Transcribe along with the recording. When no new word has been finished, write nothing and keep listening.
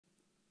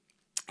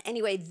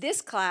Anyway,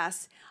 this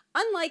class,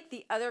 unlike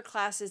the other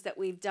classes that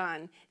we've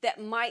done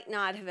that might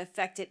not have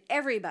affected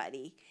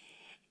everybody,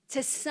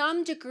 to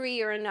some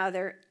degree or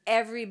another,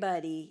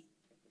 everybody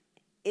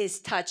is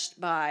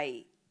touched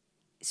by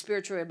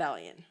spiritual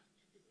rebellion.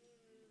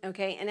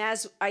 Okay, and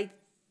as I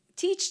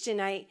teach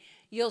tonight,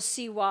 you'll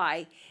see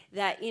why.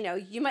 That, you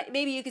know,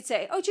 maybe you could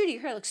say, oh, Judy,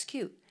 your hair looks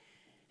cute.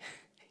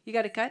 You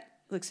got a cut?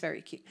 Looks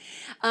very cute.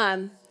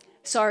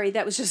 Sorry,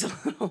 that was just a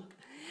little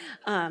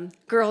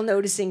girl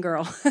noticing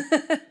girl.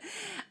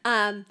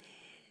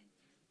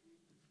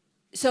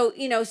 So,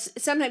 you know,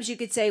 sometimes you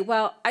could say,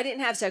 well, I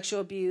didn't have sexual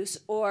abuse,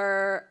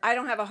 or I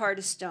don't have a heart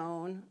of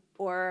stone,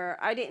 or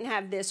I didn't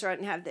have this, or I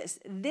didn't have this.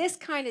 This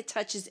kind of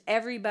touches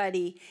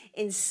everybody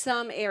in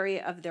some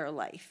area of their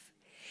life.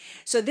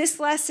 So this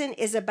lesson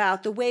is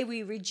about the way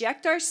we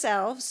reject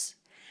ourselves,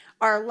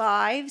 our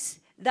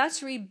lives,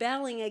 thus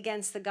rebelling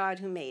against the God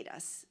who made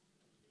us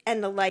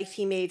and the life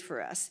he made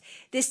for us.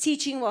 This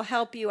teaching will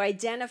help you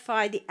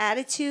identify the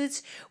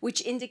attitudes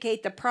which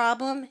indicate the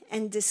problem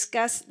and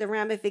discuss the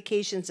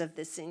ramifications of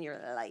this in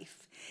your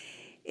life.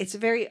 It's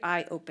very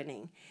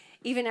eye-opening.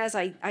 Even as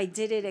I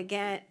did it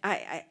again,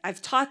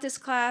 I've taught this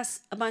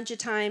class a bunch of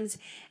times,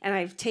 and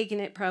I've taken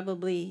it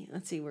probably,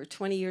 let's see, we're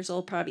 20 years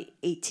old, probably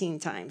 18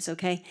 times,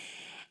 okay?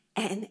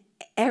 And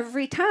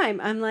every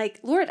time I'm like,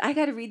 Lord, I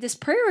got to read this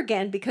prayer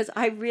again because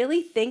I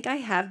really think I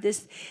have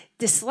this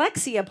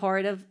dyslexia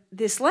part of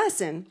this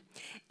lesson.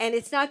 And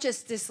it's not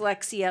just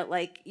dyslexia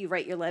like you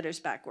write your letters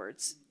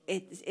backwards.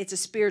 It's a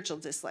spiritual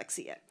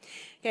dyslexia.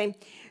 Okay,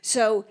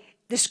 so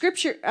the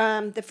scripture,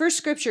 the first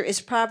scripture is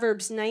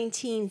Proverbs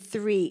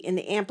 19:3 in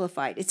the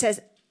Amplified. It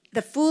says,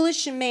 the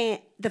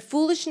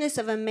foolishness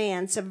of a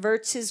man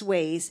subverts his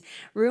ways,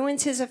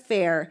 ruins his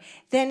affair,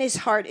 then his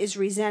heart is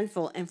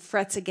resentful and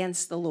frets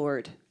against the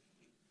Lord.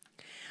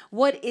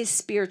 What is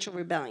spiritual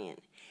rebellion?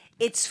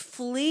 It's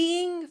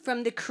fleeing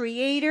from the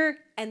Creator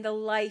and the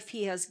life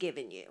he has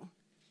given you.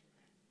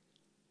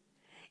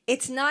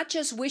 It's not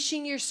just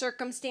wishing your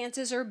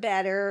circumstances are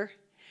better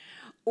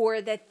or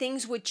that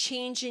things would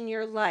change in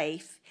your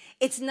life.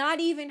 It's not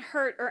even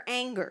hurt or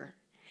anger.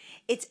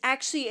 It's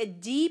actually a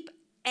deep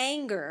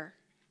anger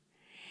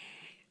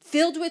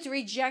filled with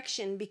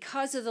rejection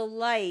because of the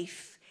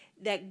life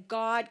that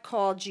God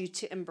called you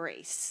to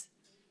embrace.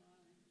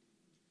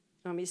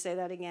 Want me to say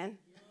that again?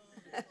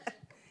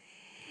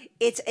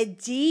 It's a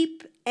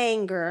deep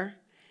anger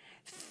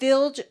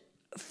filled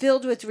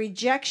with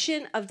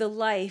rejection of the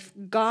life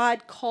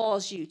God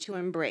calls you to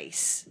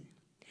embrace.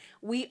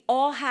 We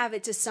all have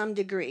it to some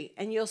degree,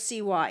 and you'll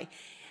see why.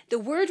 The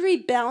word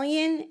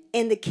rebellion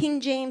in the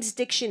King James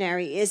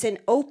Dictionary is an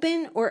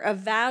open or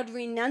avowed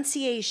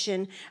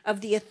renunciation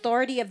of the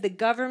authority of the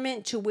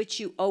government to which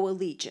you owe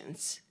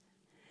allegiance.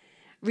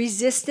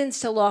 Resistance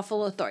to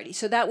lawful authority.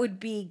 So that would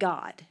be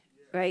God,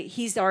 right?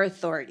 He's our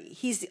authority.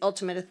 He's the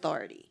ultimate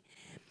authority.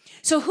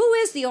 So who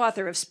is the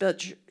author of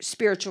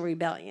spiritual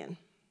rebellion?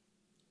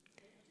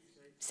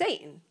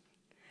 Satan.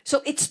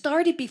 So it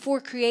started before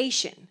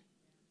creation.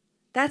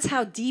 That's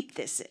how deep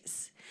this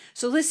is.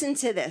 So listen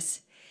to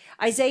this.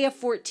 Isaiah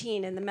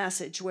 14 in the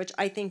Message, which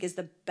I think is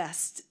the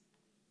best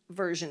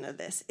version of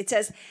this. It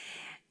says,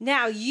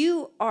 now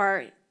you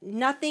are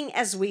nothing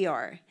as we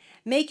are.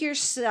 Make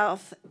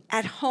yourself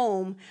at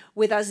home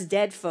with us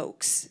dead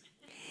folks.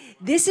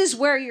 This is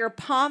where your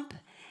pomp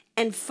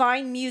and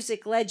fine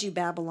music led you,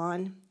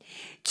 Babylon.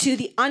 To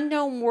the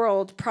unknown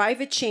world,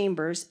 private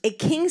chambers, a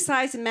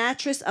king-size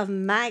mattress of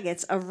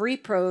maggots of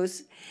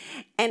repose,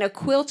 and a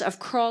quilt of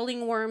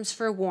crawling worms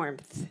for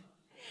warmth.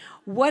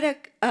 What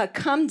a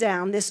come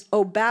down, this,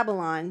 O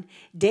Babylon,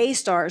 day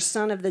star,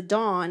 son of the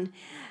dawn,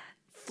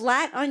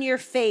 flat on your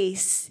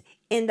face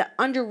in the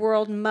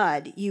underworld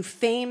mud, you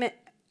famous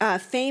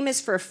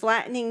for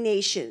flattening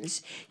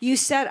nations. You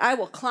said, I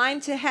will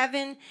climb to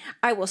heaven.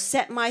 I will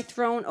set my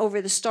throne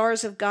over the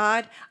stars of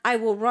God. I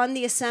will run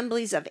the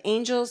assemblies of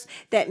angels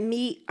that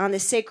meet on the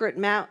sacred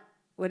mount,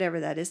 whatever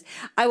that is.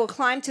 I will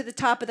climb to the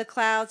top of the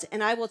clouds,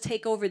 and I will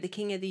take over as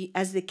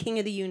the king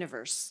of the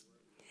universe.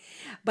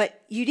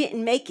 But you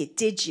didn't make it,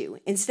 did you?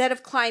 Instead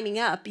of climbing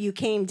up, you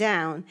came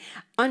down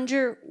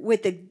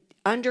with the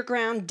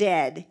underground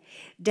dead,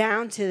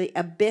 down to the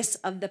abyss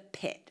of the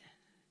pit.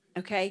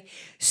 Okay?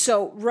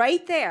 So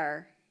right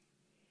there,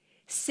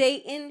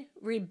 Satan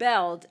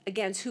rebelled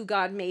against who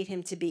God made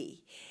him to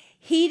be.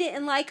 He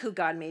didn't like who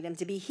God made him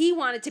to be. He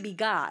wanted to be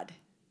God.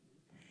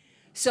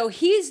 So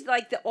he's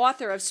like the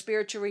author of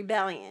spiritual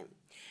rebellion.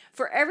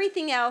 For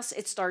everything else,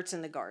 it starts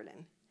in the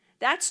garden.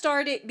 That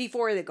started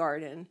before the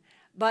garden.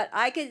 But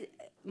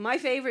my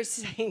favorite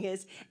saying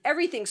is,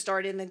 everything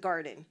started in the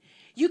garden.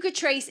 You could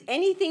trace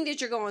anything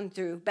that you're going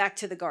through back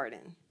to the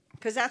garden,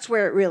 because that's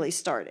where it really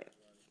started.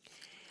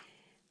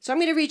 So I'm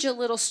going to read you a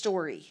little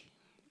story.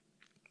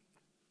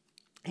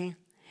 Okay.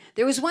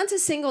 There was once a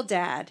single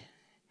dad,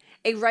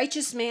 a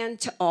righteous man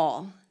to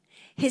all.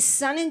 His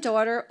son and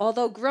daughter,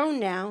 although grown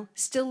now,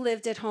 still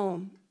lived at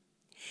home.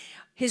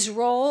 His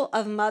role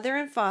of mother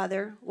and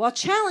father, while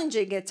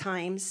challenging at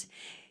times,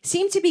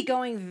 seemed to be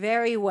going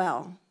very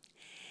well.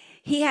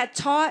 He had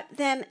taught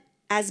them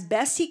as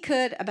best he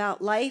could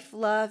about life,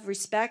 love,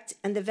 respect,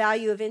 and the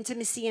value of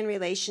intimacy and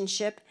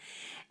relationship,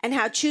 and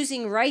how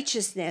choosing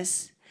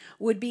righteousness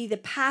would be the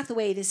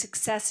pathway to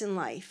success in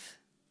life.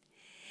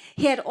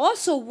 He had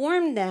also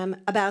warned them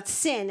about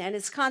sin and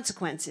its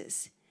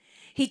consequences.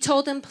 He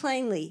told them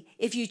plainly,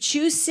 if you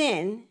choose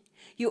sin,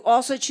 you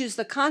also choose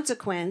the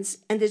consequence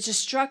and the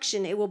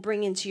destruction it will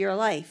bring into your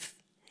life.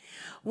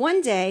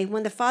 One day,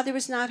 when the father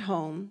was not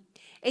home,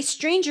 a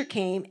stranger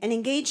came and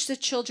engaged the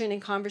children in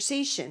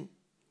conversation.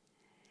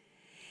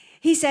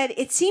 He said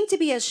it seemed to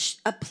be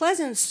a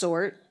pleasant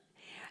sort,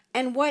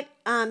 and what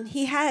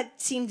he had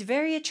seemed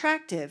very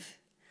attractive,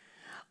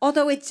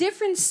 although it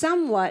differed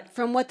somewhat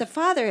from what the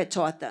father had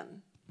taught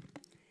them.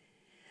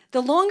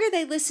 The longer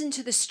they listened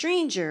to the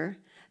stranger,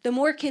 the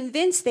more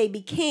convinced they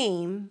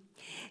became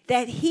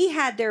that he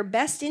had their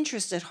best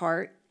interest at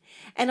heart,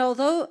 and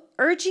although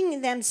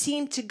urging them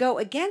seemed to go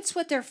against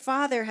what their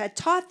father had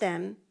taught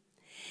them,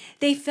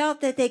 they felt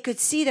that they could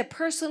see the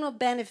personal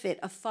benefit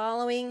of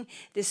following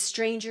this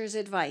stranger's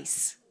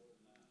advice.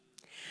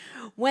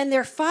 When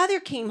their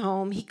father came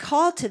home, he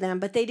called to them,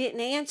 but they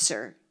didn't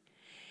answer.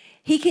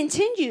 He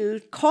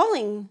continued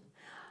calling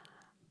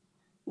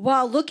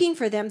while looking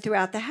for them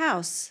throughout the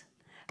house.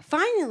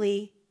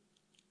 Finally,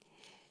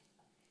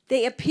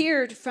 they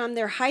appeared from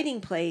their hiding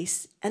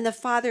place, and the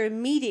father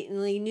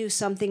immediately knew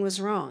something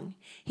was wrong.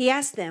 He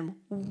asked them,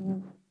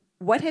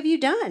 "What have you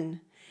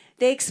done?"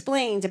 They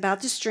explained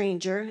about the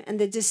stranger and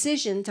the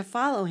decision to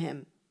follow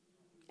him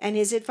and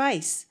his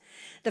advice.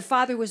 The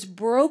father was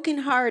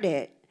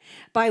brokenhearted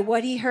by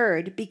what he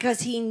heard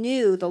because he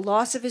knew the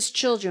loss of his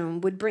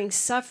children would bring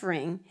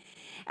suffering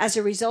as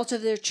a result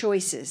of their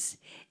choices.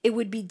 It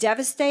would be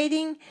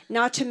devastating,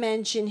 not to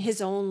mention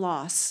his own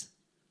loss.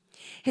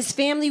 His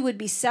family would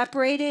be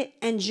separated,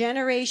 and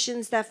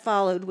generations that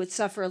followed would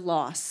suffer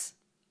loss.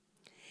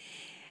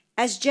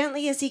 As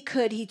gently as he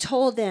could, he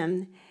told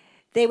them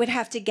they would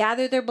have to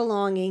gather their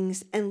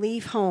belongings and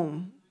leave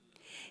home,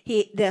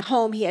 the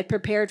home he had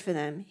prepared for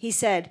them. He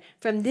said,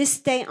 "From this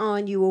day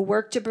on, you will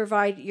work to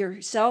provide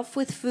yourself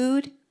with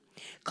food,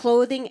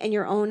 clothing, and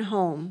your own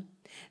home.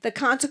 The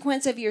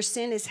consequence of your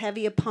sin is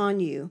heavy upon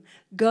you.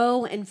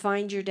 Go and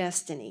find your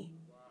destiny."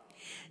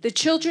 The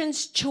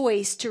children's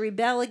choice to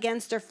rebel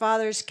against their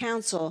father's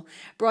counsel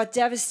brought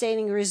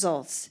devastating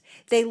results.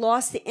 They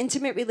lost the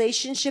intimate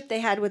relationship they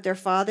had with their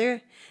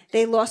father.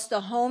 They lost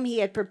the home he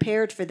had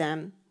prepared for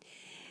them.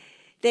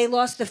 They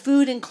lost the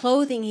food and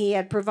clothing he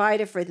had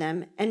provided for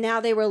them, and now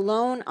they were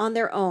alone on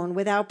their own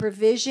without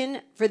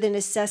provision for the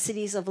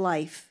necessities of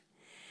life.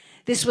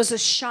 This was a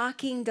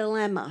shocking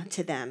dilemma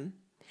to them.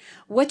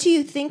 What do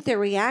you think their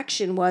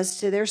reaction was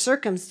to their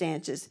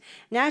circumstances?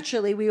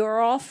 Naturally, we are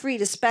all free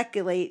to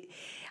speculate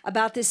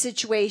about this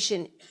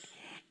situation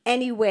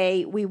any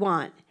way we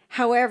want.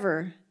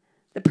 However,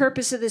 the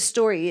purpose of this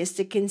story is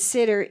to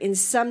consider in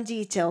some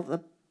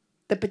detail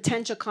the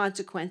potential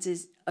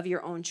consequences of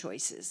your own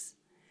choices.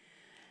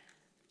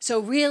 So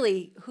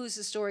really, who's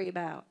the story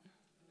about?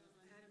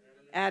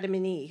 Adam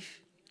and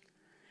Eve.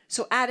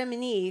 So Adam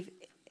and Eve,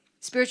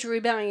 spiritual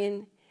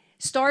rebellion,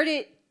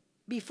 started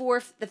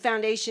before the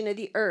foundation of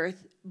the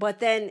earth, but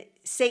then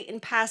Satan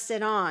passed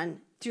it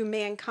on through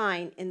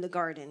mankind in the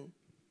garden.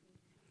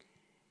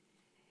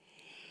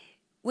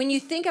 When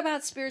you think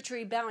about spiritual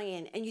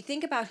rebellion and you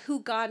think about who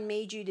God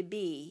made you to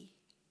be,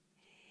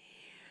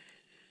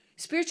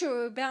 spiritual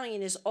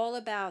rebellion is all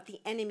about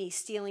the enemy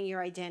stealing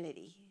your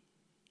identity.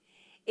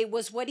 It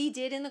was what he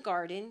did in the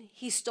garden.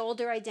 He stole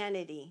their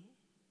identity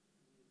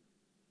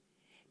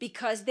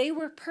because they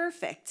were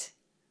perfect,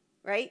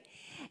 right?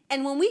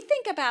 And when we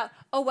think about,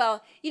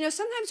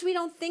 sometimes we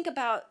don't think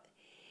about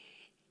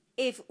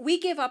if we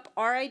give up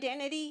our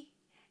identity,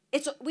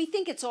 we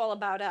think it's all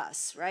about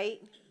us,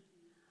 right?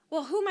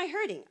 Well, who am I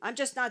hurting? I'm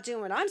just not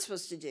doing what I'm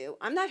supposed to do.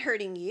 I'm not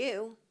hurting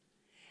you.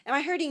 Am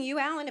I hurting you,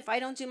 Alan, if I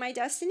don't do my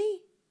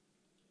destiny?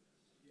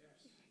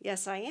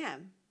 Yes, I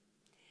am.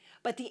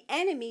 But the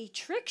enemy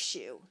tricks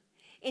you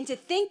into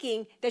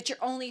thinking that you're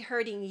only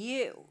hurting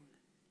you.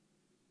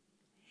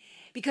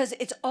 Because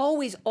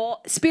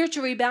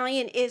spiritual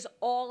rebellion is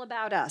all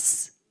about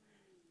us.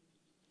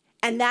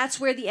 And that's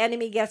where the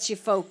enemy gets you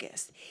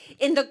focused.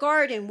 In the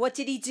garden, what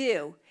did he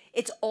do?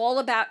 It's all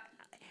about,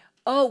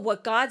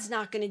 what God's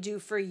not going to do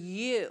for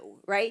you,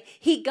 right?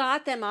 He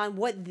got them on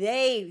what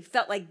they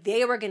felt like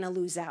they were going to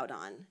lose out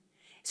on.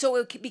 So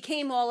it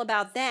became all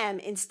about them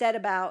instead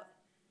about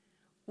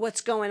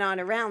what's going on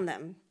around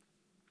them.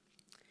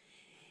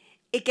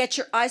 It gets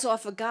your eyes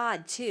off of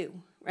God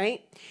too,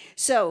 right?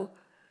 So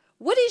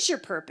what is your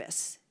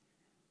purpose?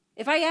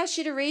 If I asked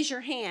you to raise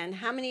your hand,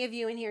 how many of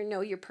you in here know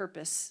your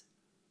purpose?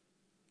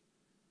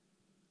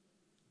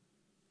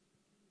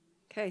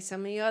 Okay,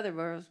 some of you other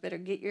girls better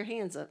get your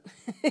hands up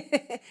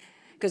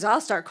because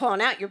I'll start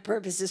calling out your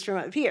purposes from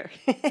up here.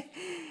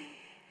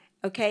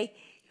 Okay,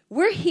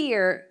 we're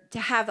here to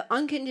have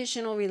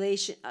unconditional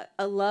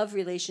a love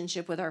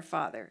relationship with our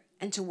Father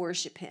and to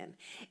worship him.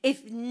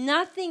 If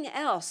nothing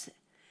else,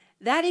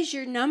 that is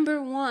your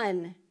number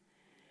one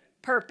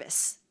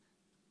purpose.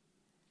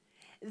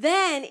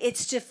 then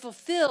it's to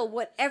fulfill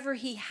whatever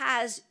he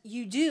has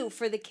you do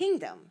for the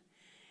kingdom.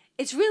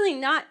 It's really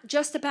not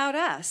just about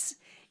us.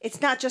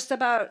 It's not just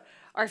about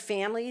our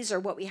families or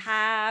what we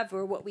have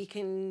or what we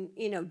can,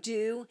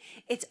 do.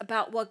 It's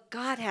about what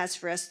God has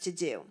for us to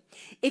do.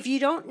 If you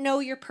don't know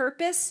your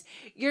purpose,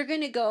 you're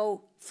going to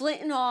go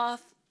flinting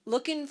off,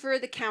 looking for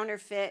the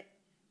counterfeit.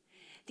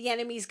 The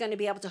enemy's going to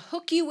be able to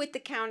hook you with the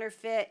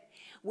counterfeit,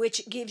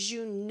 which gives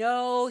you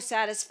no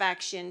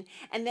satisfaction.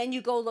 And then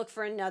you go look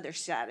for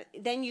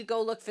then you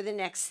go look for the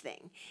next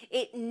thing.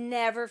 It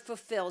never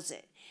fulfills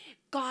it.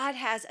 God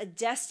has a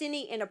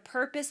destiny and a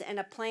purpose and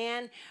a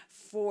plan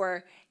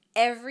for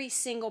every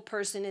single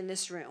person in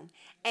this room.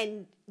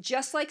 And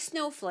just like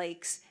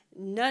snowflakes,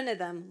 none of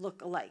them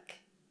look alike.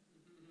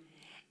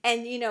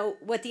 And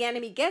what the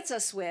enemy gets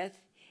us with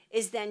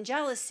is then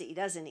jealousy,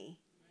 doesn't he?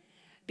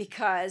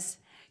 Because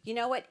you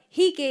know what?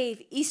 He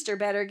gave Easter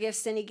better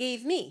gifts than he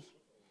gave me.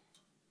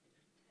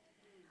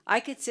 I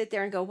could sit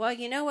there and go, well,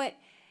 you know what?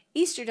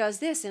 Easter does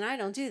this and I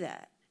don't do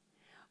that.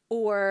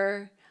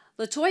 Or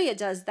LaToya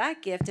does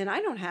that gift and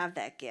I don't have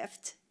that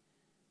gift.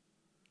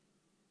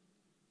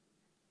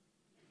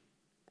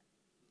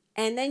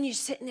 And then you're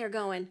sitting there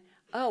going,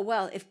 oh,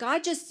 well, if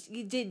God just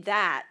did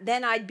that,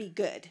 then I'd be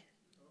good.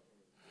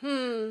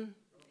 Can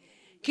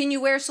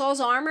you wear Saul's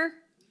armor?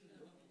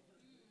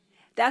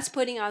 That's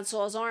putting on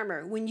Saul's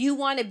armor. When you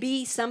want to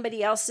be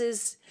somebody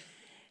else's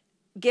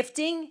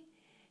gifting,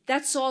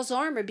 that's Saul's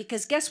armor.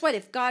 Because guess what?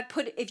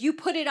 If you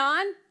put it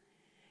on,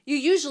 you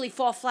usually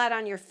fall flat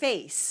on your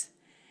face.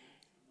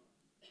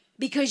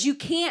 Because you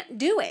can't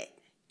do it.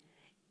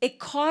 It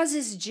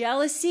causes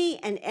jealousy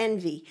and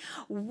envy.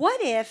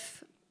 What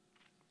if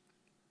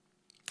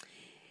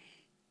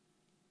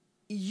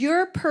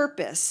your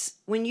purpose,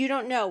 when you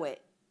don't know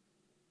it,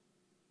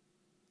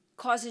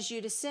 causes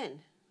you to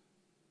sin?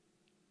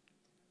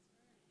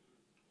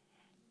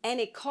 And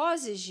it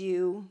causes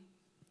you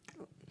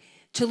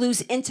to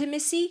lose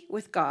intimacy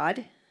with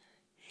God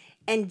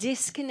and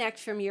disconnect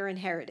from your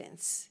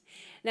inheritance.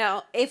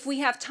 Now, if we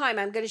have time,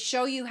 I'm going to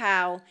show you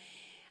how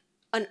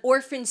an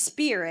orphan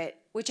spirit,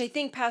 which I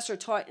think Pastor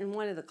taught in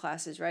one of the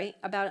classes, right?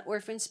 About an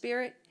orphan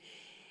spirit,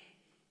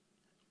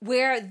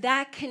 where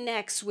that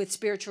connects with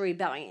spiritual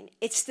rebellion.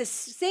 It's the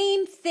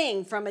same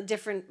thing from a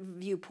different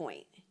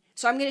viewpoint.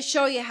 So I'm going to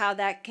show you how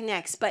that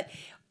connects. But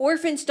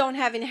orphans don't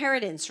have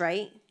inheritance,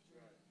 right?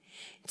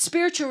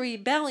 Spiritual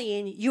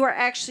rebellion, you are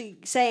actually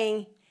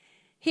saying,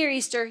 here,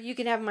 Easter, you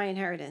can have my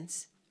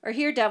inheritance. Or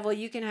here, devil,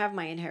 you can have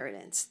my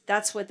inheritance.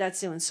 That's what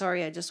that's doing.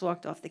 Sorry, I just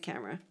walked off the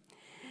camera.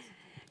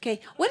 Okay,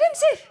 what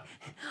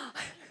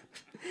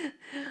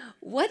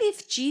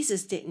if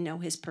Jesus didn't know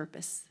his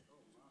purpose?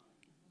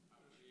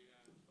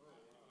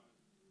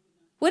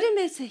 What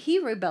if he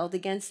rebelled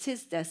against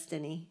his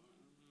destiny?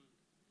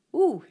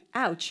 Ooh,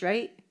 ouch,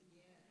 right?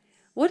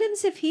 What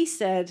if he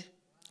said,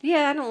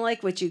 yeah, I don't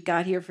like what you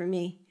got here for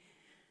me.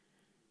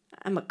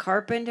 I'm a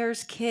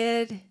carpenter's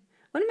kid.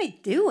 What am I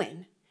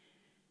doing?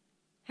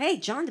 Hey,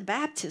 John the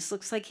Baptist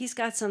looks like he's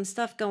got some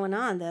stuff going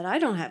on that I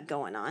don't have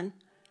going on.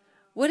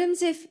 What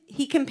if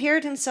he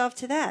compared himself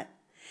to that?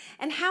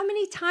 And how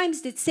many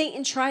times did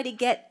Satan try to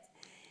get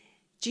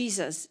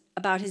Jesus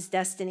about his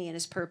destiny and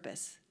his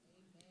purpose?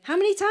 How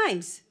many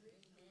times?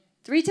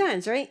 3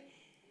 times, right?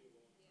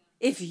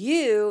 If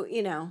you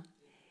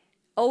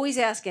always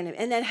asking him.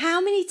 And then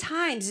how many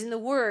times in the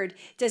word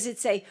does it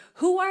say,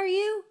 who are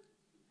you?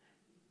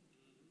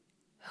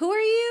 Who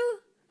are you?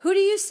 Who do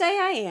you say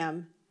I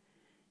am?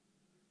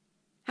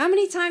 How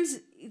many times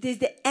did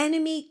the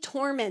enemy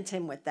torment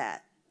him with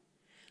that?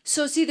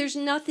 So see, there's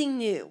nothing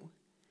new.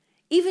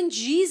 Even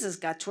Jesus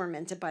got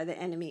tormented by the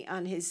enemy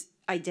on his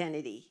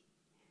identity.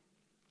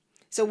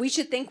 So we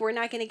should think we're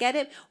not going to get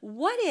it.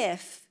 What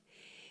if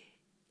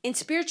in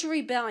spiritual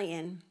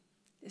rebellion,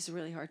 it's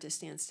really hard to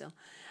stand still.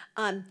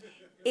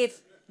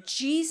 If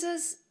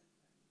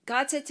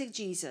God said to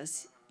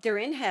Jesus, they're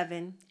in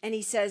heaven, and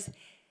he says,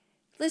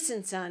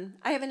 listen, son,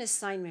 I have an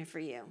assignment for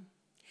you.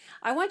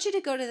 I want you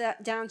to go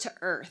down to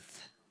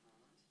earth.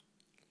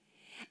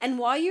 And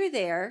while you're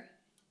there,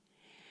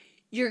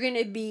 you're going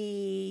to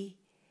be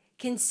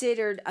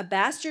considered a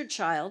bastard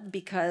child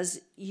because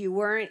you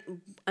weren't,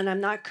 and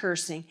I'm not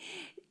cursing,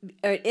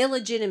 an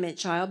illegitimate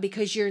child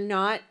because your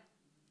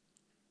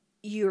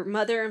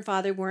mother and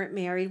father weren't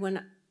married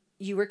when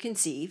you were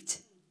conceived.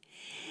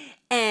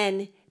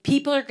 And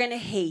people are going to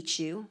hate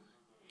you.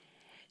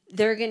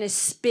 They're going to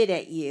spit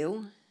at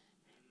you.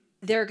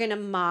 They're going to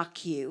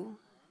mock you.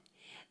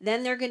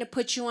 Then they're going to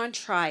put you on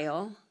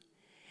trial.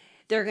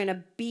 They're going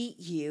to beat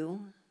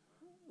you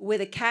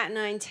with a cat o'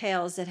 nine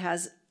tails that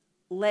has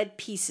lead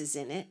pieces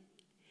in it.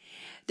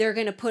 They're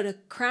going to put a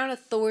crown of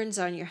thorns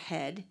on your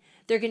head.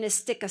 They're going to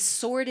stick a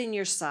sword in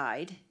your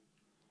side.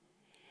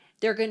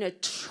 They're going to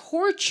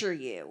torture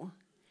you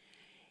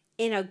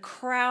in a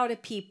crowd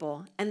of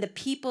people, and the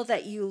people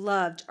that you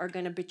loved are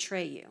going to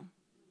betray you.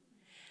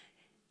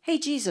 Hey,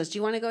 Jesus, do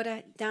you want to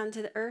go down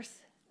to the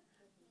earth?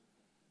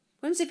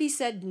 What if he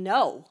said,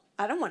 no,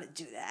 I don't want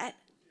to do that?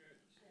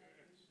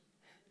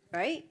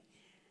 Right?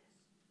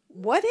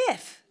 What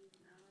if?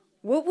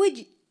 What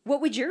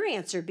would your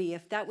answer be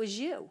if that was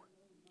you?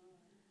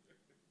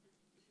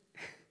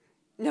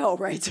 No,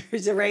 right?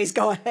 Ray's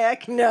going,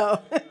 heck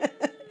no.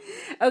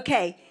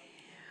 Okay.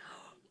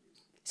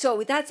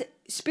 So that's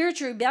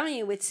spiritual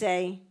rebellion would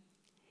say,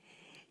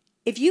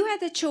 if you had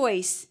the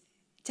choice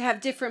to have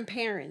different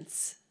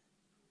parents,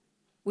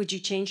 would you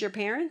change your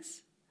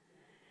parents?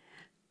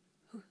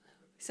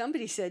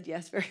 Somebody said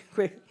yes very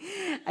quick.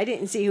 I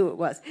didn't see who it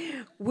was.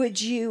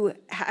 Would you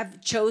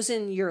have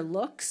chosen your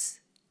looks?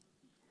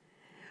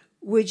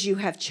 Would you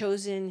have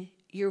chosen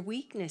your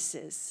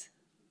weaknesses?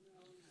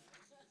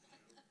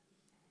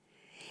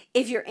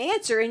 If your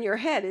answer in your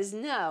head is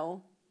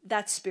no,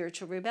 that's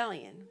spiritual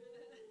rebellion.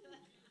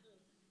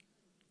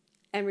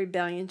 And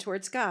rebellion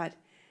towards God.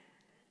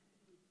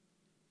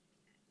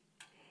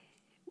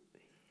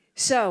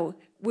 So,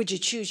 would you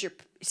choose your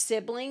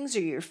siblings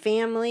or your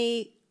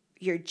family,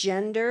 your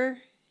gender?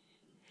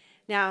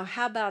 Now,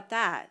 how about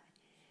that?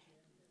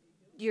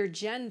 Your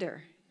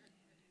gender,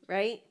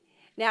 right?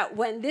 Now,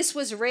 when this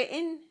was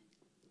written,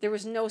 there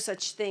was no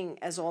such thing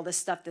as all this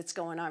stuff that's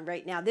going on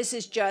right now. This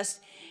is just,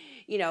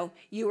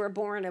 you were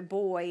born a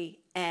boy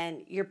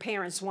and your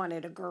parents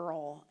wanted a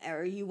girl,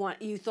 or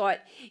you thought,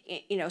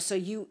 so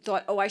you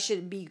thought, oh, I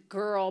should be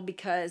girl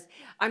because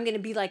I'm going to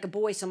be like a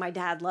boy so my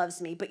dad loves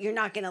me, but you're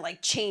not going to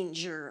like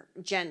change your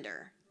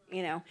gender,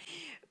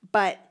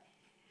 But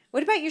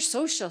what about your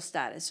social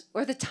status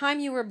or the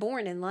time you were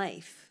born in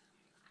life?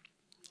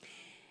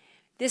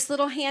 This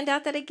little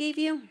handout that I gave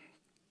you,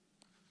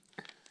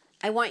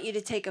 I want you to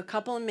take a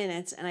couple of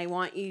minutes and I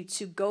want you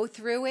to go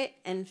through it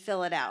and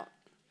fill it out.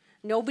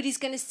 Nobody's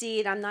going to see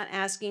it. I'm not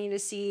asking you to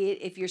see it.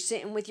 If you're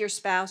sitting with your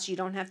spouse, you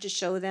don't have to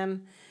show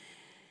them.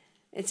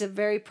 It's a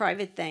very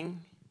private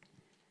thing.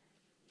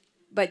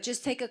 But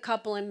just take a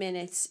couple of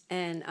minutes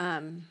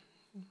and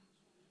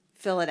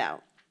fill it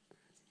out.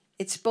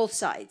 It's both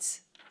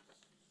sides.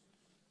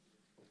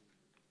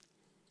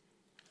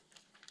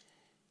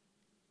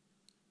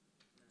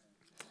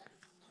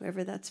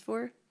 Whoever that's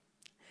for.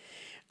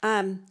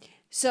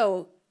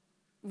 So,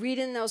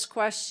 reading those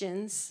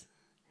questions,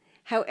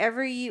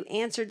 however you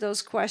answered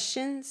those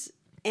questions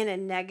in a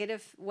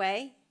negative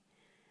way,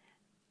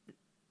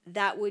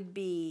 that would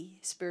be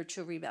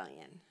spiritual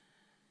rebellion.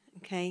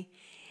 Okay?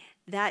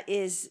 That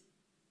is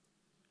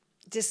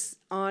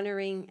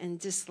dishonoring and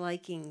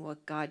disliking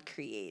what God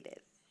created,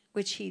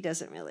 which he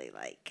doesn't really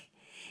like.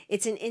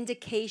 It's an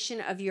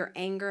indication of your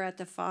anger at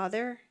the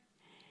Father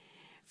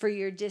for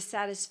your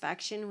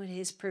dissatisfaction with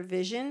his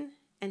provision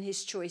and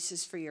his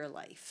choices for your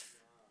life.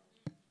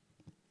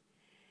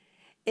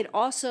 It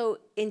also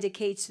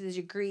indicates the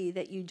degree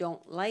that you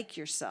don't like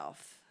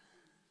yourself,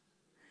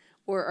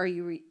 or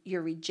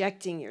you're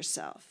rejecting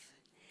yourself.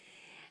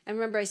 And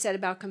remember I said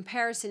about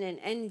comparison and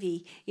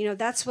envy,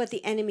 that's what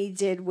the enemy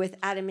did with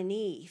Adam and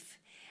Eve.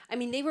 I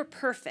mean, they were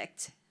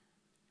perfect.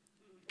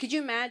 Could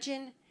you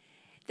imagine?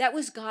 That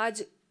was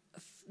God's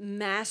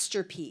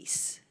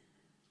masterpiece.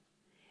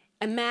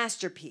 A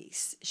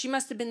masterpiece. She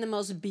must have been the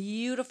most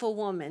beautiful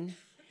woman,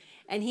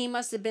 and he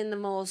must have been the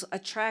most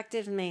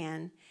attractive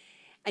man.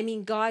 I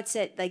mean, God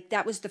said,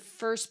 that was the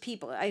first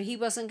people. He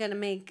wasn't going to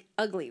make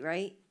ugly,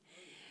 right?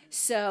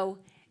 So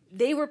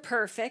they were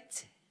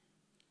perfect.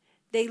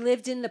 They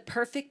lived in the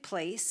perfect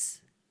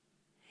place.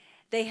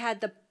 They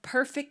had the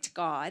perfect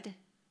God.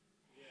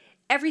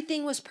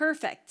 Everything was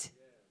perfect.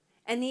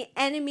 And the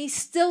enemy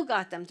still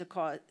got them to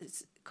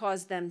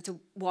cause them to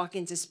walk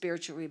into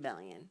spiritual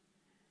rebellion,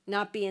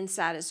 not being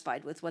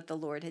satisfied with what the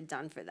Lord had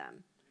done for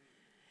them.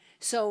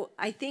 So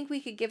I think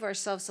we could give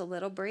ourselves a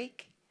little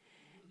break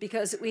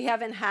because we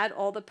haven't had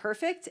all the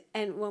perfect,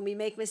 and when we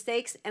make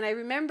mistakes, and I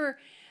remember,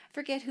 I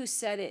forget who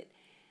said it,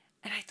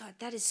 and I thought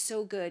that is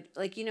so good.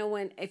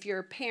 If you're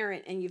a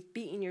parent and you've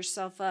beaten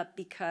yourself up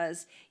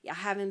because you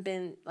haven't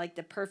been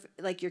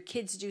like your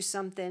kids do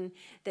something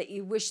that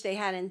you wish they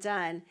hadn't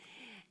done,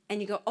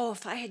 and you go, oh,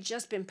 if I had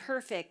just been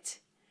perfect,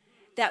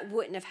 that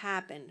wouldn't have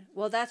happened.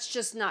 Well, that's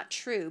just not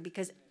true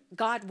because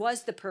God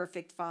was the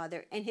perfect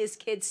father and his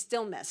kids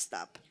still messed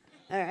up.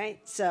 All right,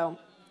 so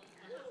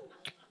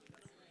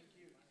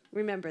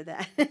remember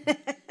that.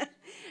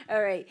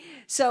 All right,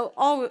 so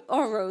all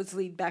roads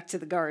lead back to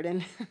the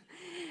garden.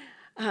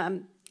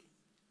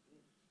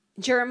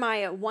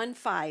 Jeremiah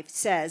 1:5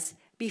 says,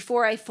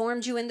 before I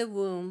formed you in the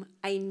womb,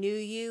 I knew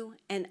you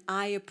and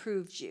I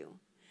approved you.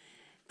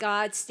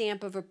 God's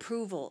stamp of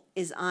approval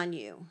is on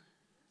you.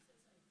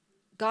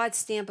 God's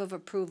stamp of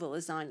approval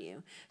is on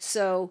you.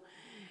 So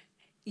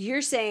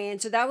you're saying,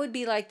 so that would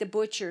be like the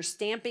butcher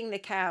stamping the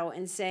cow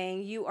and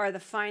saying, you are the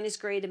finest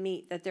grade of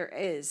meat that there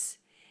is.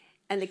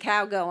 And the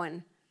cow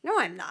going, no,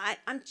 I'm not.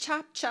 I'm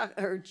chopped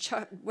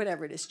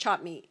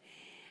meat.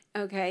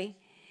 Okay?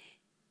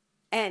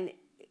 And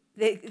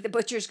the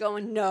butcher's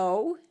going,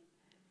 no,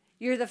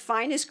 you're the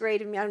finest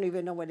grade of meat. I don't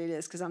even know what it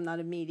is because I'm not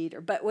a meat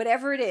eater. But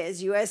whatever it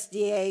is,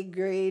 USDA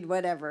grade,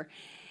 whatever.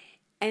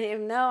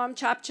 And no, I'm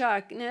chopped.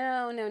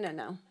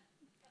 No.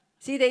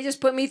 See, they just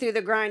put me through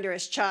the grinder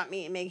as chopped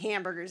meat and make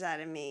hamburgers out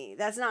of me.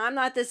 I'm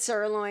not the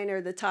sirloin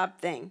or the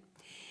top thing.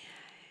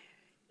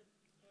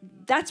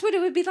 That's what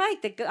it would be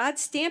like, that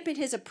God's stamping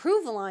his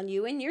approval on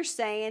you and you're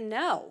saying,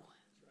 no,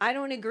 I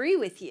don't agree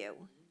with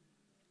you.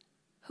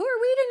 Who are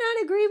we to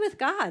not agree with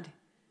God?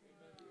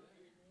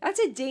 That's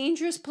a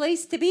dangerous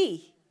place to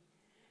be,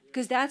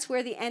 because that's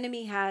where the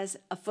enemy has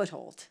a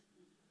foothold.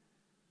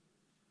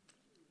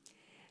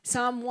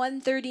 Psalm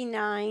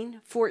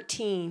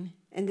 139:14,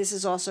 and this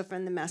is also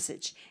from the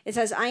Message. It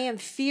says, I am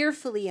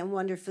fearfully and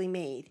wonderfully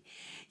made.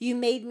 You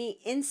made me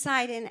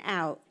inside and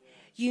out.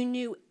 You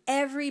knew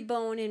every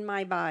bone in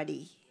my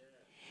body.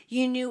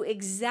 You knew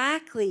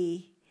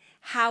exactly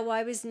how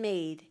I was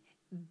made,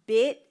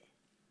 bit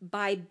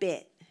by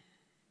bit.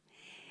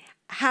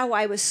 How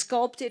I was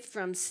sculpted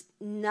from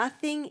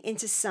nothing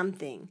into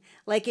something.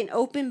 Like an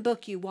open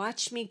book, you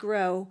watched me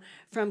grow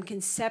from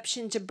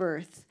conception to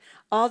birth.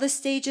 All the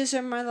stages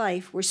of my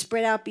life were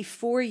spread out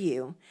before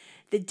you.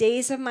 The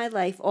days of my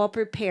life all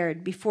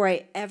prepared before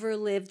I ever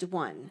lived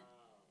one.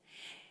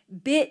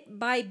 Bit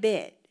by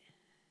bit,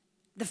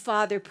 the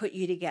Father put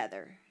you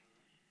together.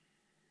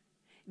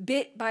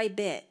 Bit by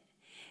bit.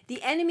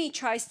 The enemy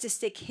tries to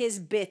stick his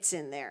bits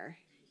in there.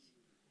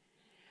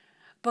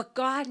 But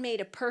God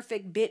made a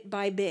perfect bit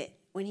by bit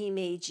when he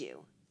made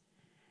you.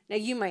 Now,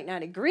 you might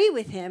not agree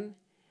with him,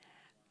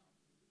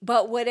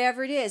 but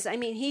whatever it is, I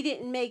mean, he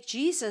didn't make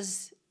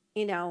Jesus,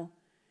 good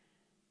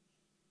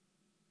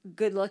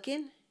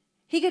looking.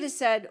 He could have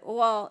said,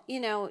 well,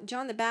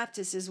 John the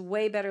Baptist is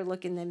way better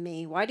looking than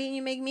me. Why didn't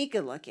you make me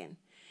good looking?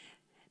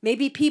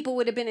 Maybe people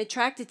would have been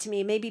attracted to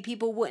me. Maybe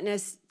people wouldn't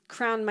have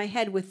crowned my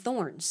head with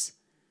thorns.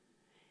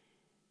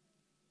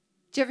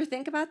 Do you ever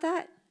think about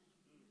that?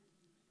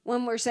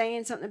 When we're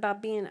saying something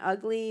about being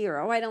ugly,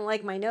 or, I don't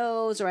like my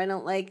nose, or I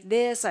don't like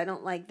this, I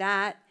don't like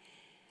that.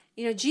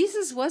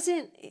 Jesus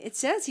wasn't, it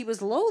says he was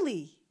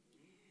lowly.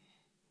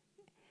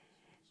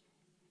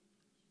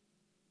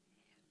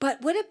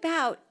 But what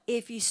about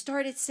if Anthony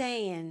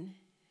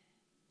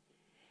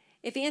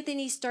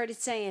started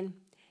saying,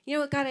 you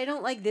know what, God, I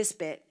don't like this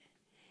bit.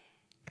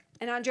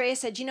 And Andrea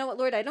said, you know what,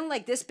 Lord, I don't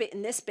like this bit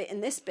and this bit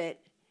and this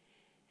bit.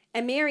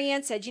 And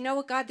Marianne said, you know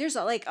what, God, there's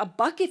like a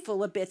bucket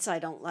full of bits I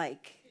don't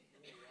like.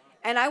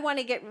 And I want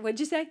to get, what'd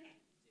you say?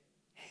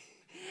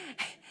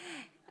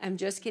 I'm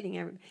just kidding,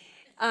 everybody.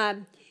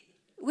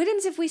 What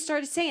happens if we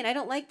started saying, I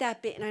don't like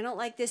that bit and I don't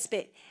like this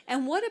bit?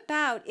 And what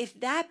about if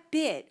that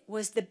bit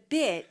was the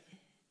bit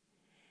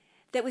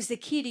that was the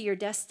key to your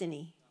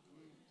destiny?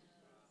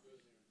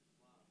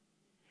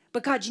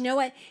 But God, you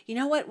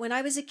know what? When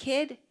I was a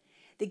kid,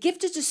 the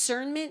gift of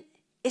discernment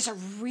is a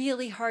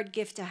really hard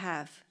gift to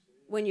have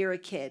when you're a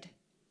kid.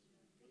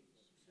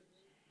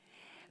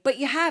 But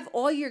you have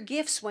all your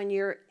gifts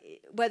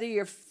whether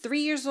you're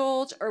 3 years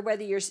old or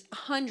whether you're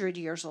 100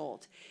 years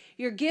old.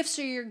 Your gifts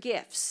are your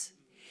gifts.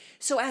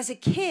 So as a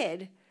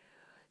kid,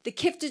 the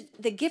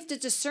gift of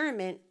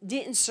discernment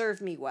didn't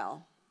serve me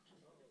well,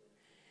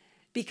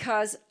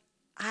 because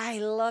I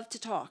love to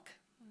talk.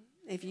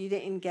 If you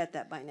didn't get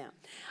that by now,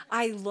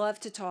 I love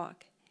to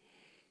talk.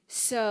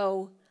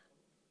 So,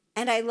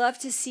 and I love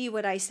to see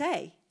what I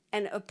say.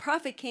 And a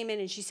prophet came in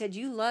and she said,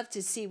 you love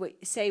to say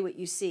what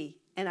you see.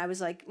 And I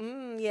was like,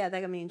 yeah,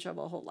 that got me in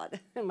trouble a whole lot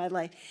in my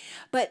life.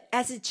 But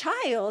as a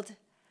child,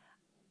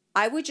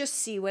 I would just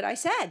see what I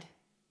said.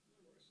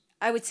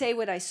 I would say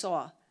what I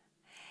saw.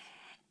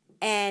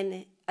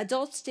 And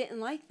adults didn't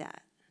like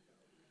that.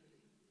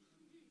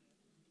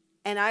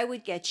 And I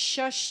would get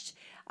shushed.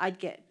 I'd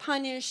get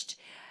punished.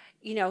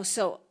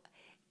 So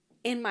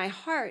in my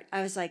heart,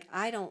 I was like,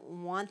 I don't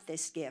want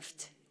this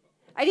gift.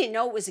 I didn't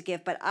know it was a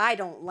gift, but I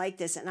don't like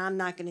this, and I'm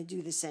not going to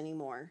do this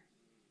anymore.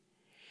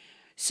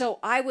 So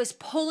I was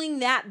pulling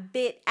that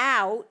bit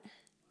out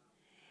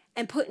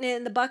and putting it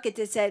in the bucket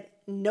that said,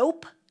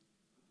 nope,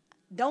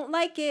 don't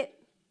like it.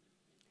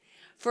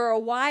 For a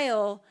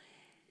while,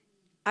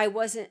 I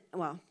wasn't,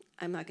 well,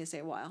 I'm not going to say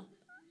a while.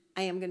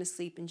 I am going to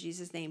sleep in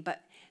Jesus' name.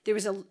 But there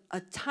was a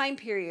time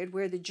period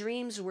where the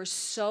dreams were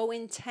so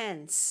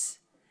intense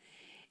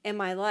in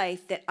my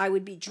life that I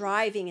would be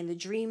driving and the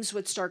dreams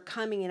would start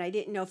coming and I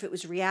didn't know if it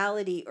was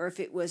reality or if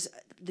it was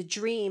the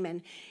dream.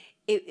 And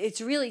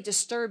it's really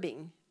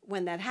disturbing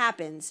when that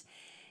happens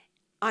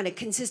on a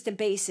consistent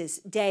basis,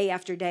 day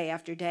after day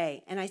after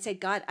day. And I said,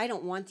 God, I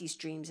don't want these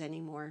dreams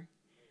anymore.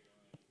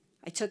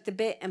 I took the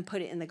bit and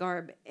put it in the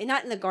garbage.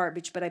 Not in the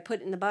garbage, but I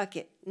put it in the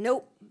bucket.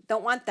 Nope,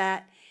 don't want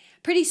that.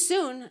 Pretty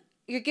soon,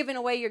 you're giving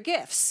away your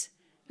gifts.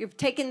 You're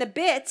taking the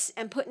bits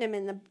and putting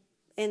them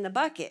in the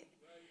bucket.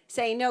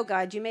 Saying, no,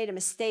 God, you made a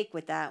mistake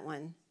with that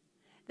one.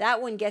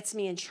 That one gets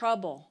me in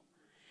trouble.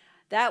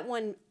 That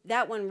one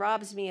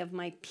robs me of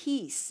my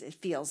peace, it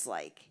feels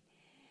like.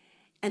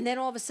 And then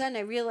all of a sudden,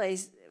 I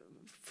realized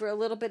for a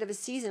little bit of a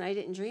season, I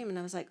didn't dream. And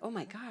I was like, oh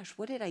my gosh,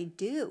 what did I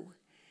do?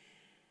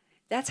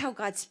 That's how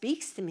God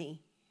speaks to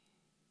me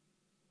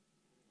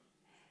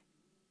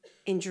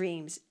in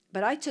dreams.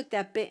 But I took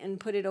that bit and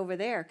put it over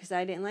there because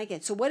I didn't like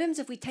it. So what happens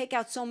if we take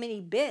out so many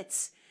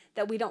bits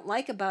that we don't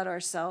like about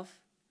ourselves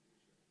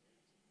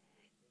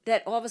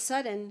that all of a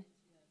sudden,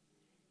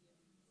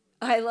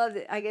 I love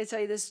it. I got to tell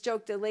you this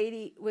joke. The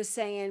lady was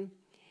saying,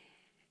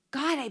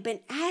 God, I've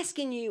been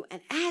asking you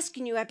and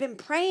asking you. I've been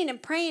praying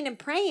and praying and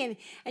praying,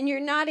 and you're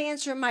not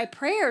answering my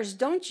prayers.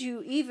 Don't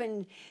you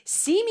even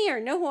see me or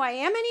know who I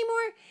am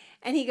anymore?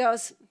 And he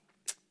goes,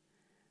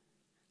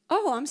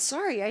 oh, I'm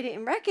sorry, I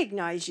didn't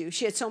recognize you.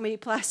 She had so many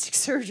plastic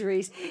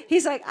surgeries.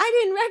 He's like,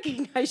 I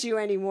didn't recognize you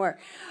anymore.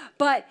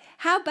 But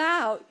how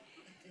about,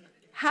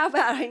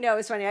 I know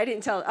it's funny,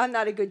 I'm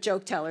not a good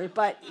joke teller,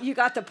 but you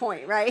got the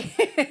point, right?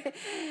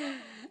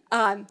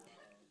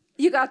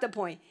 You got the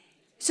point.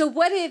 So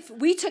what if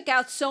we took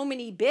out so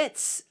many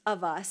bits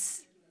of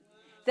us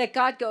that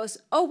God goes,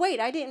 oh, wait,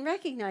 I didn't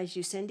recognize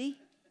you, Cindi.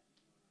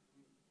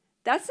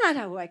 That's not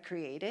who I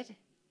created.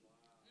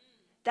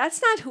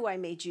 That's not who I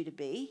made you to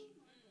be.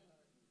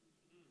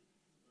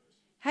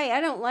 Hey,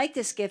 I don't like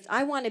this gift.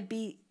 I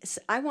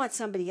want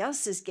somebody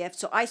else's gift.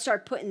 So I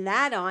start putting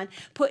that on,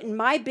 putting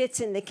my bits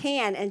in the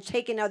can and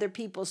taking other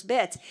people's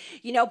bits.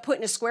 You know,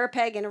 putting a square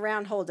peg in a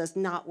round hole does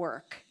not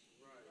work.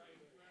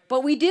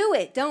 But we do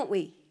it, don't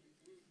we?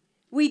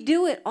 We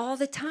do it all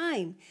the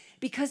time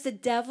because the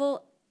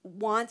devil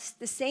wants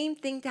the same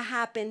thing to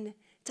happen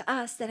to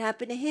us that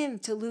happened to him,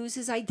 to lose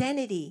his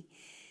identity.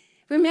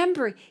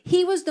 Remember,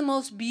 he was the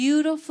most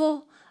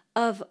beautiful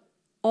of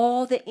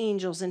all the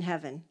angels in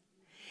heaven.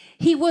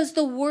 He was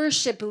the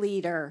worship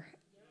leader.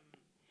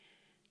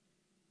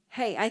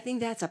 Hey, I think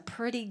that's a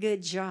pretty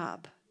good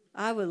job.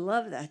 I would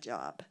love that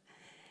job.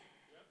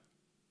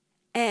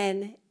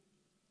 And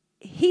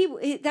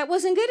that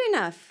wasn't good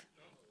enough.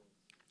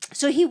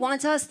 So he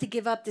wants us to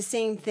give up the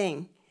same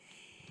thing.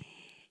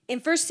 In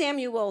 1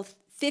 Samuel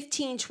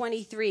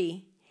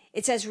 15:23,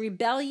 it says,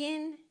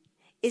 rebellion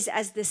is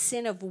as the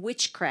sin of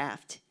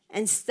witchcraft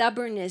and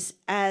stubbornness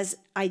as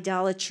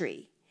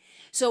idolatry.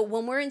 So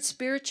when we're in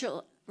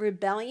spiritual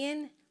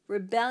rebellion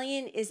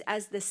is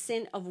as the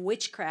sin of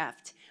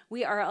witchcraft.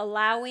 We are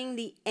allowing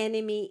the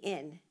enemy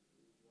in.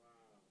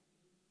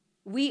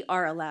 We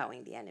are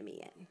allowing the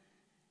enemy in.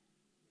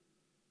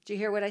 Do you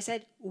hear what I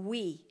said?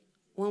 We.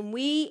 When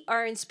we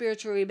are in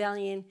spiritual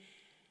rebellion,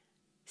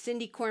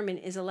 Cindi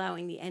Korman is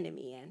allowing the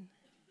enemy in.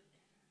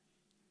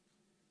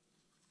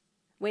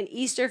 When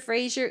Easter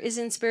Fraser is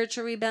in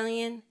spiritual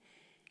rebellion,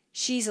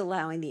 she's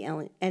allowing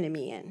the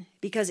enemy in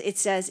because it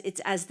says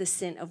it's as the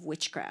sin of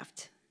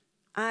witchcraft.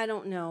 I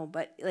don't know,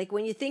 but like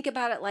when you think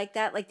about it like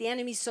that, like the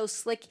enemy's so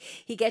slick,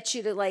 he gets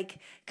you to like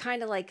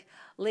kind of like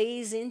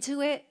laze into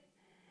it,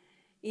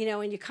 you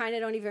know, and you kind of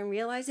don't even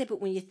realize it.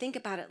 But when you think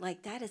about it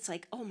like that, it's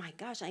like, oh my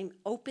gosh, I'm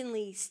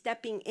openly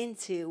stepping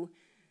into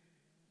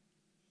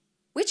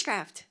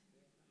witchcraft.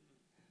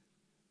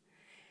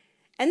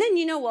 And then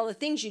you know all the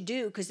things you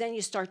do, because then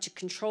you start to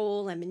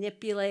control and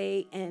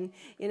manipulate and,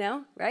 you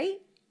know, right?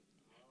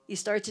 You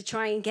start to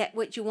try and get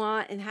what you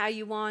want and how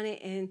you want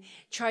it and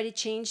try to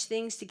change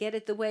things to get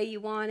it the way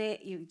you want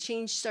it. You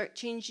start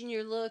changing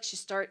your looks. You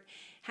start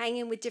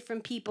hanging with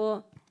different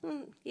people.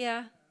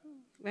 Yeah,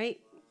 right?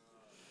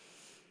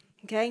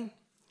 Okay?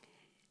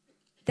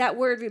 That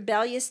word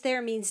rebellious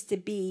there means to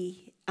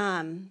be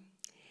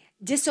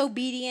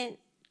disobedient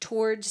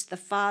towards the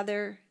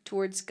Father,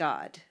 towards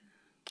God.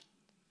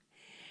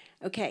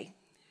 Okay.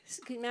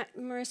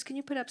 Marissa, can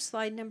you put up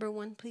slide number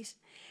 1, please?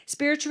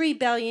 Spiritual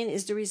rebellion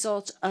is the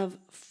result of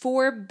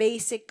 4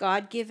 basic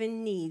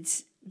God-given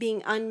needs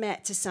being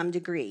unmet to some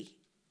degree.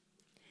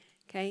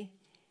 Okay?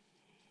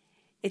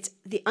 It's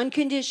the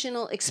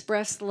unconditional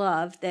expressed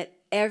love that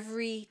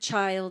every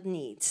child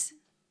needs.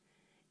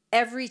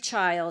 Every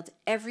child,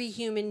 every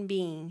human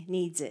being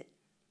needs it.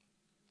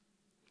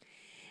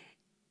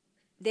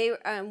 They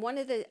one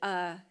of the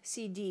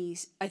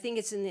CDs, I think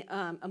it's in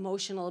the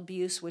emotional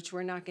abuse, which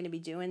we're not going to be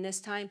doing this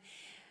time,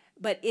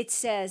 but it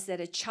says that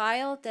a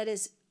child that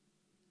is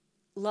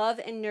love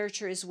and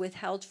nurture is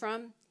withheld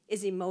from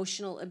is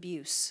emotional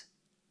abuse.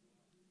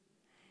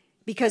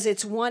 Because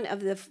it's one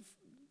of the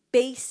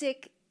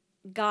basic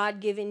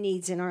God-given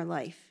needs in our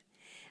life.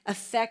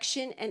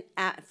 Affection and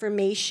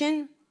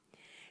affirmation,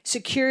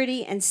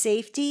 security and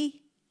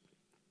safety,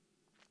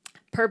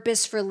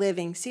 purpose for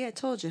living. See, I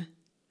told you.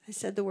 I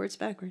said the words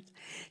backwards.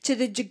 To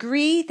the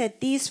degree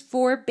that these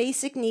 4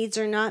 basic needs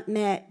are not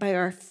met by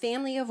our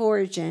family of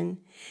origin,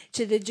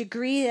 to the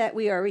degree that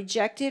we are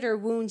rejected or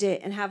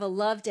wounded and have a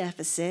love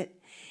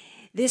deficit,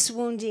 this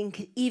wounding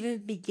can even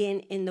begin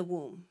in the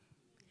womb.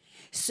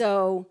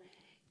 So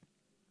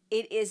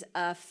it is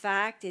a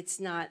fact, it's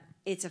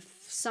a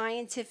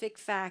scientific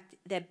fact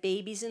that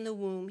babies in the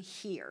womb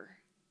hear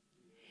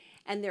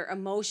and their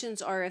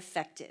emotions are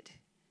affected.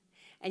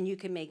 And you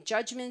can make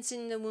judgments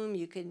in the womb.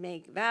 You can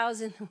make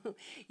vows in the womb.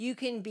 You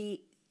can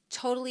be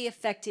totally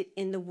affected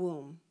in the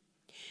womb.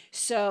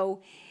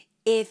 So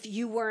if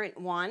you weren't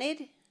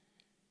wanted,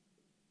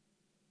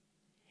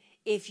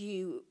 if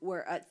you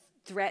were a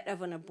threat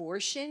of an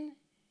abortion,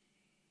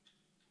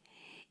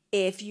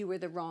 if you were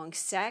the wrong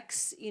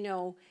sex, you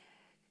know,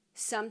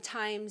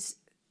 sometimes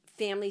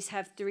families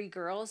have 3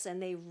 girls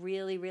and they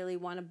really, really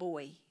want a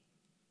boy.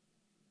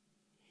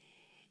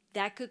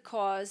 That could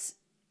cause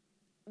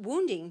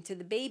wounding to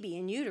the baby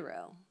in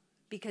utero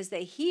because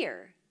they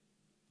hear.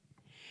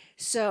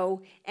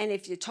 So, and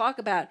if you talk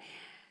about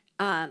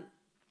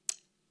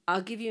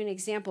I'll give you an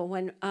example.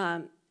 When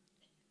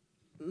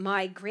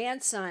my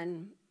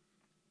grandson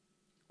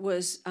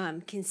was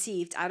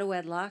conceived out of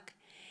wedlock,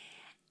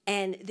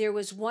 and there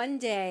was one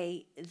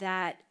day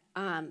that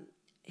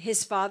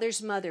his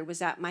father's mother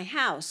was at my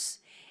house,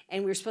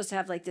 and we were supposed to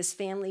have like this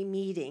family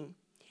meeting,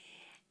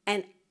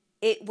 and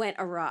it went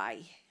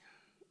awry.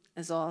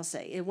 That's all I'll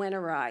say. It went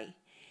awry.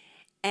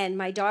 And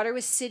my daughter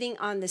was sitting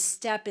on the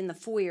step in the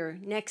foyer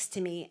next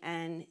to me,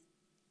 and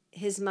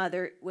his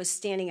mother was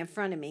standing in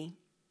front of me.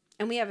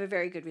 And we have a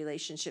very good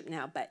relationship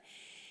now, but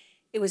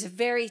it was a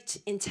very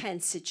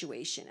intense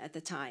situation at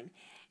the time.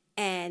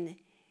 And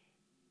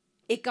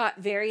it got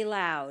very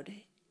loud.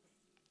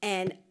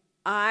 And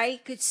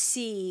I could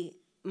see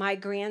my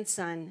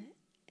grandson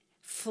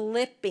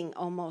flipping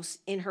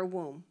almost in her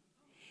womb.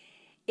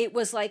 It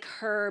was like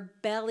her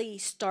belly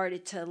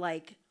started to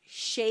like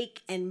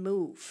shake and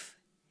move.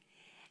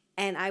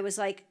 And I was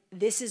like,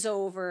 this is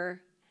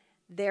over.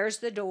 There's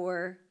the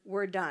door.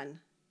 We're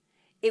done.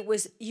 It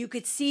was, you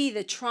could see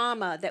the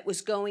trauma that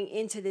was going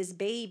into this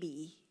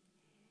baby.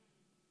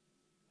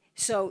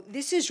 So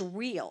this is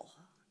real.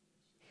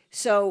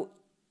 So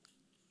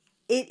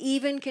it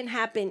even can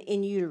happen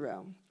in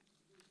utero.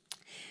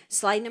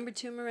 Slide number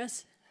 2,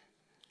 Marissa.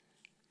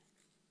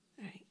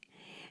 All right.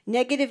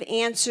 Negative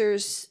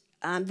answers.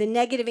 The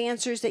negative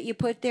answers that you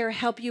put there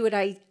help you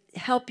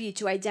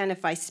to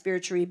identify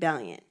spiritual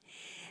rebellion.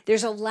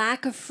 There's a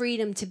lack of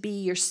freedom to be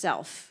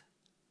yourself.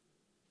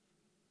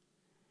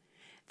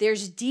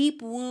 There's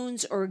deep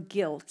wounds or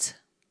guilt.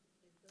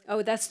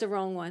 Oh, that's the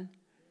wrong one.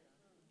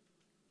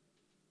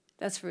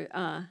 That's for,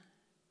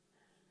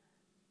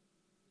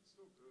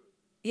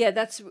 yeah,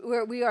 that's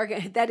where we are.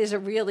 That is a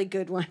really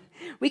good one.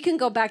 We can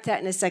go back to that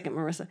in a second,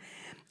 Marissa.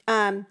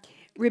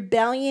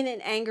 Rebellion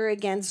and anger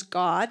against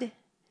God,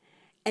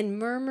 and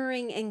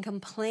murmuring and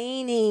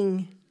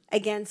complaining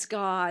against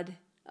God.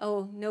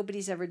 Oh,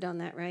 nobody's ever done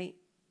that, right?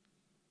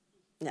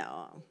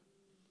 No.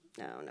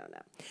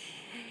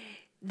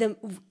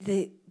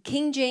 The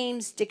King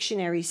James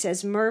Dictionary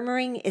says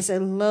murmuring is a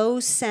low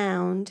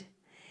sound,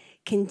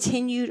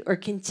 continued or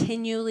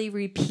continually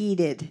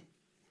repeated.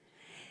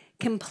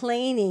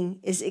 Complaining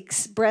is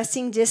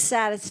expressing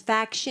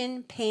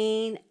dissatisfaction,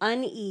 pain,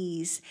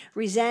 unease,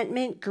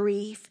 resentment,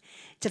 grief,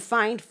 to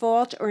find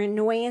fault or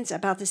annoyance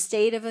about the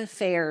state of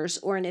affairs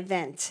or an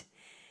event.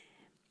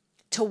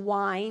 To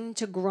whine,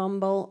 to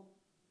grumble.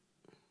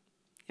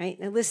 Right?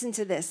 Now listen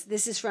to this.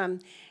 This is from,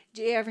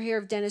 do you ever hear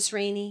of Dennis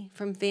Rainey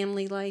from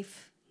Family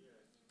Life?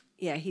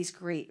 Yeah, he's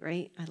great,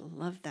 right? I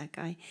love that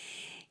guy.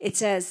 It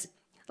says,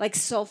 like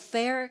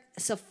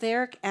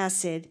sulfuric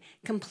acid,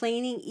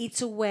 complaining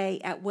eats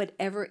away at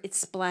whatever it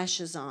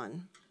splashes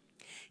on.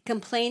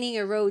 Complaining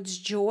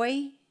erodes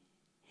joy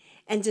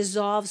and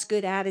dissolves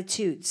good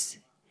attitudes.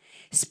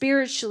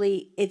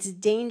 Spiritually, it's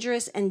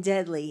dangerous and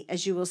deadly,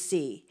 as you will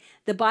see.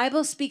 The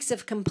Bible speaks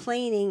of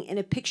complaining in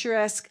a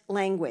picturesque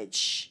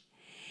language.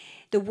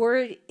 The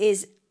word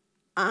is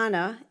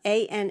ana,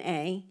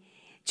 A-N-A,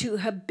 to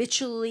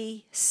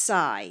habitually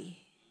sigh.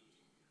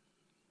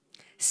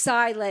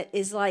 Sigh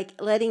is like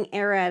letting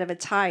air out of a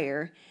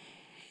tire.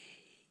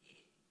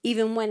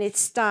 Even when it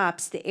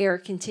stops, the air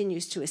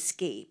continues to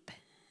escape.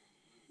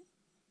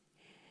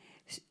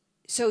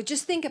 So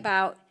just think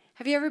about,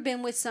 have you ever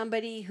been with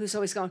somebody who's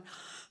always going,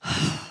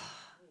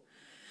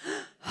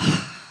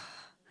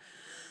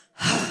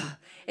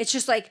 it's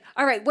just like,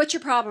 all right, what's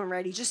your problem,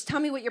 Reddy? Just tell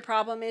me what your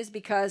problem is,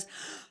 because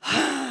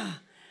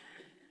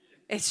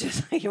it's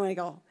just like you want to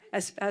go,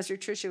 as Pastor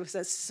Tricia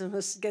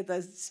says, get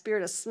the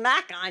spirit of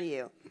smack on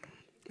you.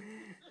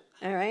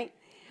 All right?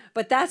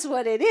 But that's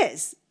what it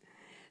is.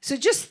 So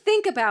just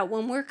think about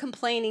when we're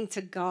complaining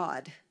to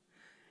God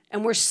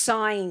and we're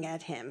sighing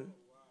at him.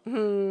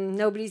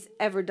 Nobody's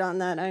ever done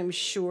that, I'm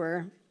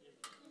sure.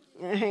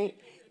 All right?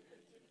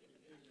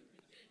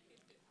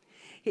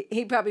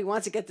 He probably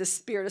wants to get the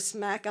spirit of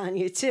smack on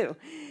you too.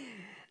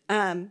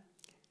 Even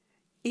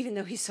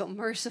though he's so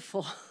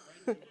merciful.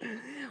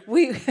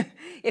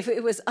 If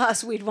it was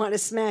us, we'd want to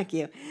smack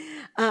you.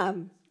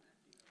 All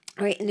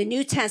right, in the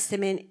New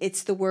Testament,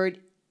 it's the word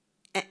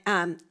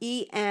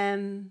EMPS,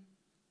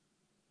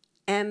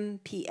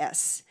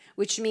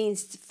 which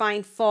means to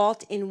find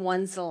fault in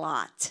one's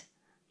lot.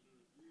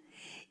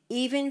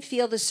 Even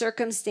feel the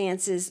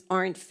circumstances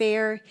aren't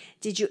fair.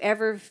 Did you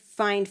ever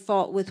find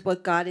fault with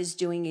what God is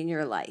doing in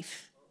your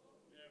life?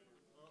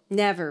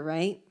 Never,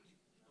 right?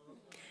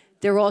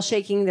 They're all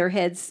shaking their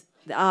heads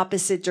the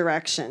opposite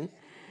direction.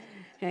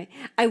 Okay.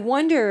 I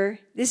wonder,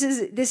 this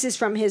is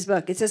from his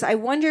book. It says, I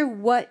wonder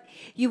what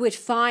you would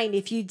find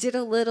if you did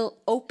a little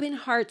open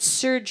heart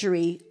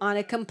surgery on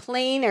a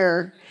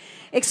complainer.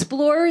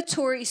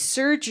 Exploratory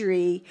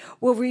surgery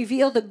will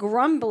reveal the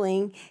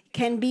grumbling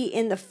can be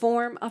in the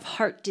form of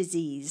heart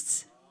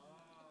disease.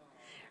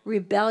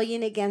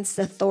 Rebellion against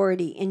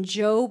authority. In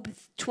Job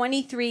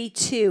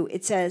 23:2,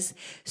 it says,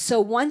 so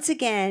once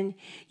again,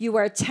 you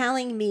are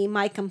telling me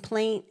my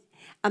complaint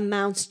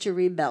amounts to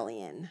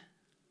rebellion.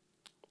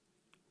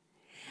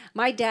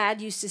 My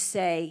dad used to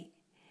say,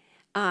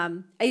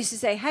 how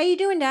you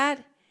doing,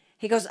 Dad?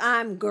 He goes,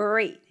 I'm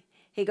great.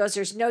 He goes,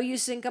 there's no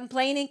use in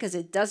complaining because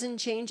it doesn't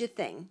change a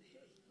thing.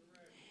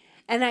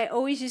 And I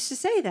always used to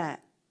say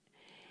that.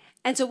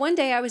 And so one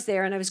day I was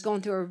there and I was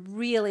going through a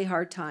really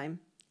hard time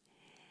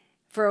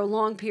for a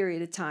long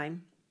period of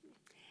time.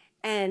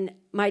 And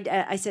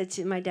I said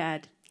to my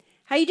dad,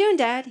 how you doing,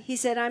 Dad? He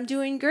said, I'm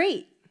doing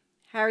great.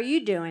 How are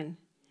you doing?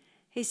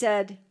 He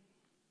said,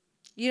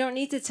 you don't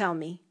need to tell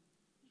me.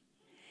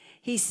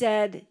 He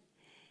said,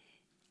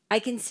 I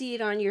can see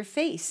it on your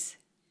face.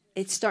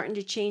 It's starting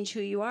to change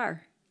who you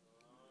are.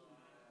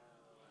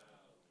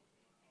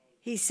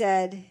 He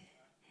said,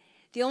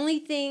 the only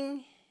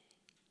thing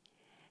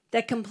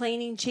that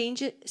complaining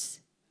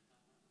changes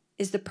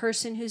is the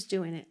person who's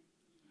doing it.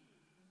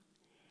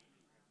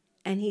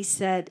 And he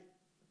said,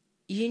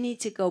 you need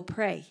to go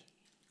pray.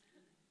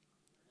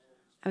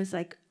 I was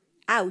like,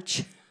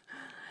 ouch.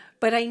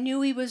 But I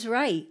knew he was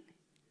right.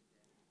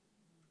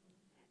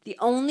 The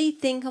only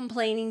thing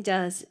complaining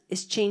does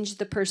is change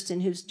the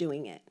person who's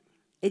doing it.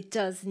 It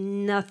does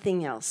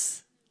nothing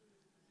else.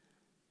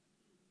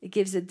 It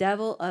gives the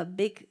devil a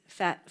big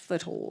fat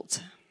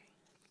foothold.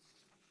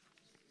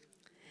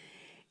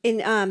 In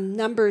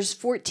Numbers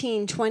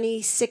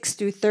 14:26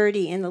 through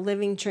 30 in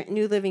the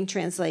New Living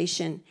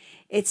Translation,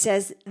 it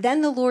says,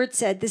 then the Lord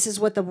said, this is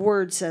what the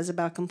word says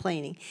about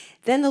complaining.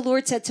 Then the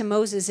Lord said to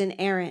Moses and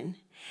Aaron,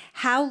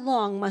 how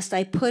long must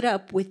I put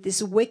up with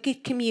this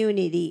wicked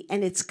community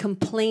and its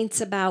complaints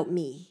about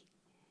me?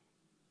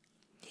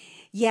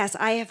 Yes,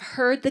 I have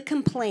heard the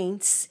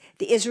complaints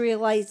the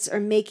Israelites are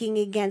making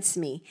against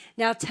me.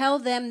 Now tell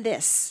them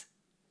this.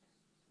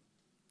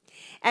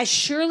 As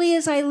surely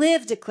as I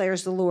live,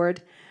 declares the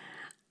Lord,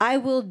 I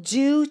will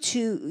do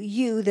to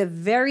you the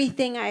very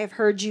thing I have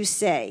heard you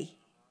say.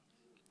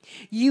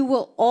 You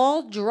will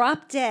all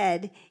drop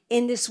dead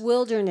in this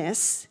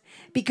wilderness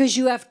because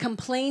you have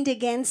complained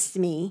against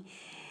me.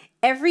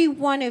 Every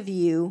one of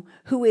you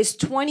who is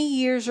 20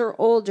 years or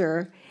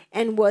older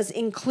and was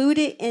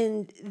included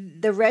in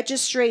the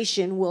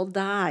registration will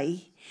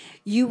die.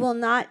 You will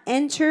not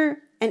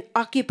enter and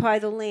occupy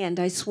the land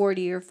I swore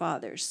to your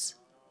fathers.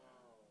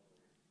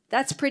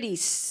 That's pretty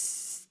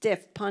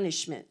stiff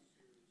punishment.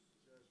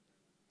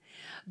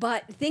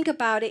 But think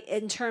about it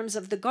in terms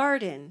of the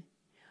garden.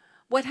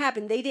 What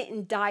happened? They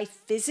didn't die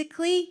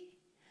physically,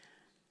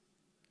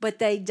 but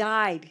they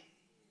died,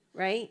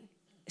 right?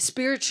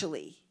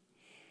 Spiritually.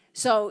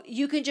 So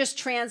you can just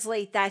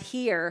translate that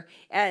here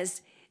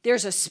as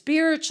there's a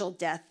spiritual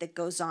death that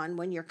goes on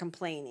when you're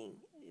complaining.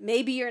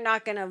 Maybe you're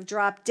not going to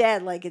drop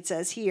dead like it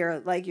says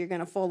here, like you're going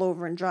to fall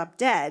over and drop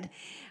dead,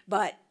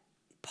 but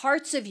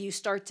parts of you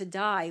start to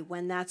die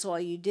when that's all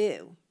you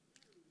do.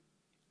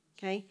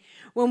 Okay?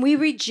 When we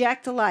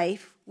reject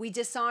life, we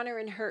dishonor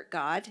and hurt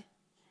God.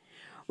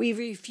 We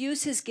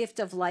refuse his gift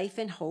of life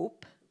and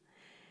hope,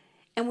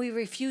 and we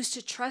refuse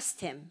to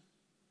trust him.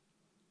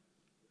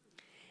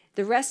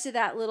 The rest of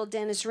that little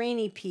Dennis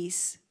Rainey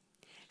piece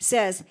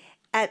says,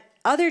 at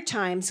other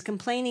times,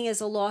 complaining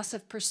is a loss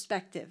of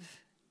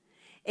perspective,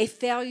 a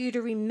failure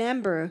to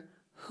remember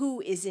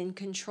who is in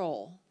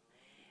control.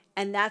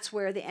 And that's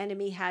where the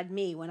enemy had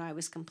me when I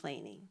was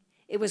complaining.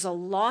 It was a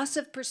loss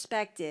of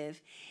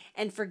perspective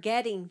and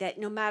forgetting that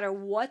no matter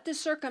what the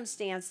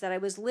circumstance that I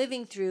was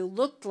living through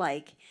looked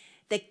like,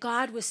 that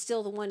God was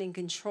still the one in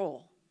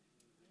control.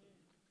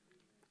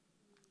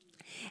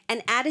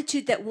 An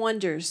attitude that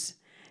wonders,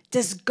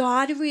 does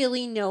God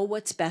really know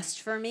what's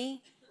best for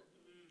me?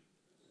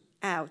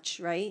 Ouch,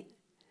 right?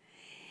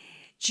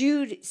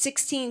 Jude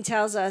 16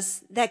 tells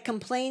us that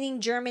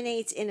complaining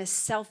germinates in a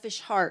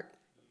selfish heart.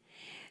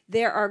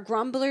 There are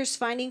grumblers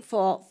finding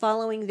fault,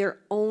 following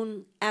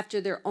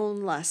after their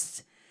own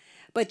lusts.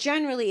 But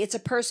generally, it's a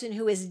person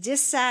who is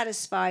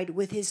dissatisfied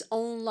with his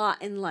own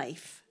lot in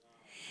life.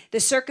 The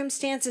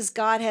circumstances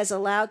God has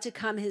allowed to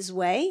come his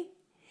way,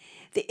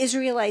 the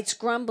Israelites'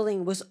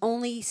 grumbling was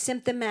only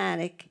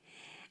symptomatic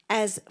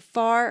as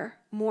far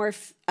more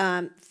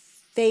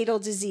fatal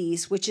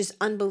disease, which is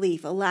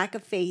unbelief, a lack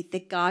of faith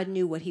that God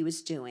knew what he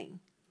was doing.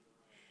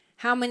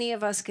 How many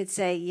of us could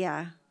say,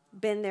 yeah,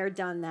 been there,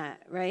 done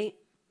that, right?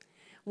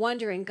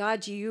 Wondering,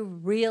 God, do you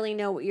really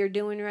know what you're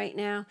doing right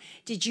now?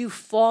 Did you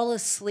fall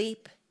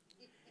asleep?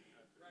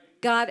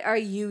 God, are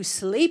you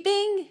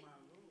sleeping?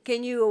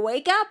 Can you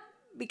wake up?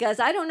 Because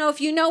I don't know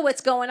if you know what's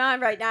going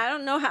on right now. I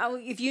don't know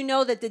if you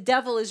know that the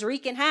devil is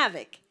wreaking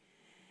havoc.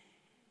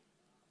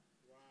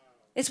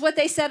 It's what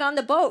they said on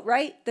the boat,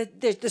 right?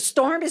 The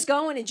storm is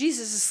going and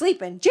Jesus is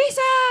sleeping.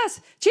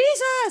 Jesus!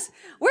 Jesus!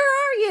 Where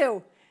are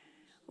you?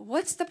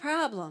 What's the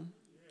problem?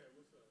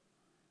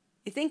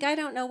 You think I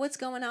don't know what's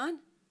going on?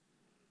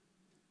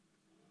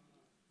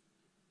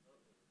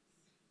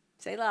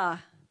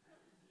 Selah.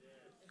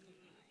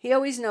 He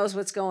always knows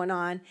what's going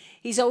on.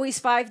 He's always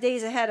 5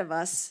 days ahead of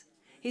us.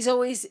 He's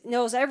always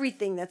knows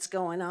everything that's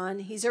going on.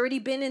 He's already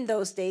been in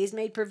those days,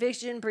 made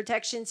provision,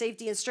 protection,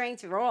 safety, and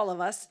strength for all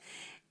of us.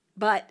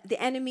 But the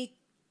enemy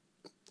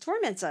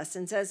torments us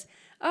and says,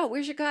 oh,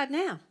 where's your God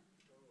now?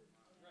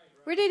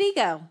 Where did he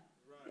go?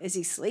 Is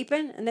he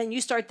sleeping? And then you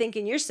start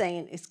thinking you're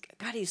saying, is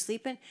God, are you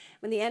sleeping?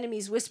 When the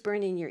enemy's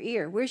whispering in your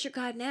ear, where's your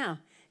God now?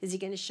 Is he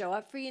going to show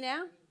up for you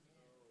now?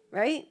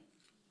 Right?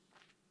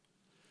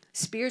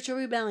 Spiritual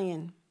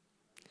rebellion.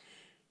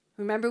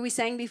 Remember we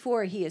sang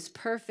before, he is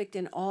perfect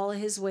in all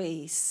his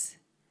ways.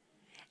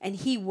 And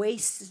he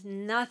wastes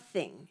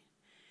nothing.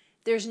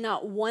 There's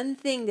not one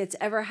thing that's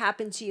ever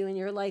happened to you in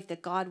your life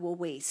that God will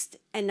waste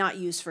and not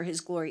use for his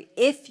glory,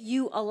 if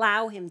you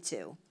allow him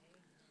to.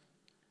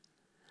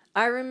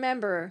 I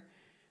remember,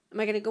 I'm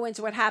not going to go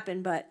into what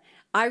happened, but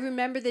I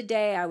remember the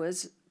day I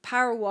was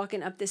power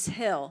walking up this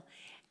hill,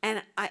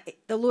 and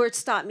the Lord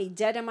stopped me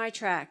dead in my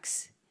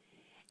tracks.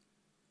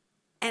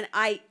 And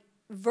I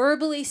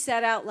verbally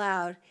said out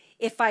loud,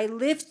 if I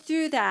lived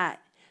through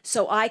that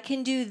so I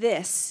can do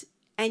this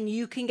and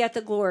you can get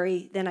the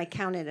glory, then I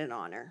count it an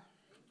honor.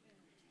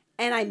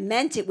 And I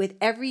meant it with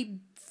every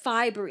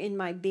fiber in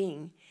my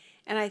being.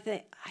 And I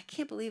think, I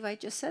can't believe I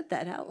just said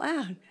that out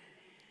loud.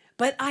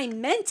 But I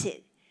meant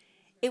it.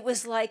 It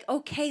was like,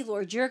 okay,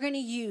 Lord, you're going to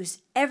use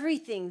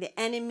everything the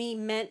enemy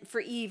meant for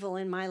evil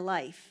in my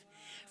life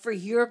for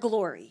your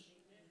glory.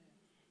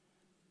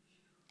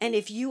 And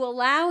if you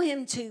allow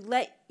him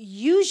to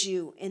use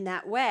you in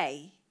that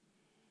way,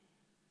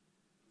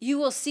 you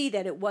will see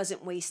that it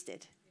wasn't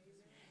wasted.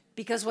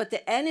 Because what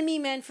the enemy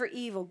meant for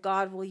evil,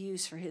 God will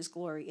use for his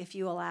glory if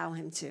you allow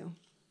him to.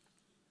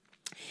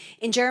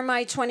 In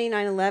Jeremiah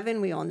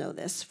 29:11, we all know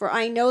this. For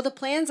I know the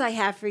plans I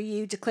have for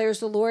you, declares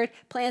the Lord,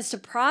 plans to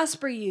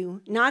prosper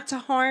you, not to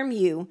harm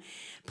you,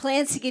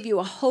 plans to give you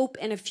a hope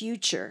and a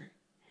future.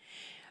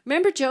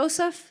 Remember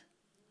Joseph?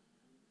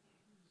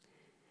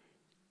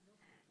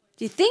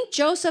 Do you think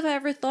Joseph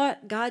ever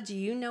thought, God, do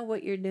you know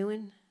what you're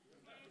doing?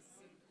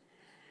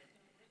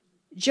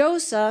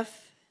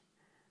 Joseph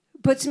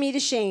puts me to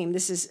shame.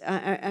 This is,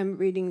 I'm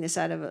reading this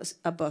out of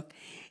a book.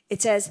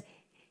 It says,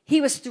 he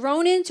was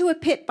thrown into a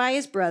pit by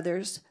his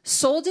brothers,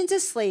 sold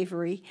into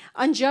slavery,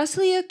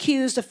 unjustly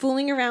accused of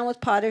fooling around with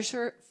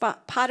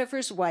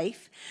Potiphar's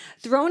wife,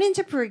 thrown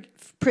into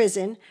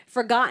prison,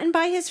 forgotten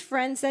by his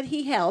friends that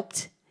he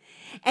helped,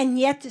 and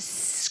yet the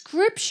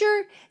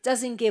scripture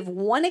doesn't give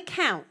one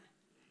account,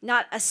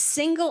 not a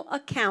single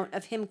account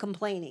of him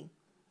complaining.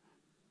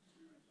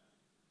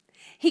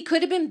 He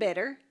could have been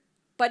bitter,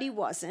 but he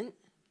wasn't.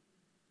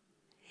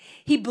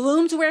 He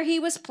bloomed where he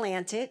was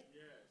planted.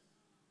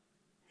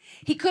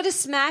 He could have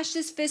smashed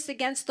his fist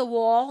against the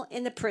wall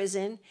in the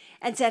prison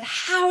and said,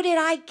 how did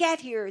I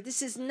get here?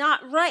 This is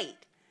not right.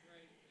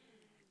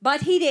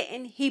 But he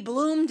didn't. He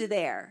bloomed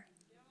there.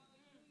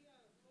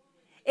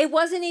 It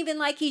wasn't even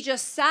like he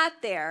just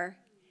sat there.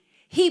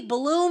 He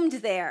bloomed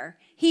there.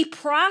 He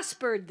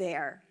prospered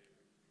there.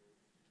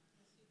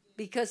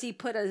 Because he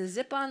put a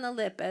zip on the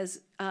lip,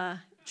 as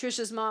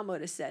Trisha's mom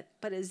would have said,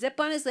 put a zip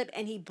on his lip,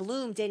 and he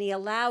bloomed, and he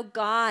allowed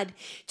God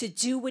to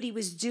do what he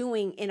was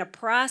doing in a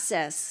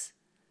process.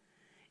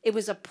 It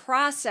was a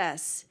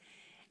process,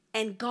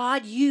 and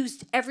God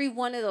used every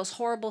one of those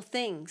horrible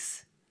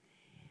things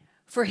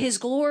for his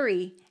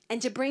glory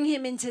and to bring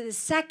him into the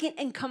second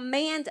in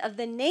command of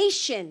the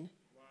nation.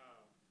 Wow.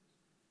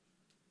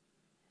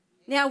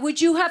 Now,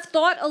 would you have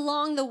thought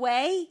along the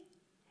way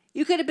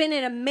you could have been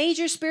in a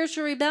major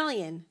spiritual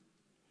rebellion?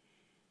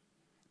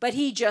 But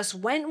he just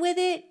went with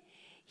it.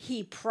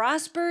 He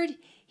prospered.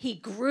 He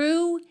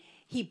grew.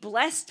 He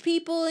blessed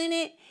people in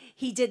it.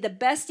 He did the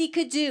best he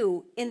could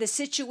do in the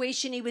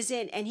situation he was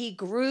in. And he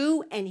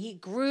grew and he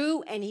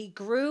grew and he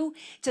grew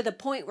to the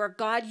point where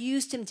God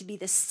used him to be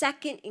the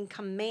second in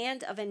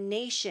command of a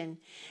nation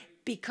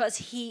because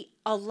he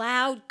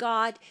allowed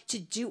God to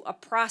do a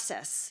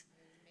process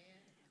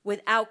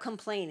without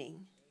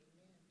complaining.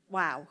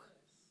 Wow.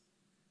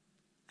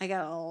 I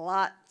got a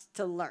lot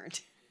to learn.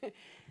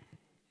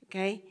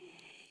 Okay?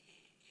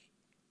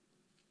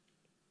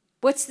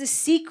 What's the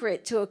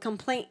secret to a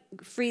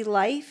complaint-free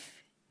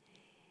life?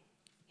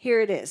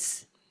 Here it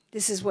is.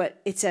 This is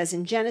what it says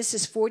in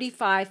Genesis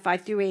 45,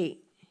 5 through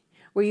 8,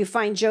 where you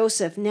find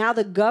Joseph, now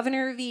the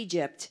governor of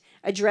Egypt,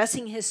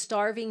 addressing his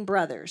starving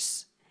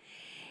brothers.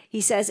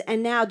 He says,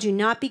 and now do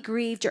not be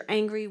grieved or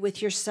angry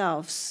with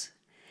yourselves,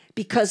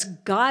 because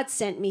God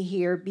sent me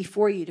here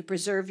before you to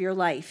preserve your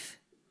life.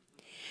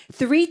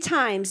 3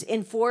 times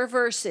in 4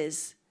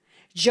 verses,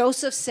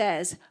 Joseph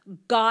says,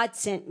 God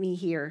sent me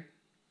here.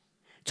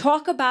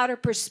 Talk about a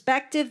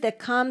perspective that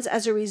comes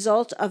as a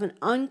result of an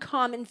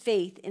uncommon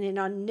faith in an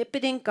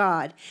omnipotent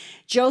God.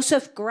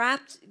 Joseph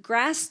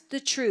grasped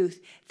the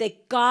truth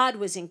that God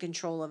was in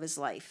control of his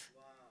life.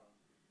 Wow.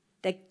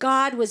 That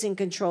God was in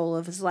control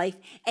of his life,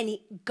 and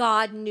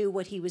God knew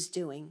what he was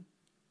doing.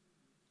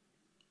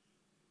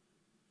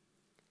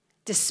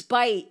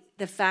 Despite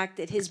the fact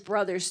that his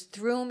brothers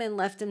threw him and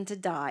left him to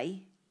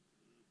die,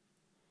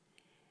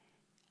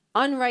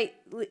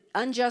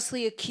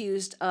 unjustly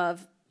accused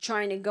of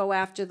trying to go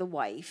after the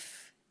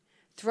wife,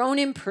 thrown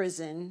in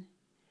prison,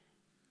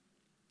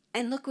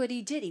 and look what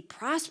he did. He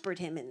prospered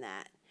him in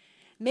that.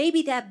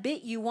 Maybe that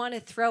bit you want to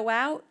throw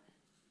out,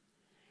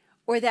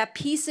 or that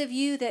piece of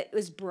you that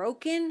was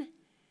broken,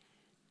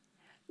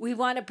 we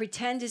want to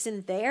pretend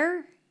isn't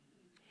there.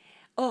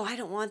 Oh, I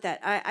don't want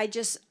that. I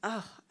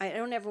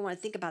don't ever want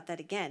to think about that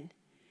again.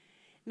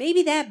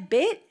 Maybe that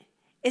bit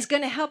is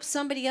going to help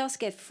somebody else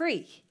get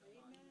free.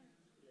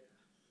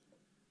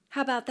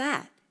 How about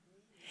that?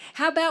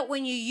 How about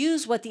when you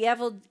use what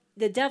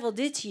the devil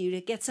did to you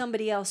to get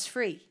somebody else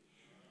free?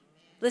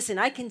 Listen,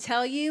 I can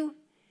tell you,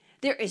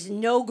 there is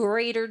no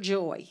greater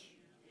joy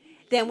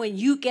than when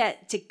you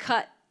get to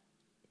cut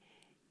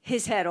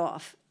his head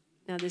off.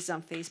 Now, this is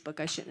on Facebook.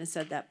 I shouldn't have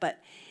said that, but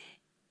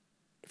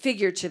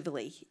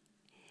figuratively.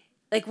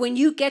 Like when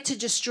you get to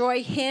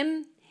destroy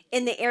him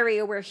in the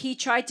area where he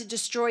tried to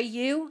destroy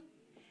you,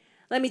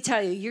 let me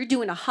tell you, you're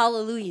doing a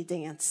hallelujah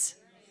dance.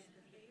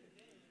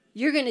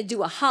 You're going to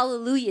do a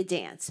hallelujah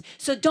dance.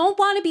 So don't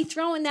want to be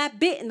throwing that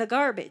bit in the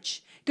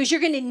garbage because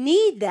you're going to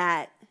need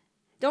that.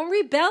 Don't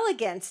rebel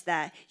against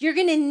that. You're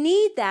going to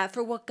need that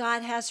for what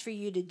God has for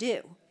you to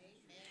do.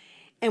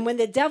 And when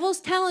the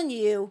devil's telling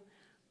you,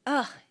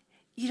 oh,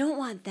 you don't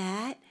want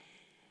that,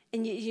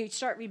 and you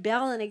start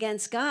rebelling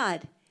against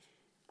God,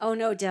 oh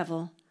no,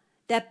 devil,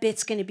 that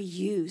bit's going to be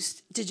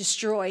used to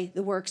destroy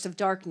the works of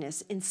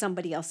darkness in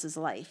somebody else's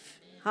life.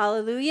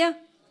 Hallelujah.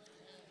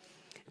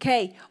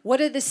 Okay,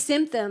 what are the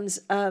symptoms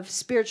of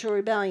spiritual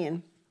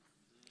rebellion?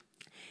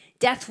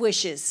 Death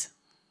wishes.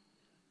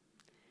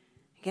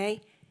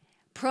 Okay,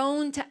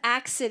 prone to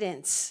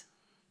accidents,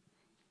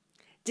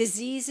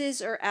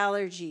 diseases or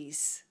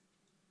allergies.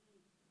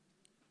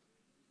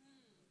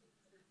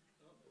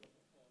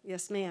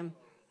 Yes, ma'am.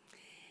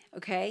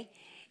 Okay,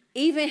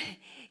 even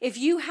if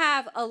you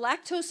have a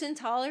lactose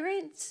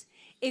intolerance,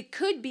 it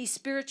could be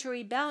spiritual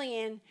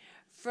rebellion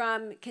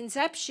from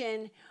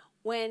conception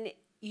when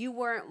you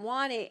weren't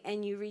wanted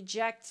and you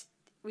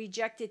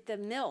rejected the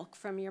milk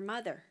from your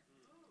mother.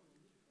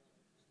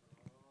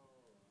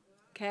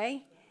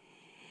 Okay?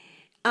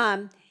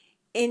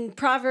 In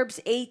Proverbs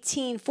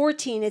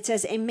 18:14, it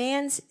says, a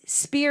man's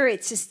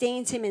spirit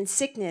sustains him in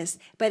sickness,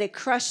 but a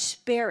crushed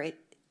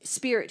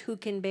spirit who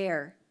can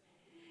bear?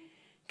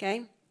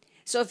 Okay?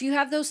 So if you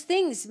have those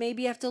things,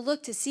 maybe you have to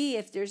look to see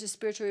if there's a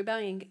spiritual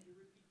rebellion.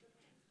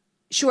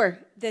 Sure.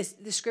 The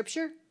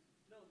scripture?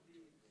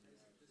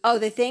 Oh,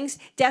 the things?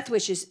 Death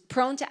wishes.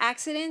 Prone to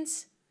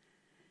accidents,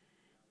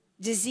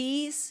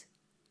 disease,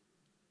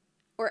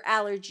 or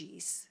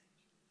allergies.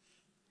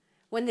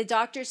 When the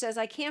doctor says,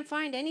 I can't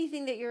find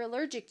anything that you're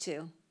allergic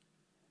to.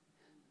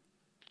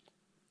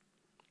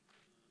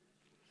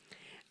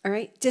 All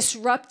right.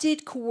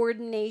 Disrupted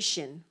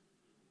coordination.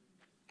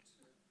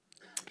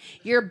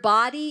 Your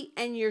body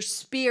and your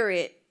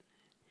spirit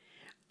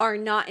are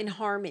not in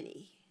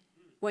harmony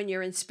when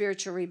you're in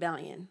spiritual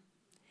rebellion.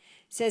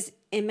 It says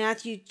in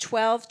Matthew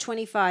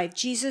 12:25,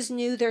 Jesus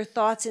knew their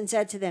thoughts and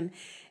said to them,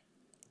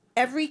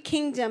 every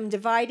kingdom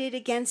divided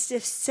against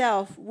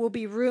itself will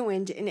be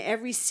ruined, and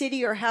every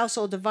city or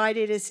household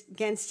divided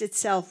against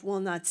itself will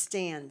not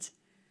stand.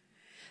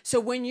 So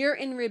when you're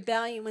in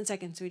rebellion, one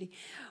second, sweetie.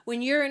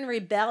 When you're in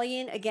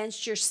rebellion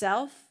against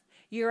yourself,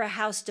 you're a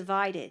house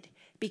divided.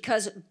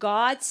 Because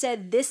God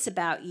said this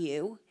about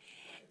you,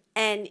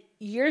 and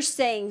you're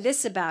saying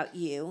this about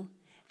you,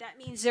 that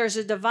means there's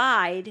a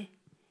divide,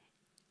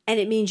 and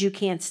it means you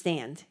can't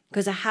stand.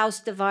 Because a house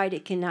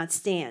divided cannot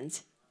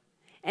stand.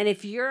 And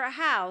if you're a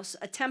house,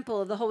 a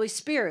temple of the Holy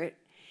Spirit,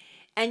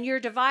 and you're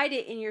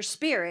divided in your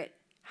spirit,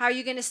 how are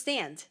you going to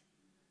stand?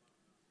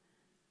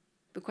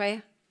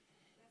 Bukwaya?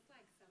 That's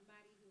like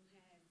somebody who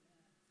has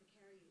to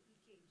carry an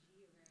EKG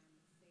around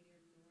and say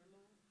they're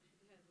normal,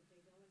 because if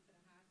they go into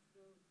the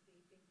hospital,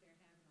 they think they're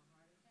having a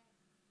heart attack.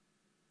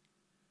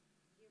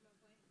 You hear my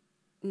point?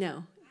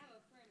 No. I have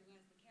a friend who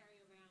has to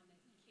carry around an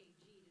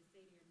EKG to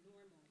say they're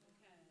normal,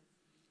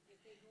 because if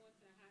they go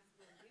into the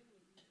hospital and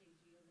give them an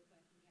EKG, it'll look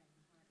like he's having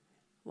a heart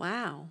attack.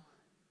 Wow.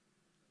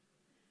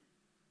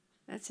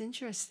 That's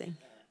interesting.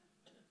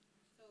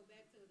 So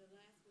back to the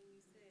last one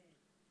you said,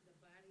 the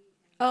body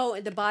and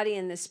Oh, the body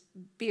and the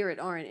spirit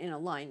aren't in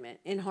alignment,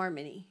 in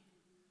harmony.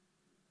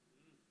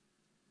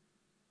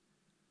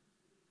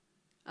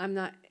 I'm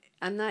not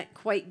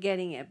quite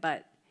getting it,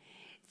 but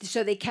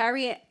so they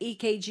carry an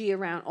EKG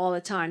around all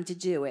the time to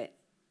do it.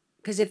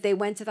 Because if they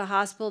went to the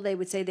hospital, they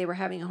would say they were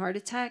having a heart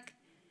attack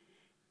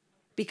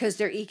because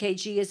their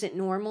EKG isn't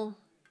normal.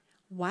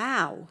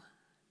 Wow.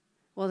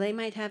 Well, they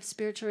might have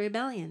spiritual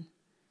rebellion.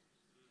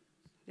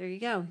 There you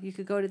go. You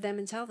could go to them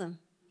and tell them.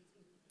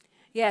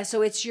 Yeah,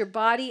 so it's your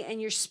body and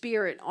your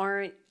spirit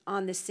aren't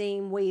on the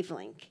same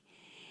wavelength.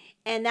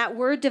 And that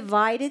word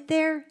divided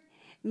there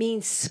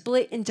means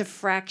split into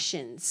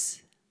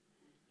fractions.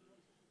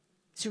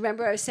 So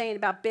remember I was saying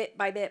about bit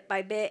by bit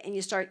by bit, and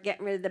you start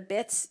getting rid of the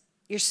bits?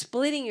 You're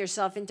splitting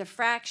yourself into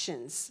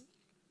fractions.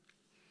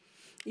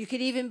 You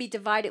could even be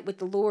divided with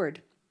the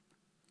Lord.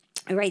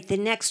 All right, the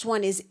next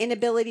one is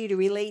inability to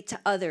relate to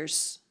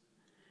others.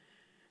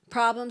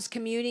 Problems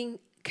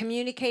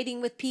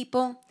communicating with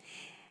people.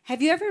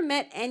 Have you ever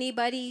met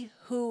anybody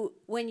who,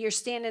 when you're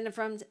standing in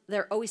front,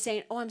 they're always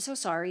saying, oh, I'm so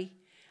sorry.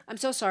 I'm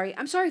so sorry.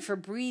 I'm sorry for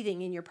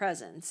breathing in your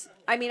presence.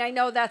 I mean, I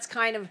know that's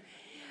kind of,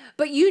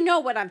 but you know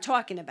what I'm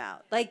talking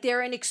about. Like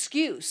they're an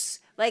excuse.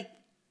 Like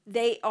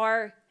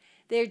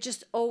they're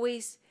just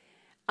always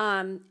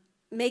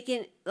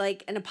making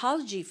like an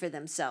apology for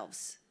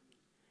themselves.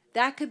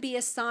 That could be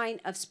a sign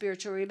of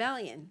spiritual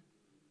rebellion.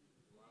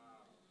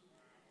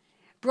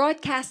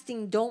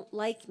 Broadcasting don't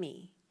like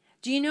me.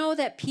 Do you know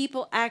that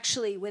people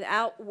actually,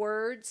 without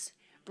words,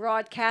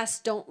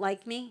 broadcast don't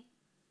like me?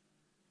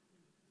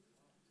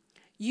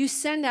 You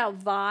send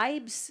out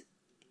vibes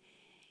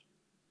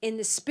in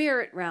the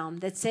spirit realm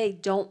that say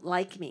don't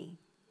like me.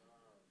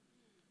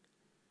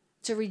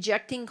 It's a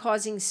rejecting,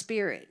 causing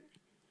spirit.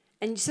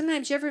 And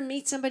sometimes you ever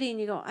meet somebody and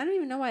you go, I don't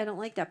even know why I don't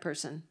like that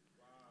person.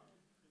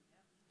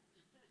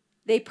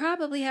 They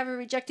probably have a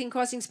rejecting,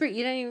 causing spirit.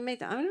 You don't even make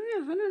that. I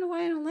don't know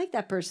why I don't like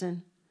that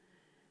person.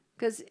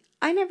 Because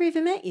I never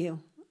even met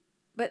you.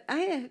 But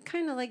I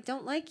kind of like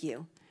don't like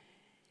you.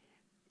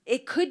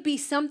 It could be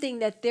something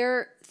that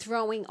they're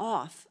throwing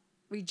off.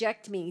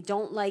 Reject me,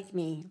 don't like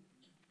me.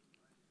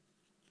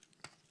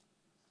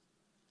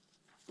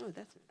 Oh,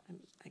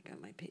 I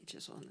got my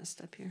pages all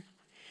messed up here.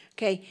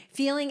 Okay,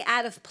 feeling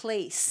out of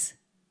place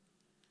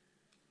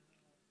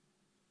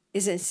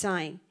is a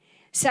sign.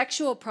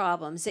 Sexual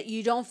problems, that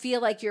you don't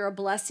feel like you're a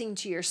blessing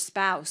to your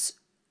spouse.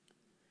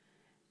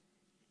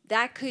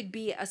 That could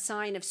be a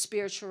sign of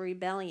spiritual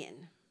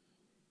rebellion.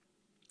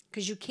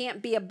 Because you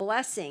can't be a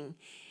blessing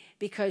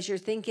because you're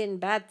thinking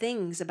bad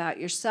things about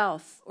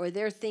yourself, or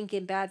they're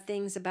thinking bad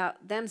things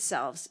about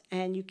themselves,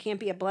 and you can't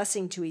be a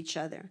blessing to each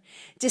other.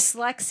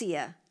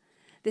 Dyslexia.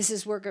 This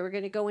is where we're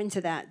going to go into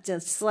that.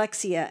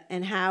 Dyslexia,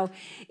 and how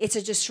it's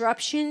a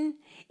disruption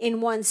in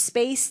one's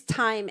space,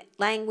 time,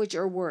 language,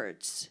 or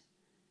words.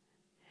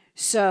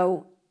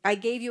 So I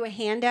gave you a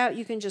handout.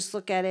 You can just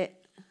look at it.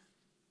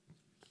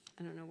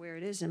 I don't know where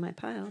it is in my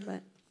pile,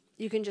 but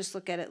you can just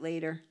look at it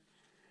later,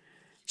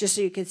 just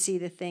so you can see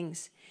the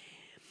things.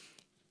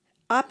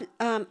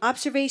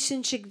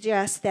 Observation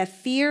suggests that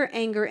fear,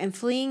 anger, and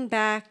fleeing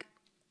back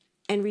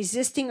and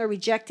resisting or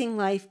rejecting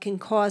life can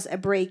cause a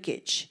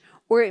breakage.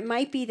 Or it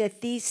might be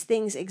that these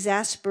things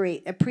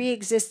exacerbate a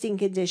pre-existing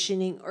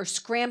conditioning or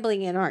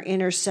scrambling in our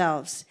inner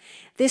selves.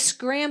 This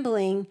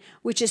scrambling,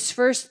 which is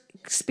first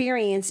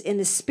experienced in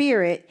the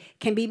spirit,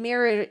 can be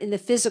mirrored in the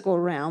physical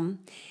realm,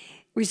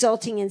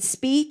 resulting in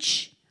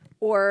speech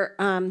or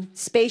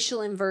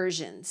spatial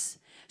inversions.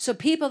 So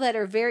people that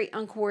are very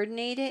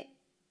uncoordinated,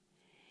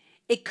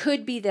 it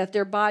could be that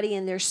their body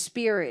and their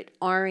spirit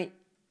aren't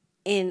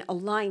in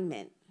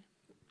alignment.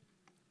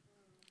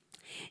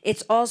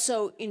 It's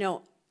also,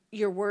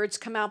 your words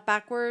come out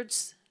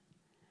backwards,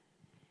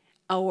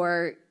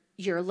 or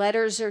your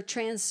letters are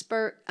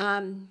transposed,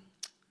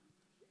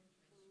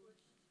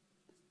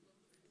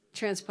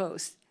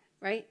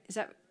 right? Is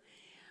that,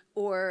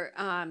 or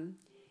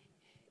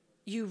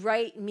you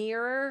write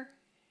mirror,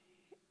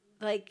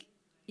 like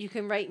you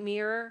can write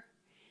mirror.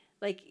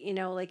 Like,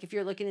 like if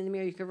you're looking in the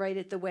mirror, you could write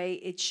it the way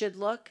it should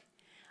look.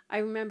 I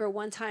remember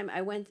one time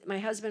my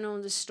husband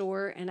owned a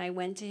store, and I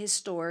went to his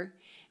store.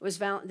 It was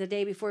the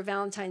day before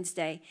Valentine's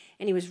Day,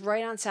 and he was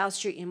right on South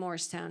Street in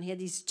Morristown. He had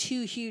these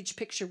 2 huge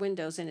picture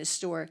windows in his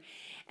store.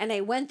 And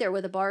I went there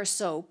with a bar of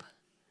soap,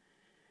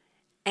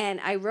 and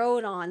I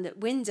wrote on the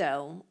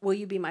window, "Will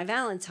you be my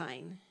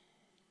Valentine?"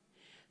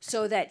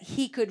 so that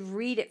he could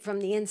read it from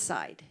the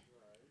inside.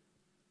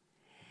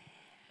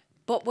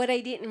 But what I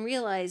didn't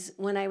realize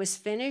when I was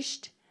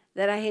finished,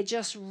 that I had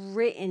just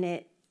written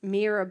it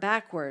mirror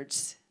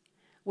backwards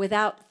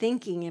without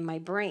thinking in my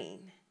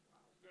brain.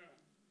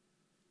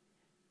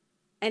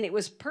 And it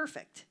was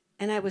perfect.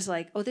 And I was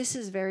like, oh, this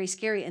is very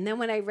scary. And then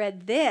when I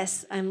read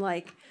this, I'm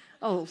like,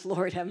 oh,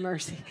 Lord have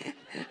mercy.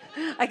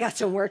 I got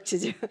some work to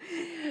do.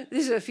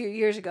 This was a few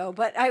years ago.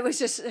 But I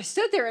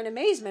stood there in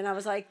amazement. I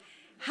was like,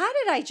 how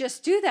did I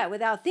just do that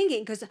without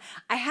thinking? Because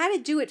I had to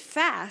do it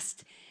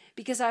fast.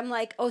 Because I'm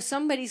like, oh,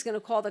 somebody's going to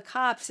call the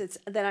cops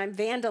that I'm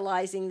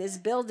vandalizing this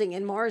building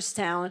in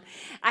Morristown.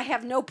 I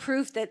have no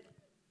proof that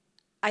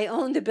I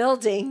own the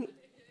building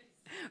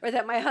or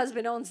that my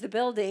husband owns the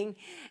building.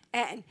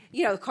 And,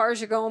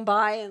 cars are going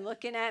by and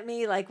looking at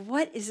me like,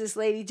 what is this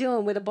lady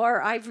doing with a bar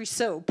of ivory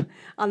soap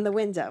on the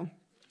window?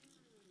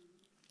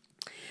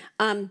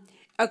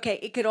 Okay,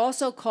 it could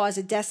also cause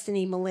a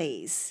destiny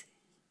malaise.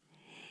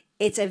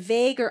 It's a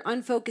vague or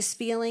unfocused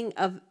feeling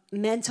of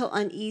mental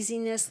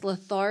uneasiness,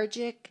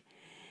 lethargy,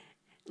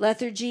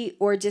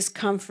 or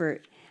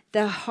discomfort.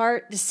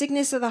 The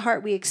sickness of the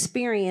heart we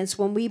experience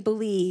when we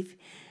believe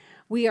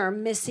we are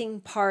missing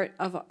part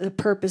of the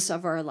purpose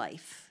of our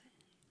life.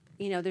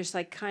 There's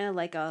I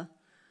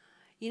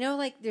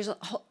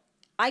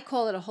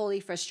call it a holy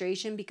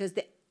frustration, because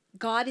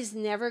God is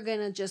never going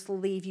to just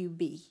leave you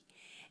be.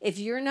 If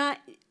you're not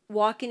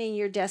walking in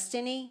your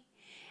destiny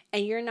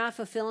and you're not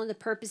fulfilling the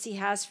purpose he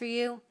has for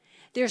you,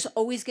 there's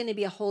always going to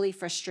be a holy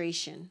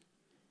frustration.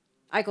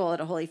 I call it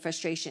a holy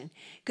frustration,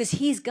 because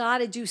he's got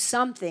to do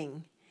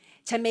something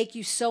to make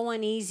you so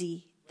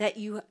uneasy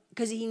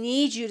because he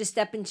needs you to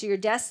step into your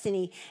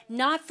destiny,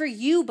 not for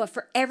you, but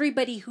for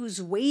everybody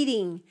who's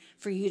waiting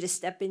for you to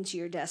step into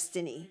your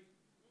destiny.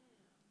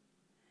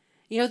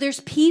 There's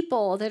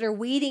people that are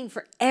waiting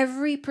for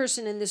every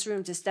person in this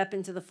room to step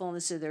into the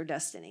fullness of their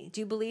destiny.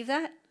 Do you believe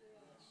that?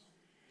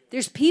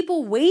 There's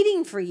people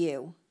waiting for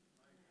you.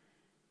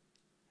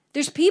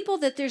 There's people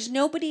that there's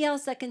nobody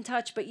else that can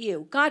touch but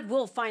you. God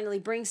will finally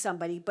bring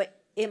somebody,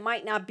 but it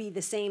might not be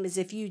the same as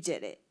if you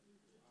did it.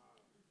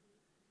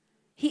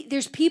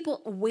 There's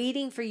people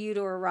waiting for you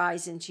to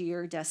arise into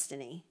your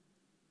destiny.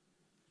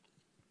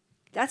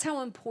 That's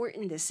how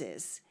important this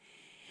is.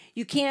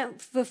 You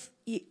can't,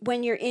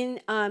 when you're in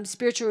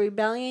spiritual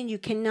rebellion, you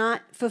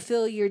cannot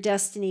fulfill your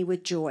destiny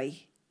with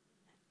joy.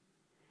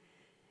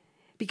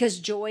 Because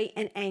joy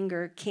and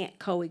anger can't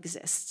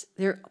coexist.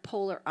 They're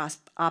polar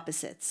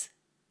opposites.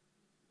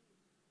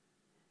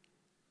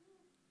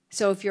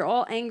 So if you're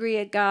all angry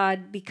at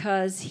God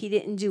because he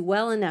didn't do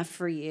well enough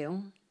for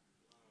you,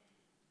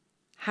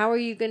 how are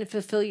you going to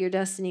fulfill your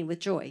destiny with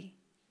joy?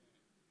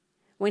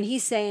 When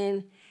he's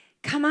saying,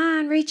 come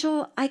on,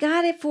 Rachel, I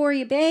got it for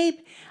you, babe.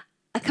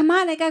 Come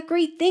on, I got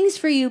great things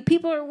for you.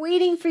 People are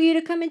waiting for you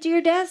to come into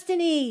your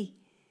destiny.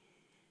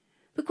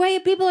 But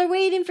quiet, people are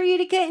waiting for you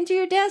to get into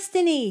your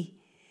destiny.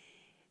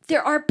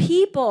 There are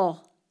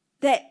people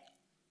that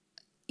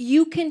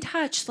you can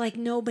touch like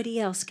nobody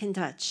else can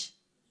touch.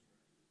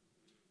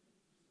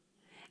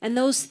 And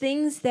those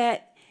things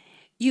that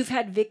you've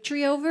had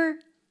victory over,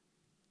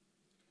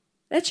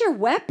 that's your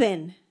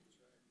weapon.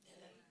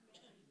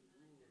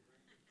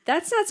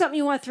 That's not something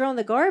you want to throw in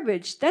the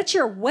garbage. That's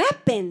your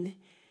weapon.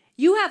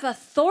 You have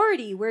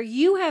authority where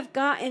you have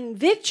gotten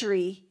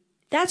victory.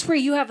 That's where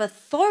you have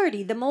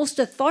authority, the most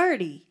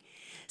authority.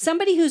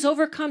 Somebody who's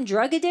overcome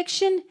drug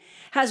addiction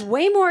has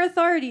way more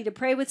authority to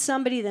pray with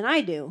somebody than I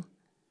do.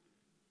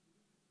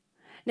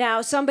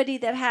 Now, somebody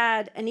that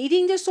had an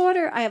eating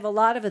disorder, I have a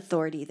lot of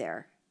authority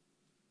there.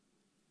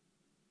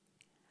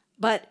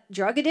 But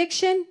drug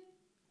addiction,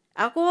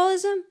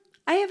 alcoholism,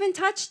 I haven't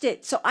touched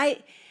it. So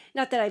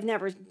not that I've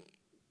never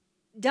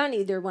done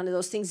either one of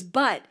those things,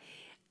 but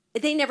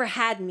they never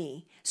had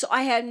me. So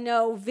I had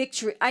no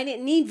victory. I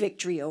didn't need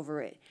victory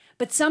over it.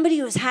 But somebody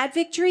who's had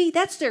victory,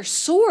 that's their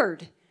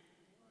sword.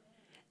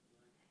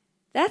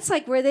 That's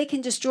like where they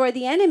can destroy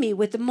the enemy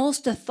with the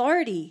most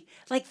authority.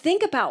 Like,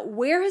 think about,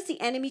 where has the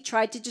enemy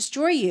tried to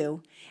destroy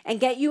you and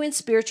get you in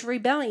spiritual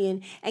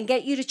rebellion and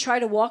get you to try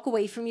to walk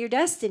away from your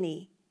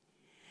destiny?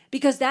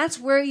 Because that's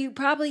where you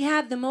probably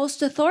have the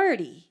most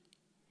authority.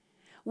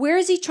 Where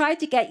has he tried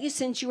to get you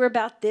since you were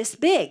about this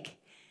big?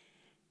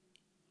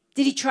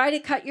 Did he try to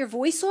cut your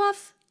voice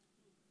off?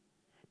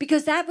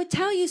 Because that would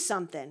tell you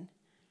something.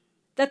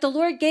 That the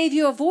Lord gave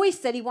you a voice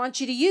that he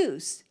wants you to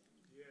use.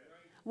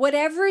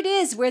 Whatever it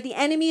is where the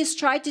enemy has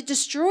tried to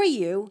destroy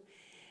you,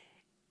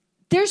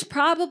 there's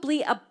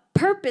probably a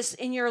purpose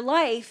in your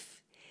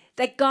life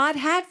that God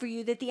had for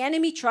you that the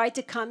enemy tried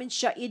to come and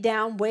shut you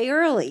down way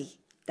early.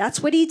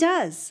 That's what he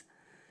does.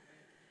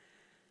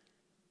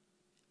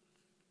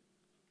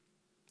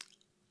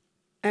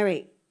 All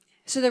right.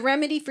 So the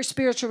remedy for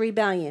spiritual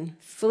rebellion,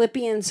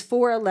 Philippians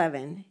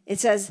 4:11. It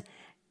says,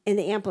 in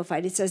the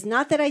Amplified, it says,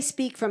 not that I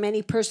speak from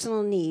any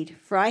personal need,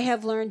 for I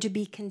have learned to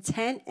be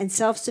content and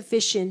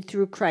self-sufficient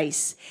through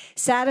Christ,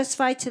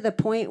 satisfied to the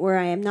point where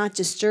I am not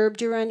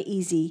disturbed or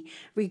uneasy,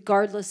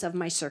 regardless of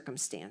my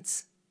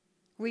circumstance.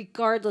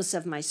 Regardless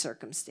of my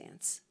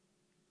circumstance.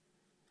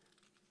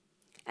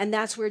 And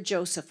that's where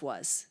Joseph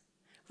was.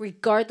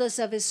 Regardless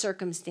of his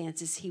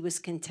circumstances, he was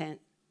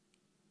content.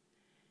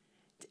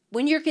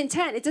 When you're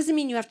content, it doesn't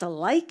mean you have to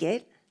like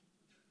it.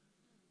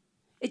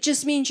 It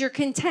just means you're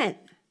content.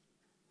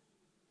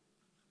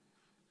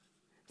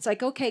 It's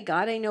like, okay,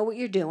 God, I know what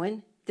you're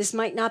doing. This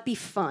might not be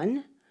fun.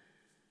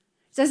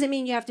 It doesn't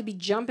mean you have to be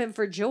jumping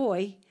for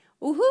joy.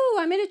 Woohoo,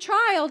 I'm in a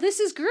trial. This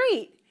is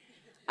great.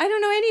 I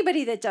don't know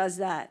anybody that does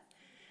that.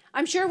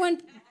 I'm sure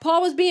when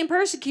Paul was being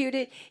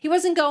persecuted, he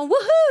wasn't going,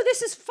 woohoo,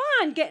 this is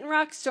fun, getting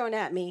rocks thrown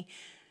at me.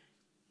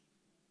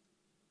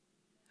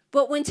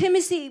 But when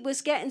Timothy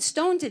was getting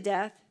stoned to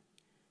death,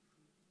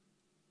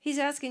 he's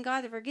asking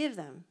God to forgive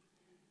them.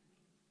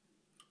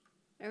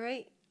 All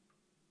right?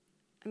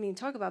 I mean,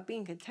 talk about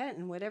being content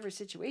in whatever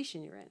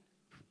situation you're in.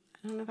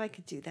 I don't know if I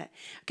could do that.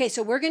 Okay,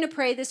 so we're going to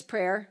pray this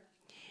prayer,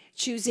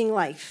 choosing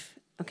life.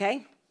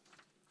 Okay?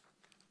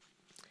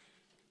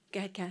 Go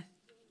ahead, Kath.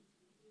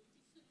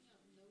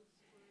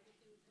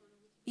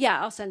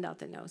 Yeah, I'll send out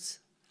the notes.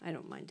 I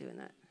don't mind doing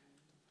that.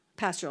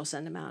 Pastor will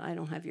send them out. I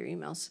don't have your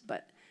emails,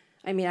 but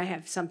I mean, I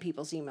have some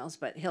people's emails,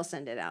 but he'll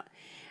send it out.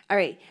 All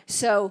right,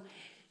 so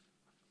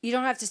you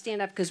don't have to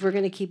stand up because we're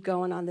going to keep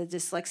going on the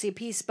dyslexia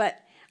piece, but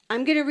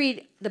I'm going to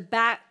read the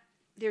back.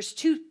 There's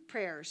two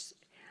prayers.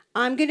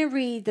 I'm going to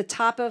read the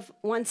top of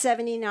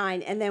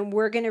 179, and then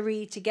we're going to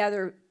read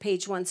together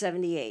page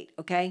 178,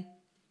 okay?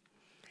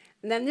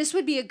 And then this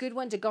would be a good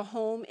one to go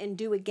home and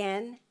do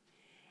again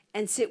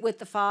and sit with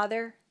the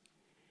Father,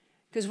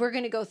 because we're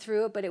going to go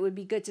through it, but it would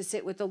be good to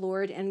sit with the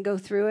Lord and go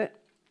through it.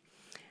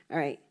 All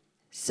right.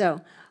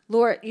 So,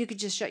 Lord, you could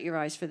just shut your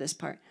eyes for this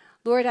part.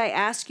 Lord, I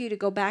ask you to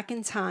go back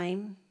in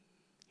time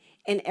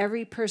in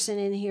every person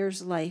in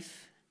here's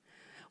life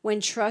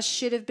when trust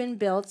should have been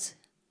built,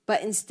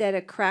 but instead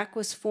a crack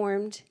was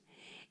formed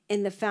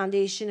in the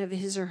foundation of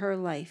his or her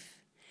life.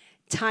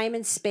 Time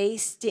and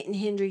space didn't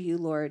hinder you,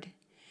 Lord.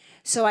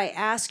 So I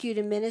ask you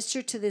to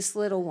minister to this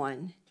little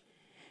one.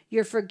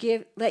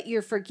 Let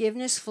your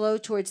forgiveness flow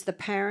towards the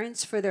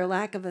parents for their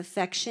lack of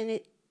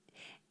affectionate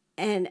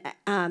and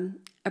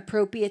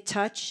appropriate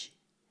touch.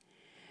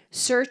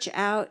 Search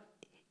out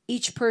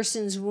each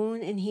person's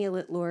wound and heal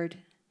it, Lord.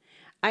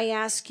 I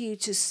ask you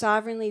to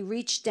sovereignly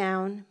reach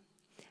down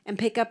and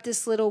pick up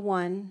this little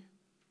one,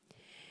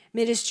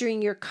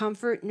 ministering your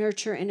comfort,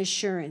 nurture, and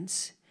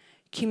assurance.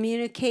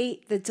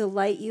 Communicate the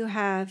delight you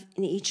have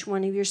in each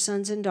one of your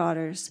sons and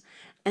daughters,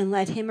 and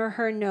let him or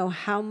her know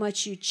how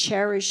much you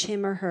cherish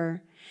him or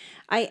her.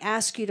 I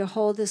ask you to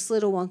hold this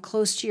little one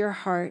close to your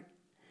heart,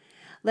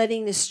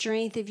 letting the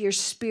strength of your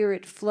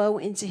spirit flow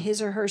into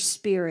his or her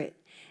spirit,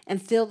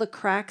 and fill the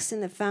cracks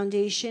in the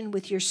foundation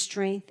with your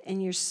strength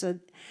and your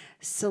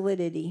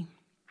solidity.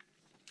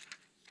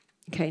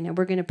 Okay, now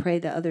we're going to pray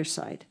the other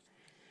side.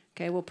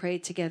 Okay, we'll pray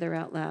it together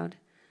out loud.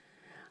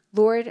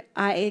 Lord,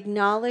 I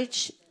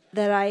acknowledge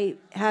that I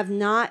have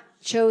not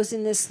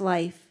chosen this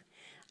life.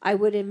 I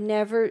would have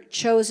never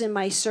chosen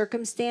my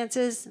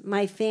circumstances,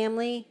 my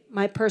family,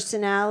 my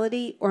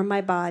personality, or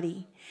my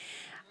body.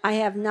 I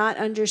have not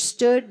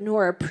understood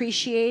nor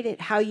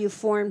appreciated how you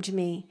formed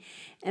me,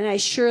 and I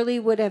surely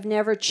would have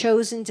never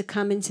chosen to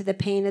come into the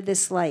pain of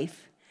this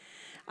life.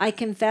 I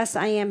confess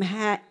I am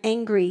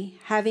angry,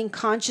 having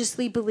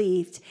consciously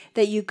believed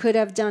that you could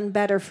have done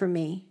better for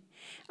me.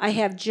 I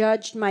have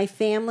judged my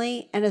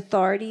family and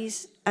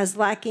authorities as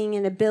lacking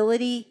in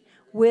ability,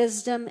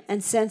 wisdom,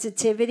 and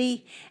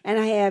sensitivity, and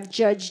I have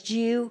judged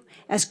you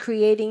as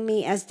creating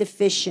me as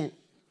deficient.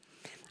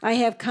 I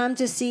have come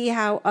to see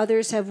how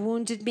others have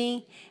wounded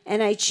me,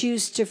 and I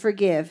choose to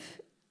forgive.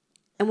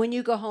 And when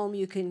you go home,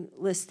 you can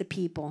list the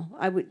people.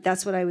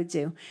 That's what I would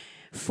do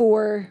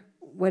for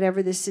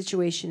whatever this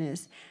situation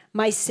is.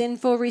 My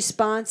sinful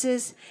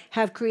responses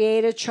have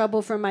created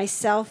trouble for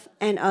myself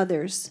and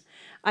others.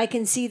 I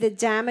can see the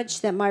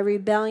damage that my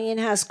rebellion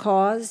has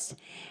caused,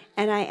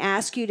 and I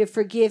ask you to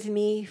forgive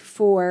me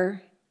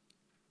for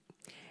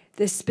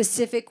the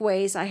specific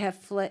ways I have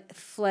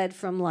fled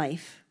from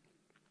life.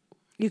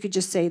 You could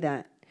just say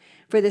that.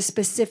 For the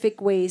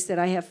specific ways that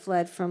I have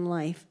fled from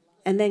life.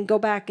 And then go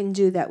back and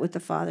do that with the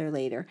Father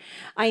later.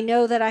 I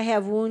know that I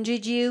have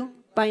wounded you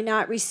by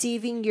not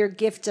receiving your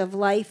gift of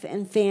life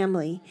and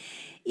family.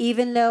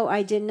 Even though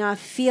I did not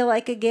feel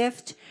like a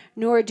gift,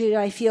 nor did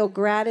I feel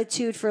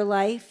gratitude for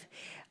life,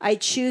 I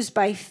choose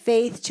by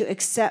faith to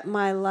accept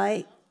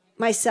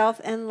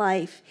myself and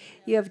life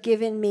you have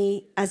given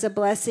me as a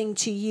blessing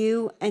to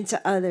you and to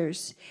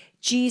others.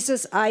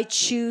 Jesus, I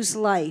choose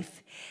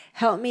life.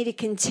 Help me to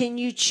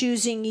continue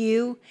choosing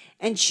you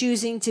and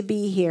choosing to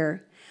be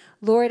here.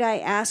 Lord, I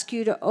ask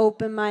you to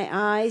open my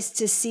eyes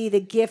to see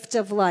the gift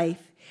of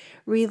life.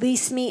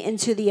 Release me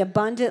into the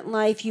abundant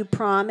life you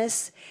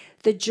promise,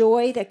 the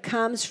joy that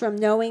comes from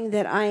knowing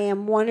that I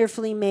am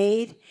wonderfully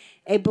made,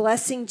 a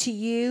blessing to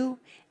you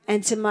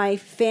and to my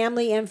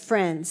family and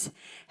friends.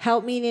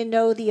 Help me to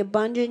know the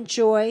abundant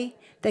joy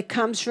that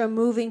comes from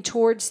moving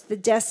towards the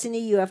destiny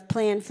you have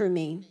planned for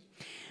me.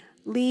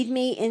 Lead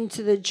me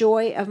into the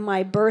joy of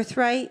my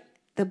birthright,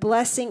 the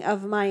blessing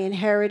of my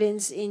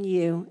inheritance in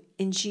you.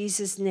 In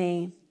Jesus'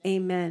 name,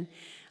 amen.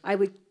 I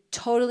would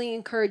totally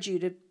encourage you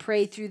to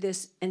pray through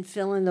this and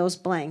fill in those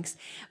blanks.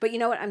 But you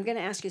know what? I'm going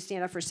to ask you to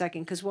stand up for a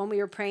second, because when we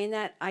were praying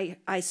that,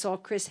 I saw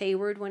Chris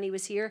Hayward when he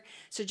was here.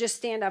 So just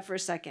stand up for a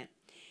second.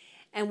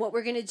 And what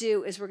we're going to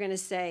do is we're going to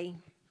say,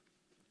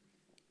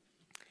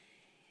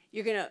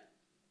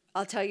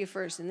 I'll tell you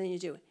first, and then you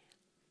do it.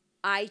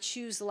 I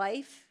choose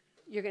life.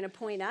 You're going to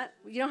point out.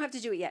 You don't have to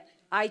do it yet.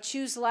 I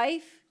choose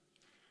life.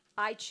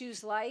 I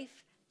choose life.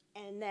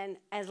 And then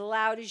as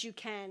loud as you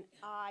can,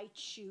 I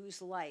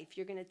choose life.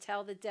 You're going to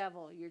tell the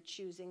devil you're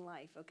choosing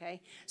life, okay?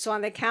 So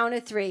on the count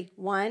of 3,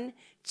 1,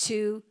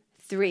 2,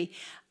 3.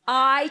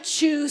 I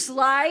choose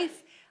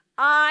life.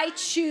 I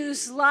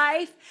choose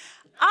life.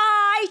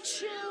 I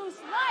choose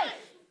life.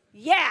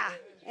 Yeah.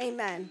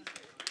 Amen.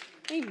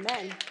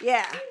 Amen.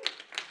 Yeah.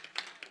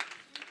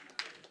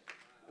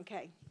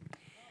 Okay.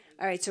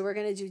 All right, so we're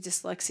going to do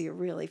dyslexia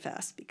really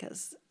fast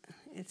because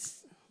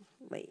it's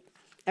late.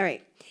 All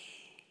right.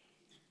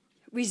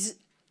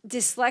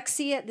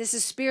 Dyslexia, this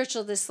is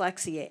spiritual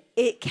dyslexia.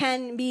 It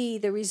can be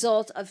the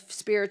result of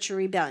spiritual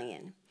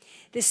rebellion.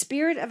 The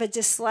spirit of a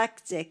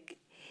dyslexic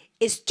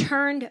is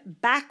turned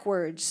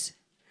backwards,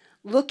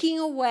 looking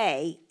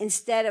away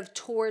instead of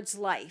towards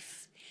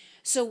life.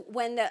 So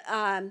when the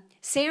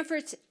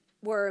Sandfords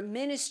were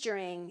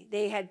ministering,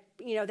 they had,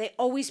 they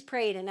always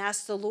prayed and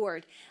asked the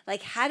Lord,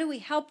 like, how do we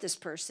help this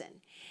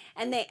person?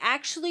 And they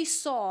actually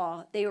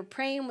they were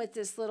praying with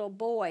this little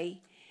boy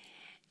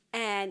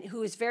and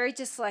who was very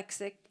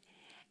dyslexic,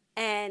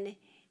 and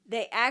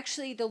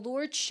the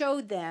Lord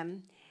showed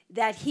them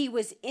that he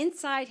was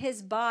inside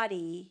his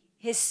body,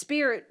 his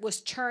spirit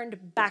was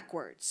turned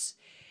backwards.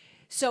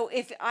 So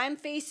if I'm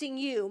facing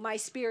you, my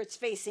spirit's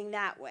facing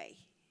that way.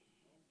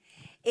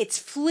 It's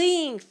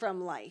fleeing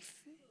from life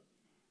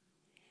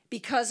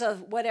because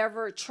of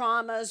whatever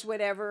traumas,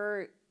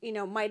 whatever,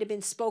 might have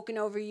been spoken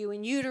over you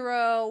in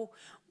utero,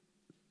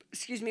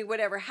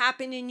 whatever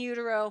happened in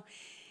utero.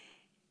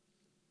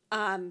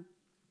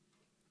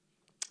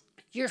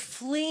 You're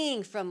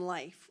fleeing from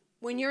life.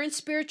 When you're in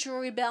spiritual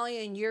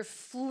rebellion, you're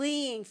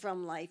fleeing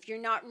from life.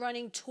 You're not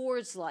running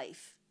towards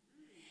life.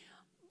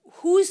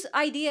 Whose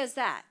idea is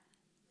that?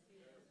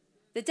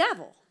 The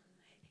devil.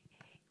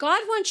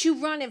 God wants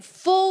you running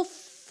full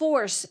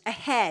force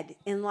ahead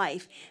in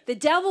life. The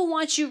devil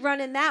wants you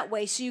running that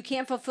way so you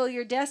can't fulfill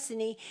your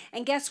destiny.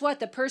 And guess what?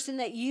 The person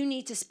that you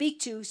need to speak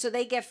to so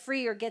they get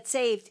free or get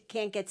saved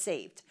can't get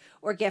saved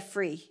or get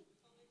free.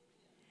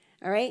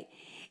 All right?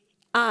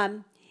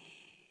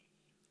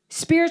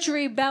 Spiritual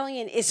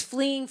rebellion is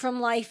fleeing from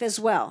life as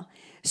well.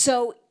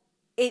 So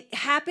it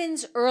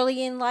happens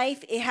early in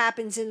life. It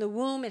happens in the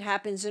womb. It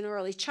happens in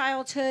early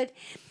childhood.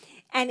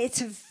 And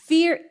it's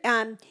fear.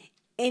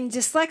 In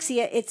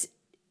dyslexia, it's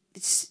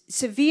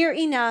severe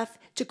enough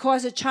to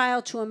cause a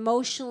child to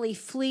emotionally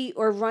flee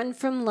or run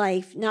from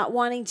life, not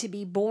wanting to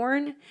be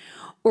born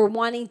or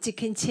wanting to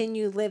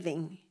continue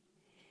living.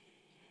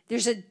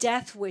 There's a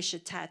death wish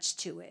attached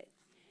to it.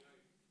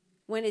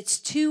 When it's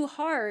too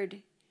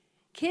hard,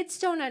 kids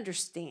don't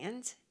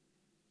understand,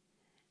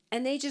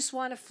 and they just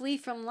want to flee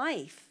from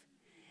life.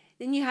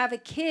 Then you have a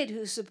kid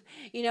who's,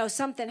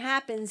 something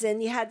happens,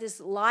 and you had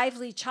this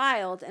lively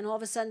child, and all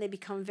of a sudden they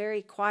become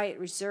very quiet,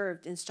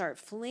 reserved, and start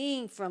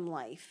fleeing from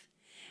life.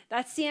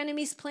 That's the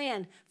enemy's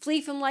plan.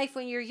 Flee from life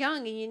when you're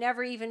young, and you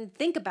never even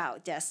think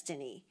about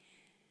destiny.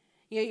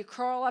 You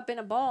crawl up in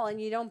a ball,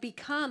 and you don't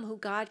become who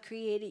God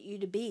created you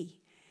to be.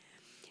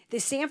 The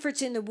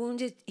Sandfords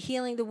in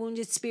Healing the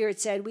Wounded Spirit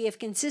said, we have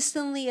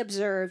consistently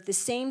observed the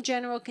same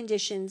general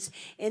conditions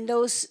in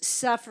those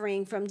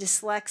suffering from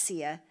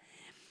dyslexia.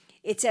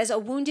 It says a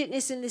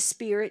woundedness in the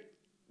spirit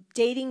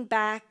dating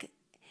back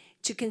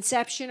to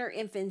conception or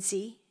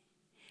infancy,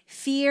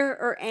 fear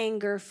or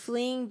anger,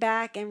 fleeing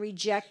back and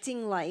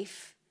rejecting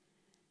life,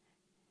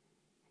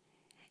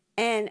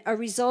 and a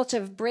result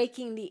of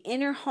breaking the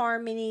inner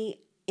harmony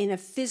in a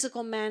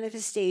physical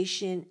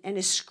manifestation and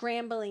a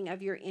scrambling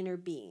of your inner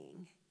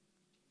being.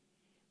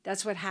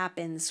 That's what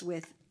happens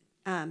with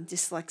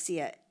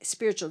dyslexia,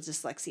 spiritual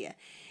dyslexia.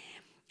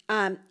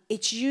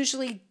 It's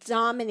usually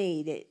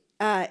dominant.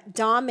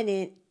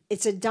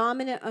 It's a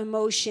dominant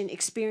emotion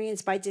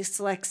experienced by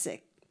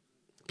dyslexic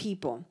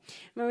people.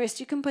 Marissa,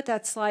 you can put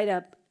that slide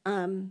up,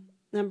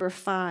 number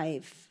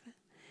 5.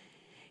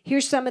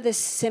 Here's some of the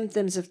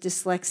symptoms of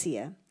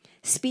dyslexia.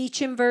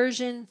 Speech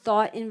inversion,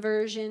 thought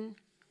inversion,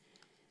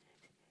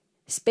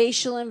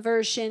 spatial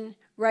inversion,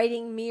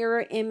 writing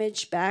mirror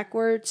image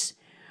backwards,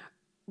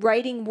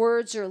 writing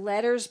words or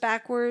letters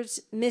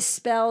backwards,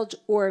 misspelled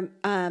or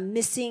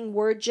missing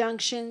word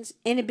junctions,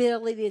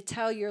 inability to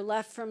tell your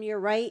left from your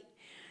right,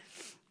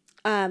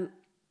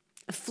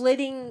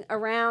 flitting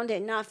around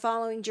and not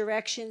following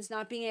directions,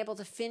 not being able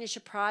to finish a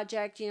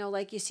project.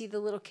 Like you see the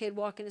little kid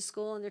walking to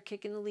school and they're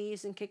kicking the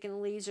leaves.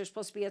 They're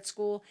supposed to be at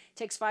school. It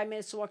takes 5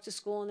 minutes to walk to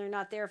school and they're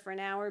not there for an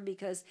hour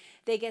because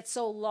they get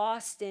so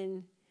lost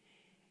in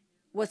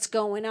what's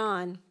going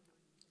on.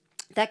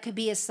 That could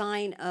be a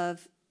sign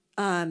of...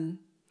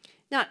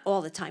 not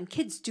all the time.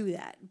 Kids do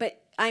that.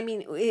 But,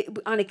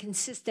 on a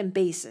consistent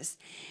basis,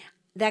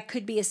 that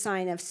could be a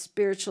sign of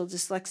spiritual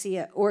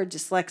dyslexia or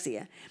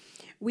dyslexia.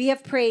 We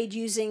have prayed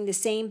using the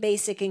same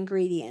basic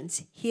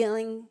ingredients: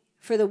 healing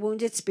for the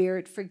wounded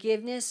spirit,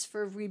 forgiveness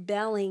for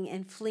rebelling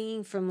and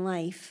fleeing from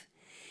life.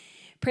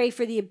 Pray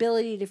for the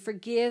ability to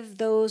forgive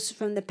those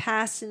from the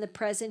past and the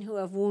present who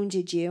have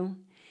wounded you.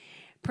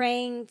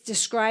 Praying,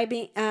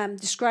 describing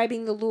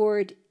the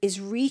Lord is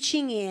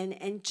reaching in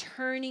and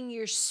turning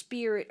your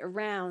spirit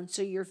around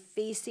so you're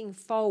facing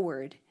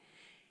forward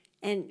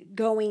and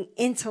going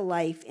into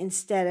life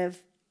instead of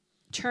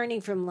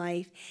turning from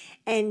life,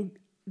 and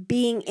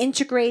being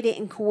integrated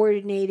and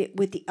coordinated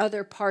with the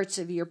other parts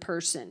of your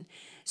person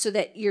so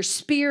that your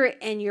spirit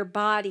and your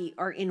body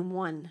are in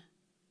one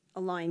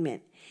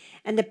alignment.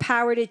 And the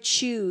power to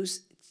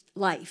choose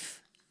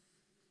life.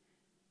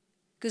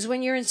 Because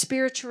when you're in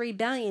spiritual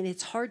rebellion,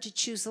 it's hard to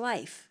choose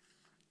life.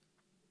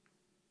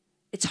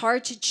 It's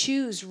hard to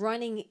choose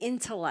running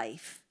into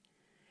life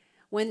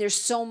when there's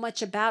so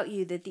much about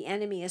you that the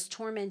enemy has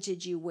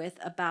tormented you with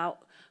about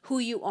who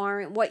you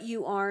aren't, what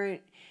you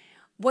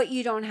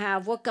don't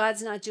have, what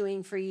God's not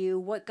doing for you,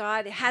 what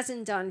God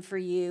hasn't done for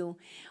you,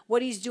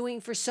 what he's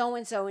doing for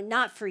so-and-so and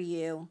not for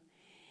you.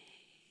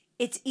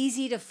 It's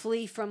easy to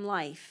flee from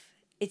life.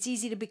 It's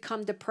easy to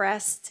become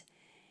depressed,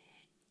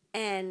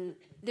 and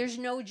there's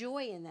no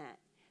joy in that.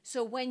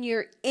 So when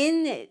you're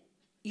in it,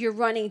 you're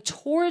running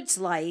towards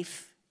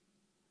life.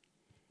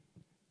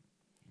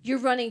 You're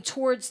running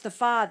towards the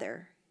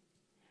Father.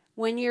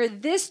 When you're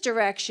this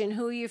direction,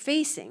 who are you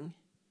facing?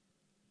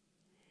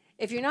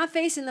 If you're not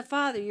facing the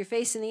Father, you're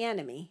facing the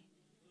enemy.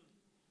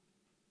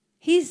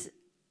 He's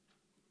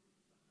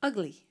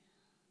ugly.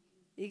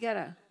 I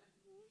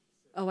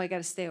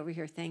gotta stay over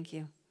here. Thank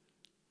you.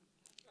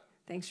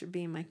 Thanks for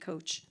being my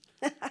coach.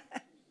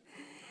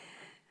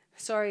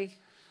 Sorry.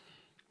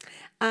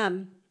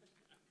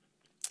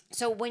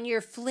 So when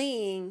you're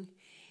fleeing,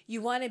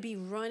 you want to be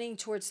running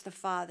towards the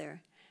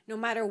Father, no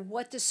matter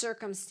what the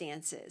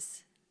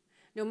circumstances,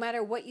 no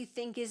matter what you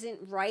think isn't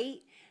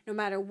right, no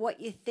matter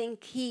what you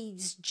think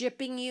he's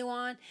gypping you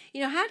on.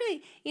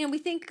 We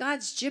think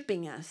God's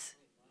gypping us.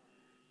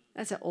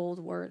 That's an old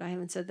word. I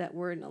haven't said that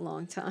word in a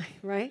long time,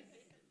 right?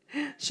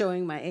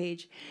 Showing my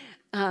age.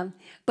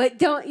 But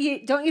don't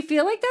you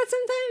feel like that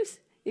sometimes?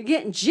 You're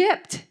getting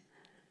gypped.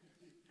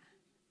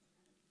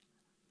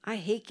 I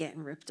hate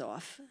getting ripped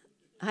off.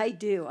 I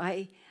do.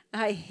 I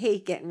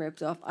hate getting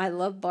ripped off. I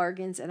love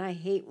bargains, and I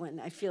hate when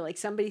I feel like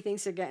somebody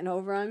thinks they're getting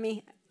over on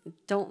me. I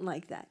don't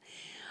like that.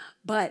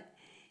 But,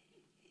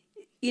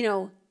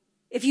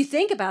 if you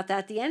think about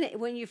that,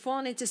 when you're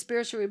falling into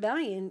spiritual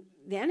rebellion,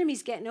 the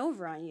enemy's getting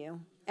over on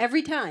you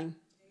every time.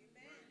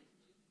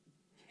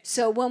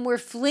 So when we're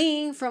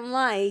fleeing from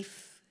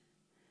life,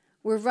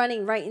 we're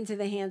running right into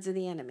the hands of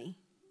the enemy.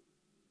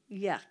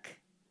 Yuck.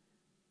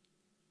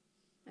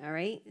 All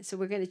right, so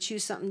we're going to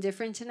choose something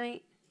different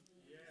tonight?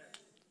 Yes.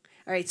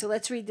 All right, so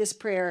let's read this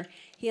prayer,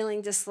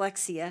 healing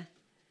dyslexia.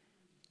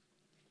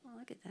 Oh,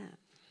 look at that.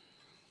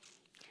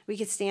 We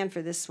could stand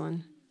for this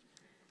one.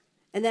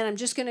 And then I'm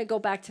just going to go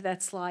back to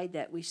that slide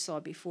that we saw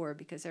before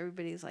because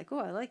everybody's like, oh,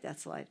 I like that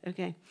slide.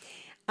 Okay.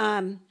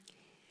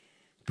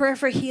 Prayer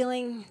for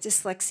healing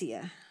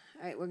dyslexia.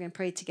 All right, we're going to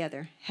pray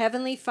together.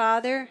 Heavenly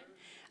Father,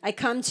 I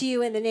come to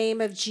you in the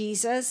name of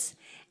Jesus,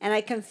 and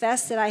I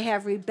confess that I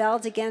have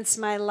rebelled against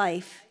my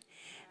life,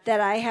 that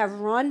I have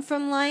run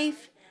from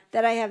life,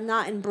 that I have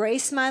not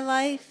embraced my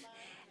life,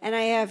 and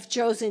I have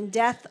chosen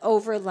death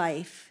over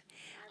life.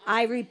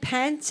 I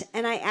repent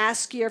and I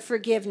ask your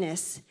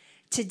forgiveness.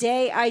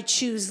 Today I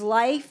choose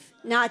life,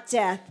 not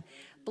death,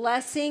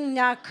 blessing,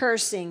 not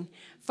cursing.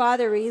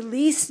 Father,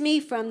 release me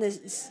from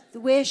this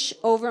wish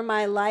over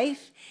my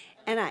life,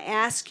 and I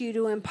ask you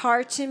to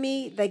impart to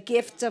me the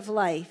gift of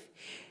life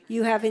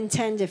you have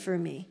intended for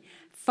me.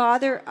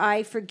 Father,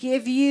 I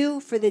forgive you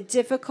for the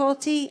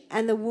difficulty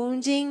and the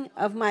wounding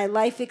of my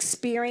life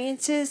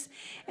experiences,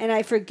 and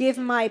I forgive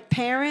my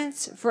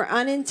parents for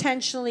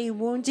unintentionally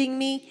wounding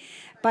me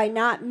by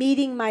not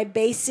meeting my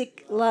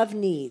basic love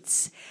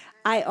needs.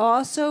 I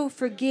also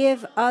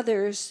forgive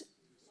others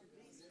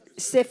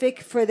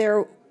specific for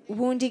their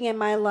wounding in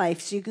my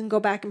life. So you can go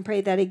back and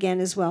pray that again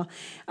as well.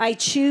 I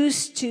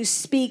choose to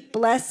speak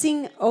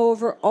blessing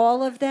over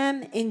all of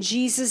them in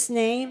Jesus'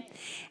 name.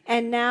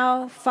 And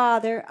now,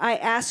 Father, I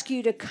ask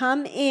you to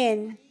come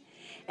in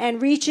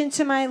and reach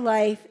into my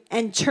life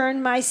and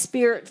turn my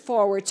spirit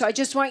forward. So I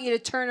just want you to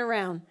turn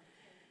around.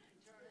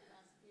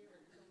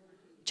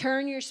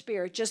 Turn your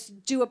spirit.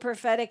 Just do a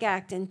prophetic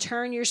act and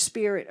turn your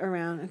spirit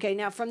around. Okay,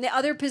 now from the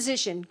other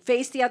position,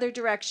 face the other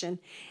direction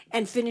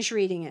and finish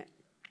reading it.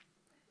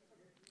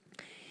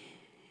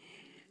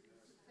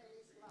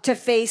 To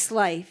face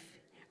life.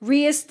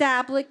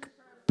 Reestablish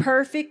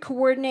perfect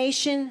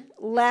coordination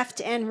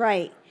left and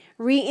right.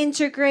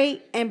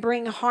 Reintegrate and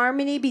bring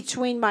harmony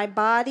between my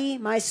body,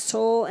 my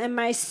soul, and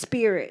my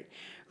spirit.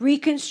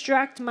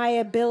 Reconstruct my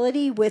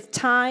ability with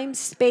time,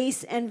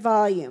 space, and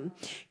volume.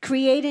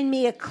 Create in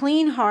me a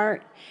clean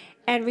heart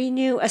and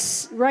renew a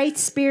right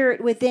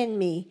spirit within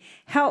me.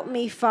 Help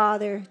me,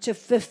 Father, to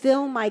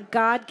fulfill my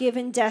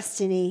God-given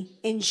destiny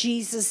in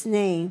Jesus'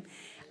 name.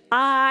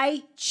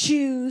 I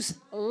choose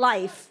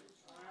life.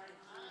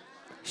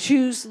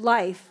 Choose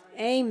life.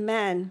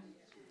 Amen.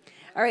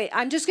 All right,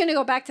 I'm just going to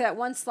go back to that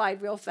one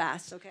slide real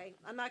fast, okay?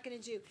 I'm not going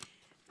to do...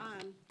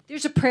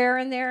 there's a prayer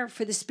in there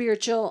for the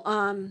spiritual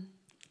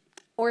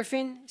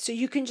orphan, so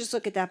you can just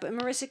look at that. But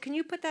Marissa, can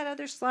you put that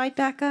other slide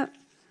back up?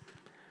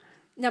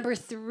 Number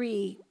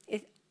 3.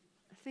 I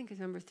think it's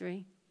number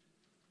 3.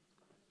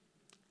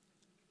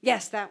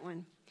 Yes, that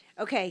one.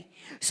 Okay,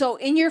 so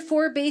in your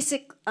 4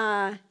 basic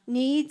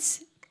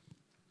needs,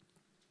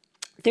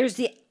 there's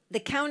the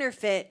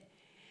counterfeit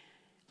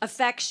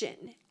affection,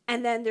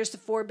 and then there's the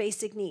 4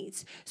 basic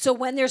needs. So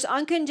when there's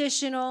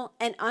unconditional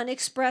and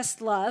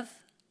unexpressed love,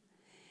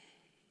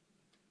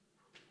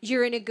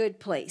 you're in a good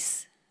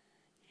place.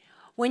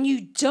 When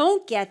you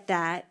don't get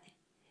that,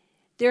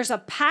 there's a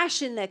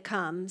passion that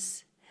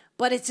comes,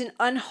 but it's an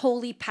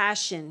unholy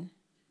passion,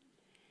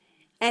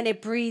 and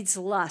it breeds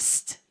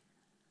lust.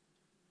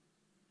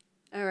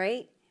 All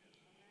right?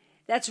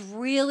 That's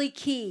really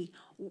key.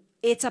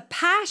 It's a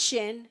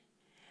passion,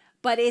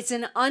 but it's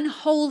an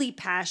unholy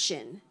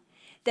passion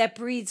that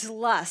breeds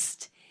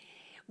lust.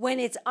 When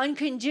it's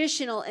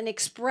unconditional and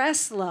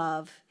express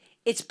love,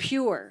 it's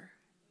pure.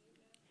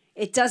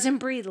 It doesn't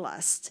breed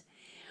lust.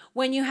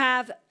 When you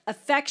have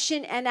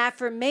affection and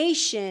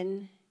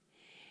affirmation,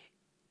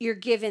 you're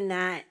given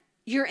that.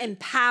 You're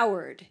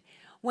empowered.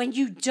 When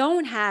you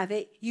don't have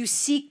it, you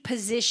seek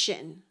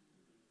position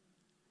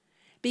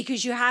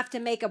because you have to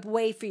make a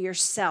way for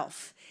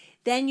yourself.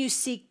 Then you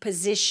seek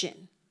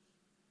position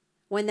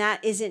when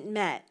that isn't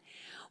met.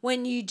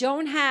 When you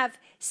don't have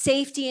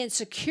safety and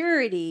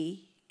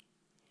security,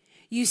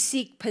 you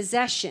seek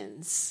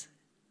possessions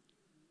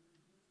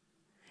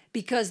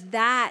because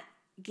that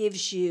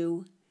gives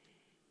you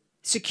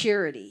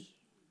security.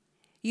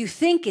 You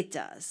think it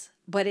does,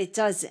 but it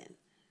doesn't.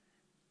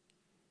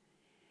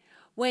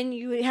 When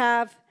you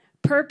have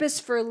purpose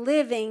for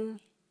living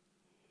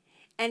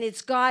and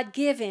it's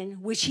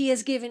God-given, which he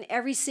has given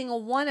every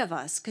single one of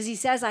us, because he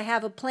says, I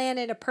have a plan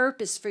and a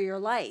purpose for your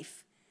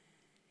life.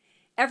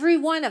 Every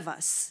one of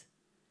us,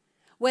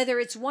 whether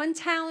it's 1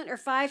 talent or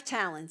 5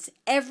 talents,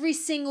 every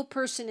single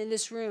person in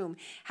this room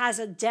has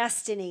a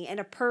destiny and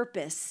a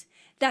purpose.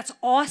 That's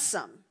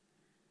awesome.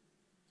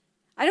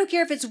 I don't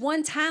care if it's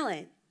 1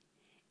 talent.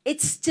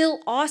 It's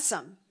still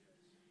awesome.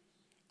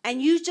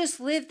 And you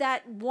just live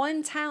that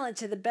 1 talent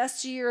to the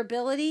best of your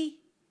ability,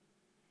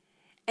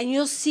 and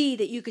you'll see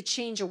that you could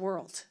change a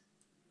world.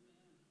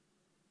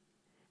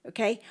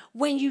 Okay?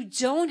 When you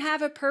don't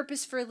have a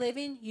purpose for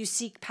living, you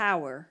seek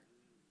power.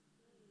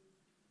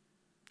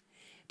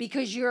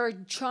 Because you're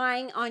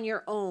trying on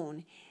your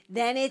own.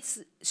 Then it's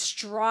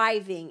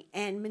striving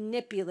and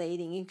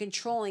manipulating and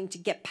controlling to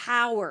get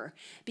power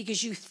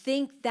because you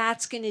think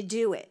that's going to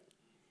do it.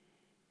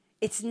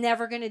 It's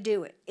never going to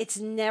do it. It's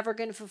never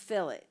going to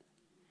fulfill it.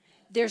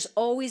 There's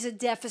always a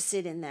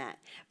deficit in that.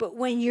 But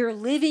when you're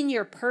living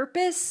your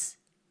purpose,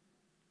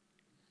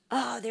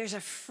 there's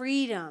a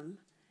freedom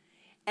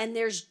and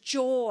there's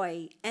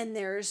joy and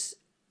there's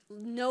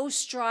no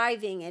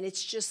striving, and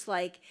it's just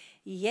like,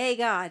 yay,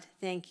 God,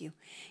 thank you.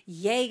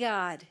 Yay,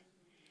 God.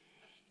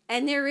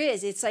 And there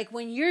is. It's like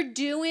when you're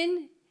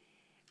doing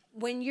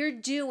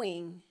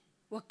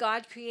what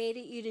God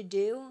created you to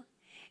do,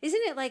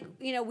 isn't it like,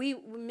 we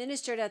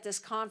ministered at this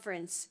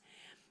conference,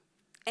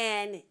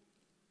 and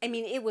I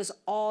mean, it was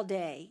all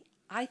day.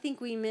 I think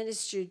we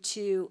ministered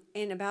to,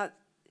 in about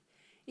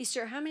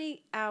Easter, how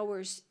many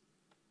hours?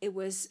 It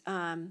was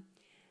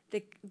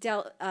the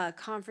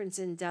conference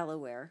in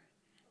Delaware.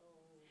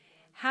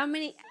 How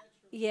many?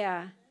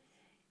 Yeah.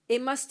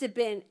 It must have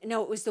been,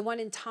 no, it was the one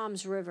in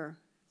Tom's River.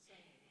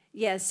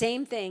 Yeah,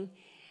 same thing.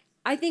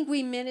 I think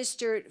we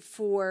ministered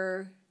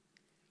for,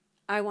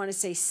 I want to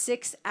say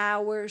 6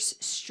 hours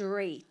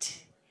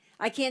straight.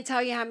 I can't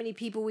tell you how many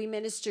people we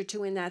ministered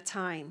to in that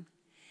time.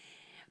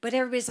 But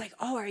everybody's like,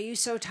 oh, are you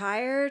so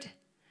tired?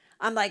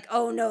 I'm like,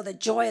 oh no, the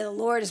joy of the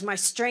Lord is my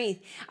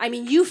strength. I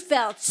mean, you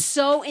felt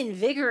so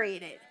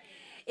invigorated.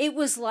 It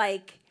was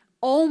like,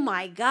 oh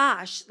my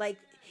gosh, like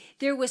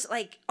there was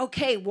like,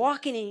 okay,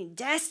 walking in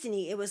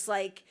destiny. It was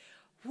like,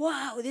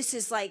 whoa, this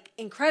is like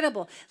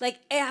incredible. Like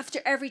after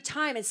every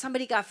time and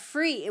somebody got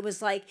free, it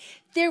was like,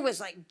 there was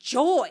like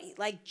joy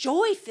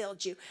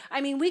filled you. I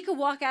mean, we could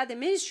walk out of the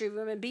ministry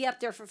room and be up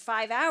there for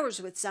 5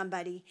 hours with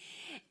somebody.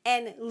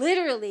 And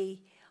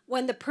literally,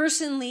 when the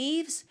person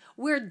leaves,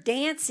 we're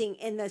dancing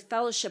in the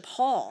fellowship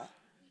hall.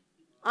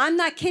 I'm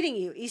not kidding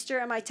you. Easter,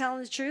 am I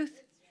telling the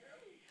truth?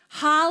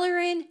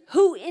 Hollering,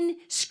 hooting,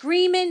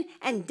 screaming,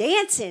 and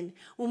dancing.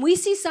 When we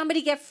see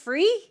somebody get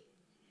free,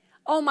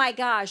 oh my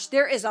gosh,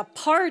 there is a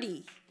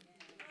party.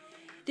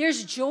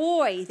 There's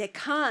joy that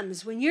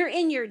comes when you're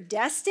in your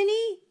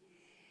destiny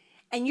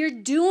and you're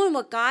doing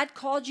what God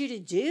called you to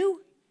do.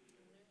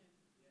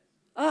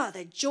 Oh,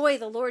 the joy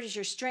of the Lord is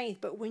your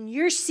strength. But when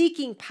you're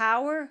seeking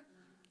power,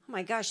 oh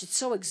my gosh, it's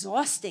so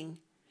exhausting.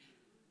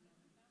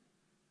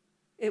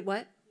 It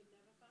what?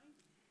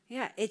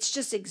 Yeah, it's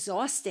just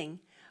exhausting.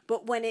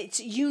 But when it's,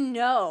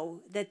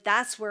 that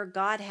that's where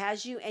God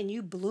has you and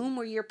you bloom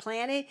where you're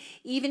planted,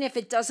 even if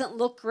it doesn't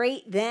look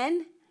great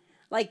then,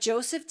 like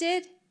Joseph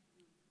did.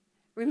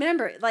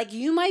 Remember, like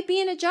you might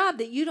be in a job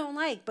that you don't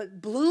like,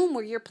 but bloom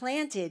where you're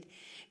planted.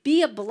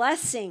 Be a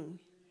blessing.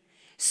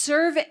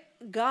 Serve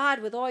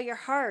God with all your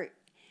heart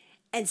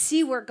and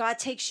see where God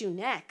takes you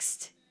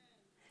next.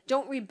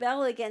 Don't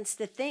rebel against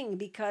the thing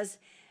because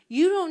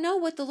you don't know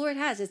what the Lord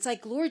has. It's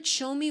like, Lord,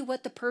 show me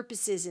what the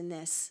purpose is in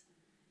this.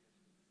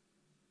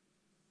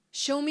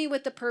 Show me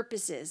what the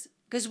purpose is.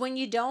 Because when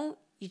you don't,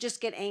 you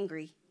just get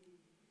angry.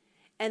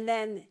 And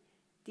then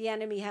the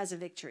enemy has a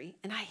victory.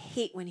 And I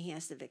hate when he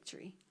has the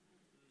victory.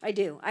 I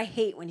do. I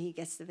hate when he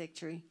gets the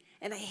victory.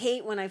 And I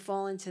hate when I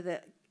fall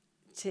into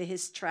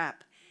his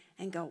trap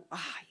and go,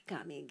 he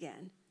got me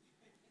again.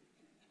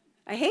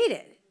 I hate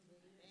it.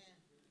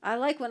 I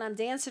like when I'm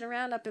dancing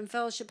around up in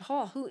fellowship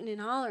hall, hooting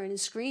and hollering and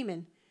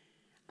screaming.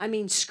 I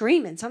mean,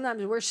 screaming.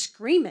 Sometimes we're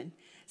screaming.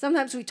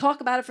 Sometimes we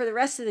talk about it for the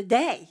rest of the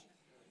day.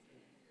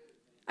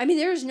 I mean,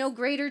 there is no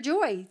greater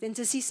joy than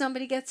to see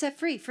somebody get set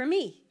free. For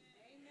me,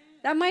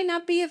 that might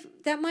not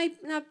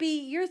be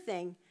your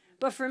thing,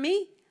 but for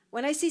me,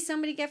 when I see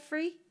somebody get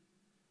free,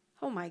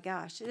 oh my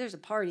gosh, there's a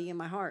party in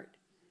my heart.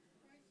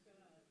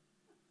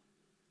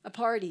 A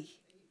party.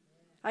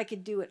 I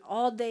could do it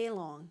all day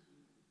long.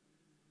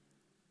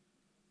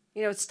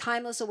 It's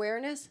timeless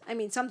awareness. I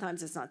mean,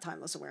 sometimes it's not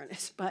timeless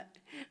awareness, but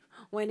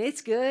when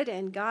it's good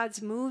and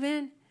God's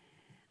moving,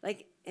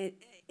 like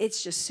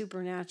it's just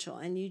supernatural,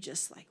 and you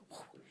just like, whew.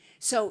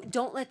 So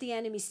don't let the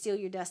enemy steal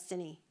your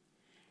destiny.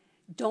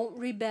 Don't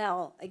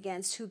rebel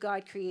against who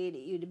God created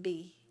you to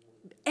be.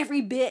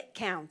 Every bit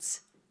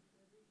counts.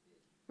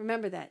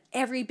 Remember that.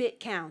 Every bit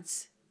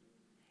counts.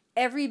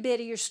 Every bit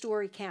of your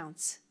story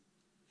counts.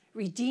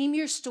 Redeem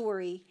your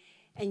story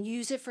and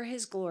use it for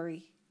his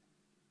glory.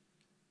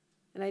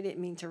 And I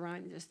didn't mean to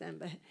rhyme just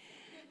then,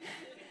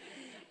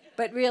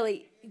 but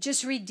really,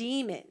 just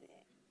redeem it.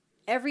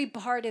 Every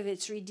part of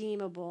it's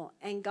redeemable.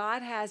 And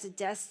God has a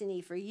destiny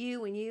for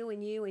you and you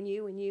and you and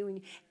you and you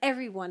and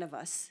every one of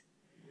us.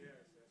 Yes, that's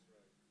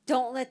right.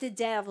 Don't let the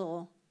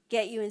devil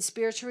get you in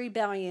spiritual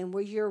rebellion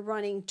where you're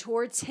running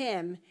towards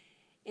him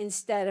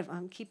instead of,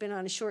 I'm keeping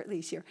on a short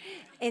leash here,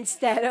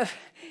 instead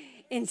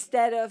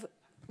of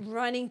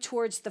running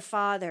towards the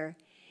Father.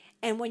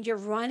 And when you're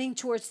running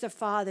towards the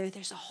Father,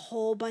 there's a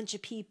whole bunch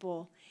of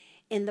people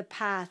in the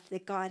path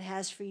that God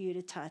has for you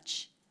to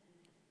touch.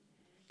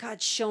 God,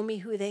 show me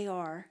who they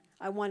are.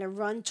 I want to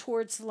run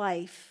towards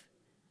life,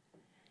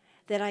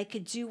 that I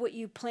could do what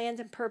you planned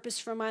and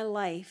purposed for my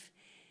life,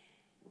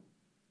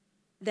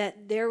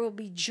 that there will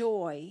be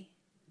joy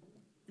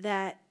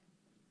that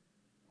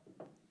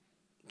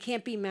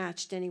can't be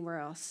matched anywhere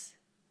else.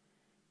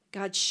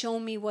 God, show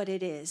me what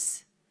it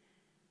is.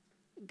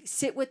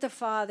 Sit with the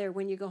Father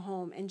when you go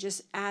home and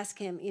just ask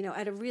him,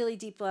 at a really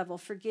deep level,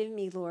 forgive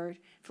me, Lord,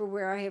 for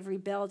where I have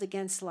rebelled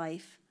against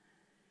life.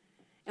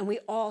 And we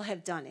all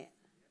have done it.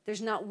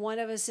 There's not one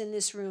of us in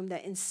this room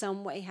that in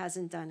some way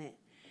hasn't done it.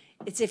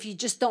 It's if you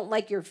just don't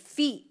like your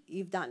feet,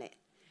 you've done it.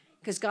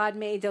 Because God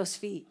made those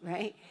feet,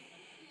 right?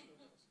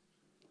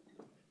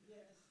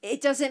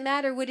 It doesn't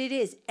matter what it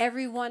is.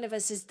 Every one of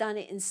us has done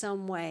it in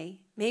some way.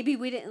 Maybe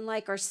we didn't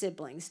like our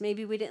siblings.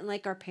 Maybe we didn't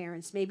like our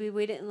parents. Maybe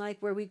we didn't like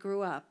where we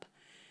grew up.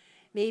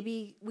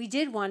 Maybe we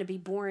did want to be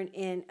born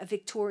in a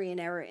Victorian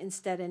era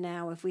instead of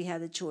now if we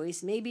had the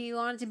choice. Maybe you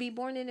wanted to be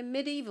born in a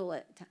medieval,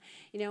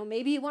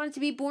 maybe you wanted to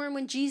be born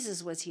when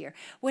Jesus was here.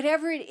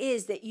 Whatever it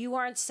is that you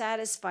aren't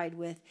satisfied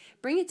with,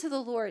 bring it to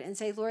the Lord and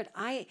say, Lord,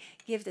 I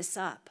give this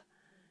up.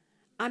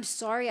 I'm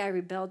sorry I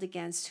rebelled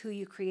against who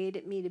you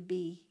created me to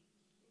be.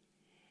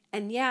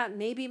 And yeah,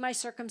 maybe my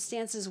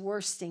circumstances were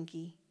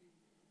stinky.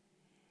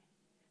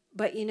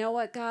 But you know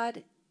what,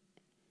 God?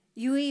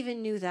 You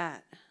even knew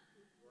that.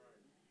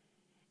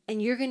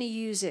 And you're going to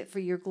use it for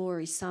your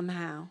glory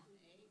somehow.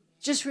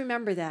 Just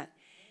remember that.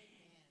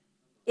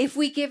 If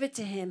we give it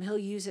to him, he'll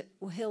use it.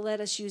 He'll let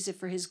us use it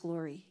for his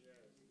glory.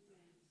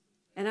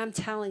 And I'm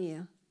telling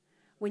you,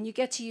 when you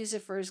get to use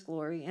it for his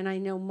glory, and I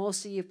know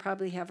most of you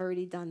probably have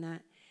already done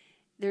that,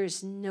 there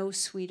is no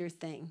sweeter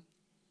thing.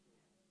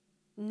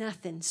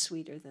 Nothing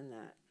sweeter than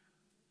that.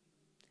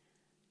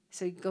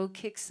 So go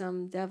kick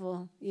some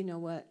devil, you know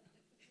what.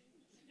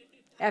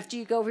 After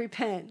you go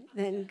repent,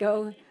 then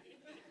go.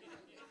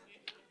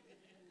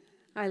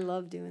 I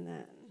love doing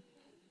that.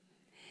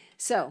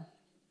 So,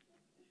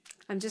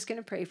 I'm just going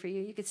to pray for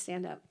you. You could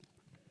stand up,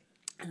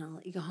 and I'll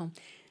let you go home.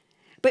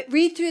 But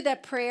read through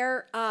that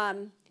prayer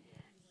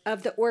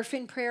of the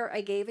orphan prayer.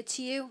 I gave it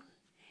to you.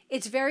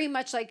 It's very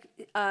much like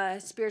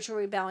spiritual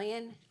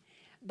rebellion.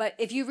 But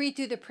if you read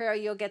through the prayer,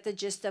 you'll get the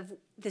gist of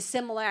the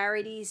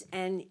similarities,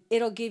 and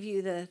it'll give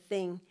you the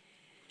thing.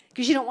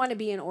 Because you don't want to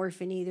be an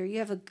orphan either. You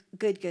have a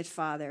good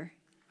Father,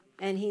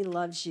 and he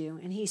loves you,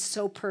 and he's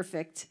so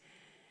perfect.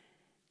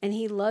 And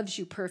he loves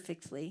you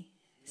perfectly.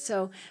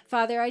 So,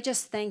 Father, I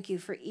just thank you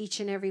for each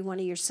and every one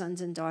of your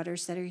sons and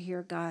daughters that are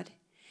here, God.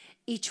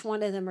 Each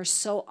one of them are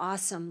so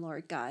awesome,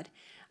 Lord God.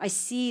 I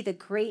see the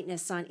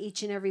greatness on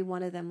each and every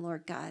one of them,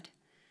 Lord God.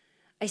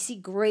 I see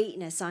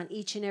greatness on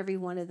each and every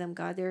one of them,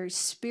 God. They're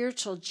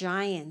spiritual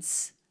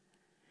giants.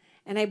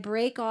 And I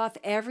break off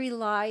every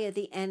lie of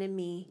the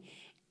enemy,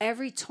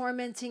 every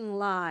tormenting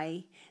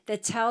lie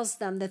that tells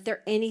them that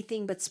they're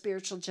anything but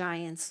spiritual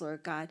giants,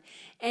 Lord God.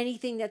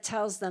 Anything that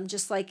tells them,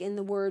 just like in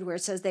the word where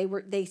it says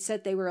they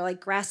said they were like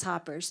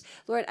grasshoppers.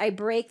 Lord, I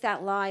break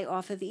that lie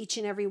off of each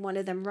and every one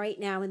of them right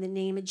now in the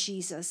name of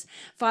Jesus.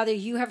 Father,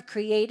 you have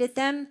created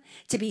them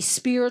to be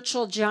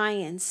spiritual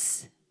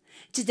giants,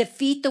 to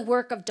defeat the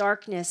work of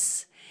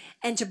darkness,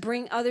 and to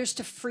bring others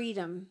to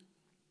freedom,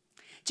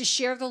 to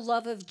share the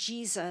love of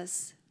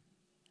Jesus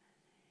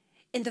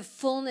in the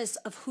fullness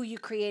of who you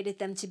created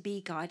them to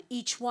be, God.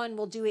 Each one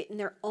will do it in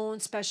their own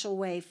special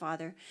way,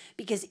 Father,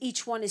 because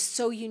each one is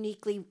so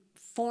uniquely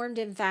formed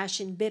and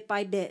fashioned bit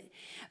by bit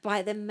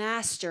by the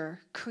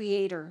master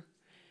creator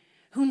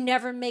who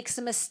never makes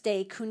a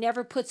mistake, who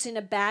never puts in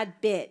a bad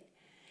bit.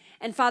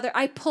 And Father,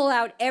 I pull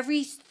out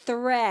every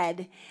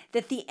thread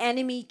that the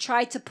enemy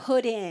tried to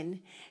put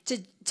in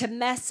to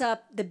mess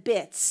up the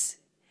bits.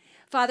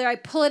 Father, I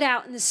pull it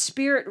out in the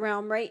spirit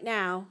realm right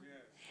now.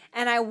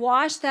 And I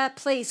wash that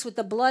place with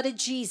the blood of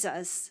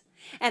Jesus.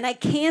 And I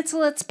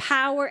cancel its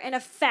power and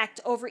effect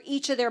over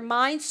each of their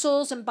minds,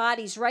 souls, and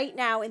bodies right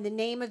now in the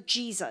name of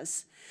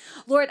Jesus.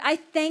 Lord, I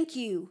thank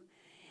you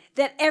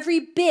that every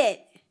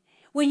bit,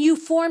 when you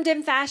formed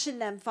and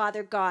fashioned them,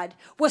 Father God,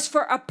 was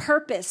for a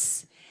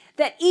purpose.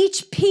 That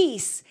each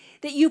piece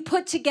that you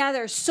put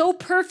together so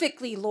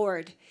perfectly,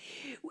 Lord,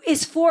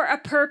 is for a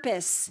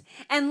purpose.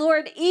 And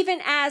Lord,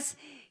 even as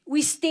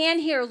we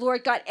stand here,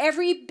 Lord God,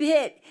 every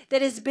bit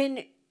that has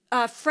been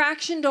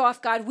fractioned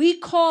off, God, we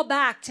call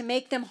back to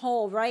make them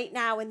whole right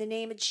now in the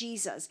name of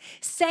Jesus.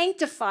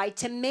 Sanctified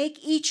to make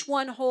each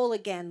one whole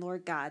again,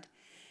 Lord God.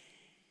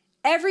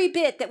 Every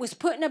bit that was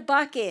put in a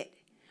bucket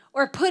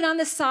or put on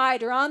the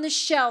side or on the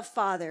shelf,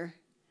 Father,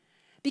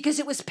 because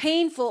it was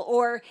painful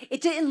or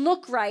it didn't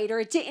look right or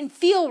it didn't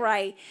feel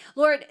right,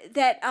 Lord,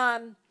 that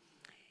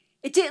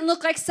It didn't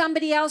look like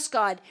somebody else,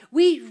 God.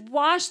 We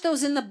washed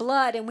those in the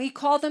blood and we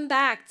call them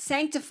back,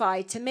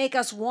 sanctified, to make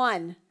us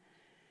one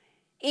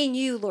in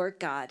you, Lord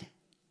God.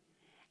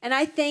 And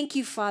I thank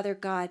you, Father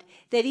God,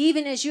 that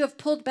even as you have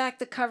pulled back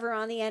the cover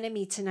on the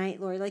enemy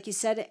tonight, Lord, like you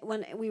said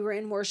when we were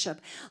in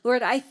worship,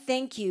 Lord, I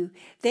thank you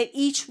that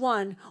each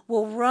one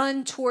will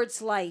run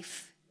towards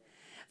life.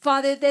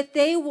 Father, that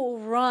they will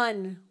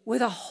run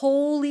with a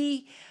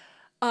holy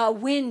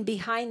wind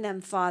behind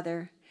them,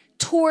 Father,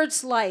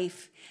 towards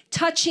life,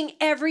 touching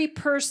every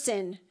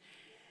person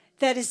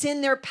that is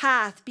in their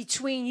path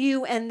between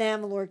you and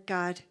them, Lord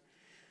God.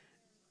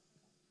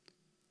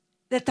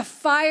 That the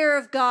fire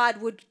of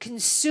God would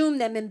consume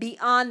them and be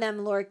on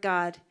them, Lord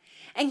God,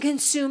 and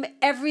consume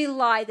every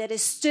lie that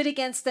has stood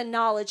against the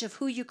knowledge of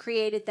who you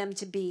created them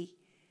to be.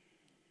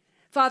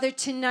 Father,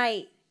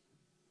 tonight,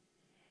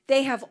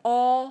 they have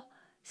all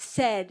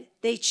said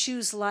they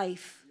choose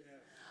life.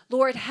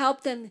 Lord,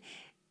 help them.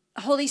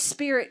 Holy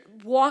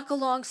Spirit, walk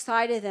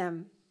alongside of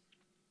them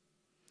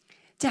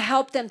to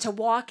help them to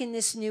walk in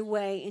this new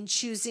way in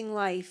choosing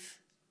life.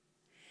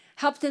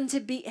 Help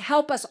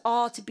us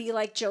all to be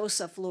like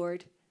Joseph,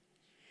 Lord,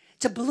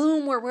 to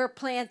bloom where we're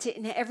planted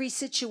in every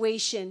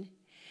situation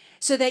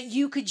so that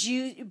you could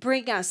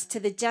bring us to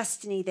the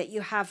destiny that you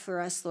have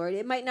for us, Lord.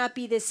 It might not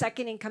be the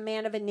second in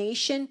command of a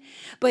nation,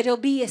 but it'll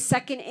be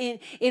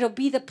it'll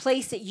be the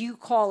place that you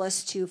call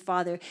us to,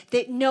 Father,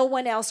 that no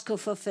one else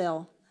could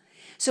fulfill.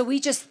 So we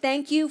just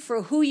thank you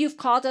for who you've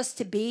called us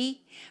to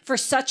be for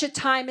such a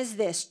time as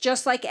this,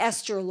 just like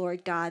Esther,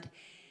 Lord God.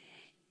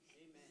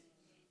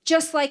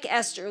 Just like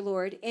Esther,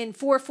 Lord, in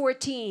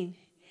 4:14,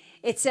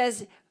 it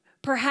says,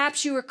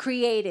 perhaps you were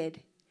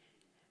created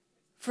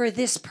for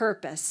this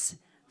purpose.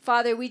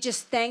 Father, we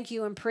just thank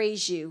you and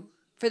praise you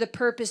for the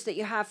purpose that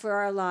you have for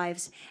our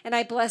lives. And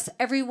I bless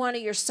every one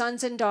of your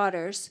sons and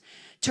daughters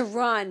to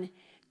run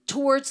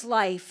towards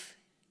life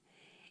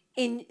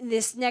in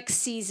this next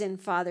season,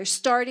 Father,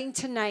 starting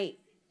tonight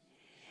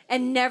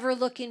and never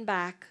looking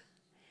back.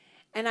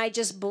 And I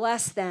just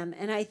bless them.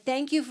 And I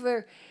thank you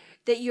for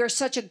that you're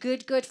such a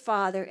good, good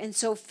Father and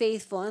so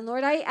faithful. And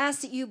Lord, I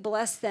ask that you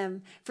bless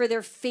them for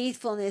their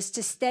faithfulness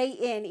to stay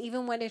in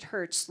even when it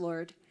hurts,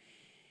 Lord.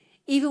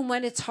 Even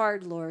when it's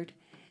hard, Lord.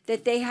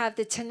 That they have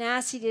the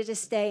tenacity to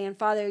stay. And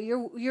Father,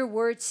 your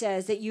word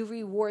says that you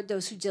reward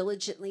those who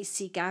diligently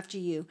seek after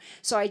you.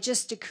 So I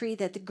just decree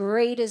that the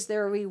great is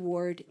their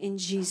reward. In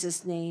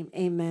Jesus' name,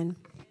 amen.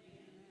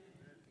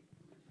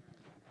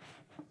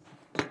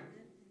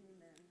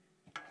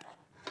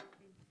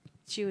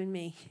 It's you and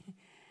me.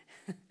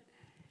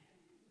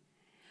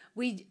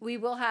 We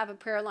will have a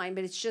prayer line,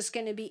 but it's just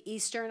going to be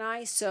Easter and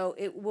I, so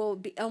it will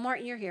be... Oh,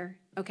 Martin, you're here.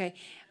 Okay.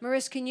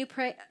 Marissa, can you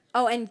pray?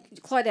 Oh, and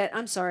Claudette,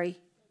 I'm sorry.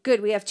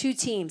 Good, we have two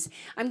teams.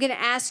 I'm going to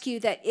ask you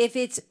that if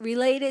it's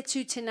related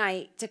to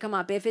tonight to come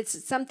up. If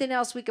it's something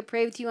else, we could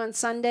pray with you on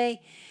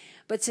Sunday.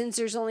 But since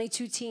there's only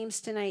two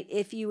teams tonight,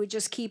 if you would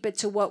just keep it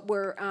to what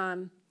we're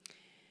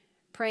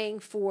praying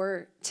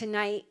for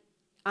tonight.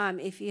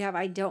 If you have,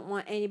 I don't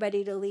want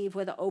anybody to leave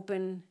with an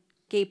open,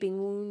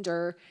 gaping wound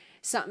or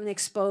something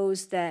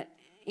exposed that,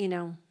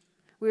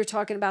 we were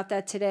talking about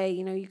that today.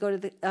 You go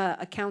to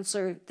a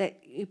counselor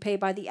that you pay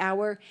by the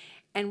hour,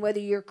 and whether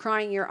you're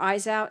crying your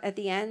eyes out at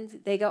the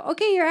end, they go,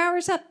 okay, your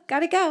hour's up.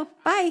 Got to go.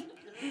 Bye.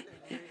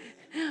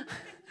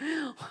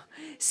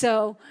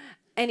 So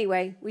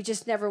anyway, we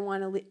just never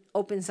want to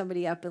open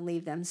somebody up and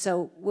leave them.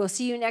 So we'll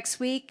see you next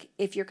week.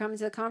 If you're coming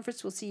to the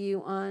conference, we'll see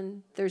you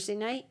on Thursday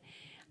night.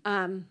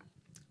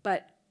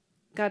 But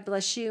God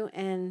bless you,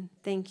 and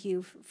thank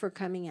you for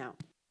coming out.